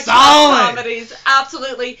fucking of my solid. top comedies.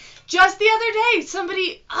 Absolutely. Just the other day, somebody,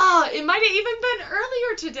 it might have even been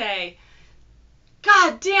earlier today.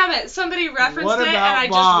 God damn it. Somebody referenced What it, and About I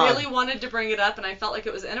Bob? just really wanted to bring it up, and I felt like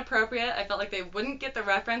it was inappropriate. I felt like they wouldn't get the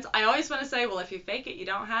reference. I always want to say, well, if you fake it, you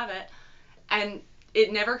don't have it. And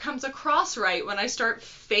it never comes across right when I start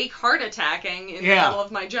fake heart attacking in the middle of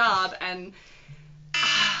my job, and...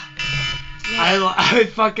 I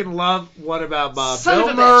fucking love What About Bob. Son of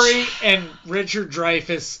Bill a Murray bitch. and Richard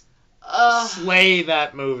Dreyfuss slay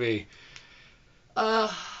that movie.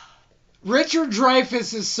 Richard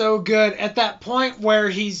Dreyfuss is so good at that point where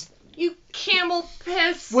he's... You camel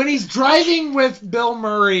piss. When he's driving with Bill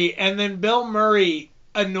Murray, and then Bill Murray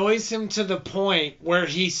annoys him to the point where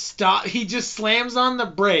he just slams on the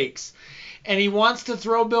brakes, and he wants to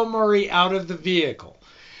throw Bill Murray out of the vehicle.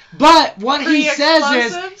 But what he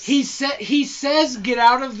says is, he says get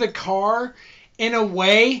out of the car in a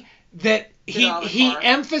way that he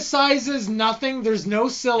emphasizes nothing. There's no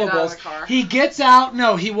syllables. He gets out.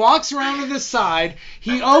 No, he walks around to the side.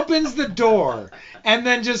 He opens the door and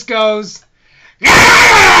then just goes.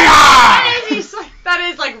 That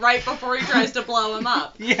is like right before he tries to blow him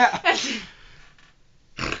up. Yeah.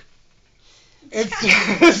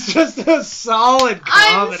 It's just a solid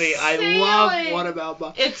comedy. I love What About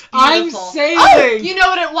Bob. It's beautiful. I'm sailing. Oh, you know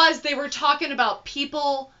what it was? They were talking about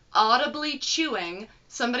people audibly chewing.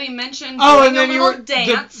 Somebody mentioned doing a little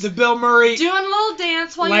dance. The Bill Murray doing a little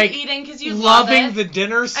dance while you're eating because you loving love it. the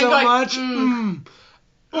dinner so going, much. Can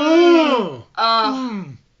I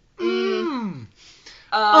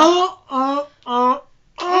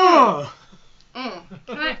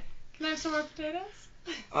have some more potatoes?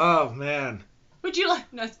 Oh man. Would you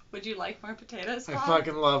like more potatoes, Bob? I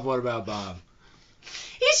fucking love What About Bob.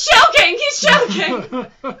 He's choking! He's choking!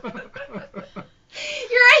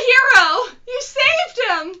 You're a hero! You saved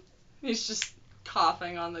him! He's just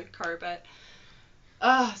coughing on the carpet.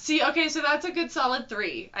 See, okay, so that's a good solid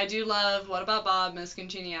 3. I do love What About Bob, Miss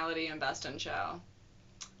Congeniality, and Best in Show.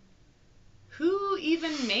 Who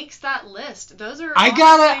even makes that list? Those are I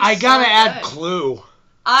gotta honestly so add good. Clue.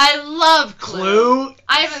 I love Clue. Clue?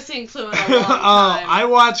 I haven't seen Clue in a long time. I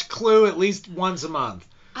watch Clue at least once a month.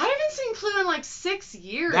 I haven't seen Clue in like 6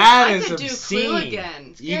 years. That I is could obscene. do Clue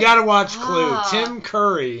again. You gotta watch Clue. Ah. Tim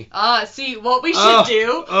Curry. See, what we should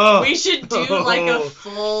do, we should do like a Oh.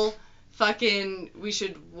 full fucking, we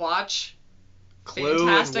should watch Clue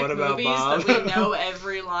fantastic and What About movies Bob? that we know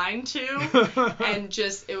every line to, and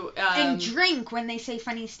just, and drink when they say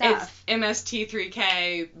funny stuff. it's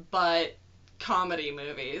MST3K, but comedy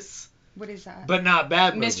movies. What is that? But not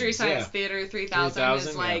bad movies. Mystery Science yeah. Theater 3000 is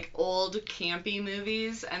 3000, like old campy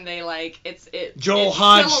movies, and they like Joel it's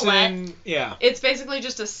Hodgson. silhouette. Yeah. It's basically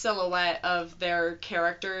just a silhouette of their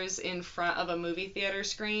characters in front of a movie theater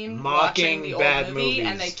screen Mocking watching the bad old movie, movies.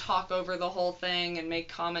 and they talk over the whole thing and make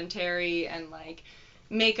commentary and like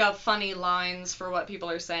make up funny lines for what people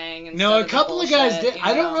are saying. No, a instead couple the of guys bullshit, did.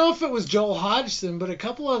 I don't know if it was Joel Hodgson, but a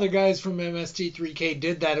couple other guys from MST3K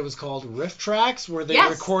did that. It was called Riff Tracks, where they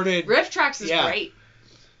recorded. Riff Tracks is Yeah. great.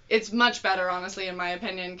 It's much better, honestly, in my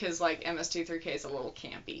opinion, because like MST3K is a little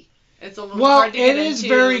campy. It's a little hard to get into. It is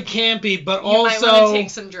very campy, but You might want also to take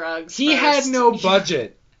some drugs. he first. had no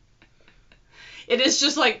budget. It is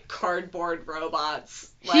just like cardboard robots.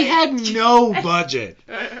 He had no budget.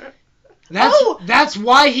 That's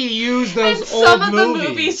why he used those and old some of movies. the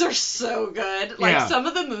movies are so good. Like Yeah. some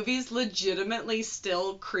of the movies legitimately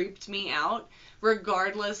still creeped me out,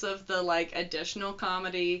 regardless of the like additional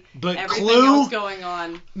comedy, But everything Clue, else going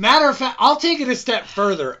on. matter of fact, I'll take it a step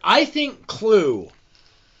further. I think Clue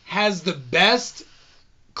has the best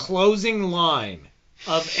closing line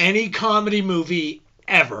of any comedy movie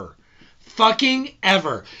ever. Fucking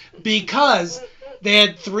ever. Because they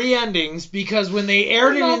had 3 endings, because when they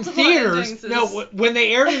aired it in Multiple theaters, endings when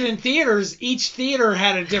they aired it in theaters, each theater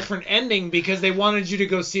had a different ending because they wanted you to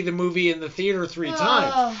go see the movie in the theater 3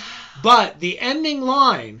 times. But the ending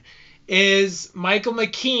line is Michael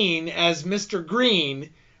McKean as Mr.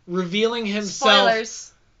 Green revealing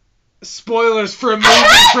himself. Spoilers for a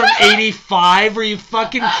movie from 85? Are you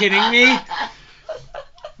fucking kidding me?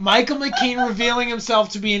 Michael McKean revealing himself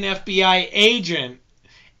to be an FBI agent,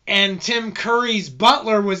 and Tim Curry's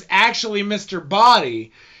butler was actually Mr.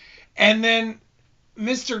 Body. And then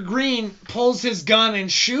Mr. Green pulls his gun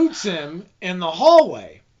and shoots him in the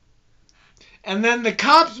hallway. And then the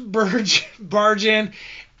cops barge in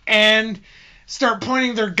and start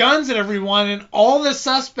pointing their guns at everyone, and all the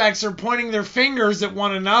suspects are pointing their fingers at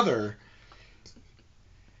one another.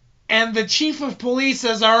 And the chief of police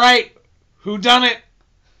says, "All right, who done it?"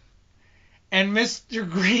 And Mr.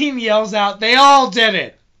 Green yells out, "They all did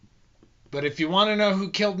it. But if you want to know who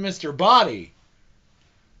killed Mr. Body,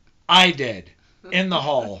 I did, in the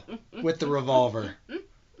hall, with the revolver.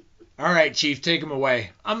 All right, Chief, take him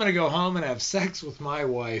away. I'm going to go home and have sex with my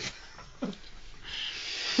wife."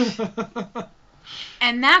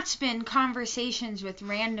 And that's been Conversations with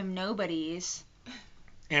Random Nobodies.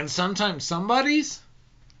 And sometimes somebody's.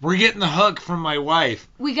 We're getting the hook from my wife.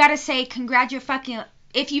 We gotta say congratulations.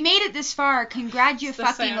 If you made it this far,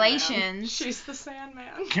 congratulations. She's the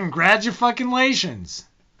Sandman. Congratulations.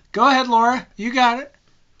 Go ahead, Laura. You got it.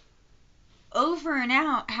 Over and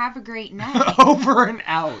out. Have a great night. Over and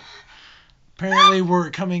out. Apparently we're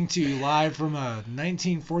coming to you live from a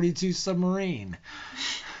 1942 submarine.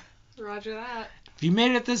 Roger that. If you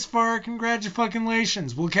made it this far,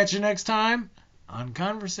 congratulations. We'll catch you next time on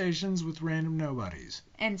Conversations with Random Nobodies.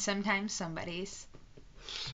 And sometimes somebody's.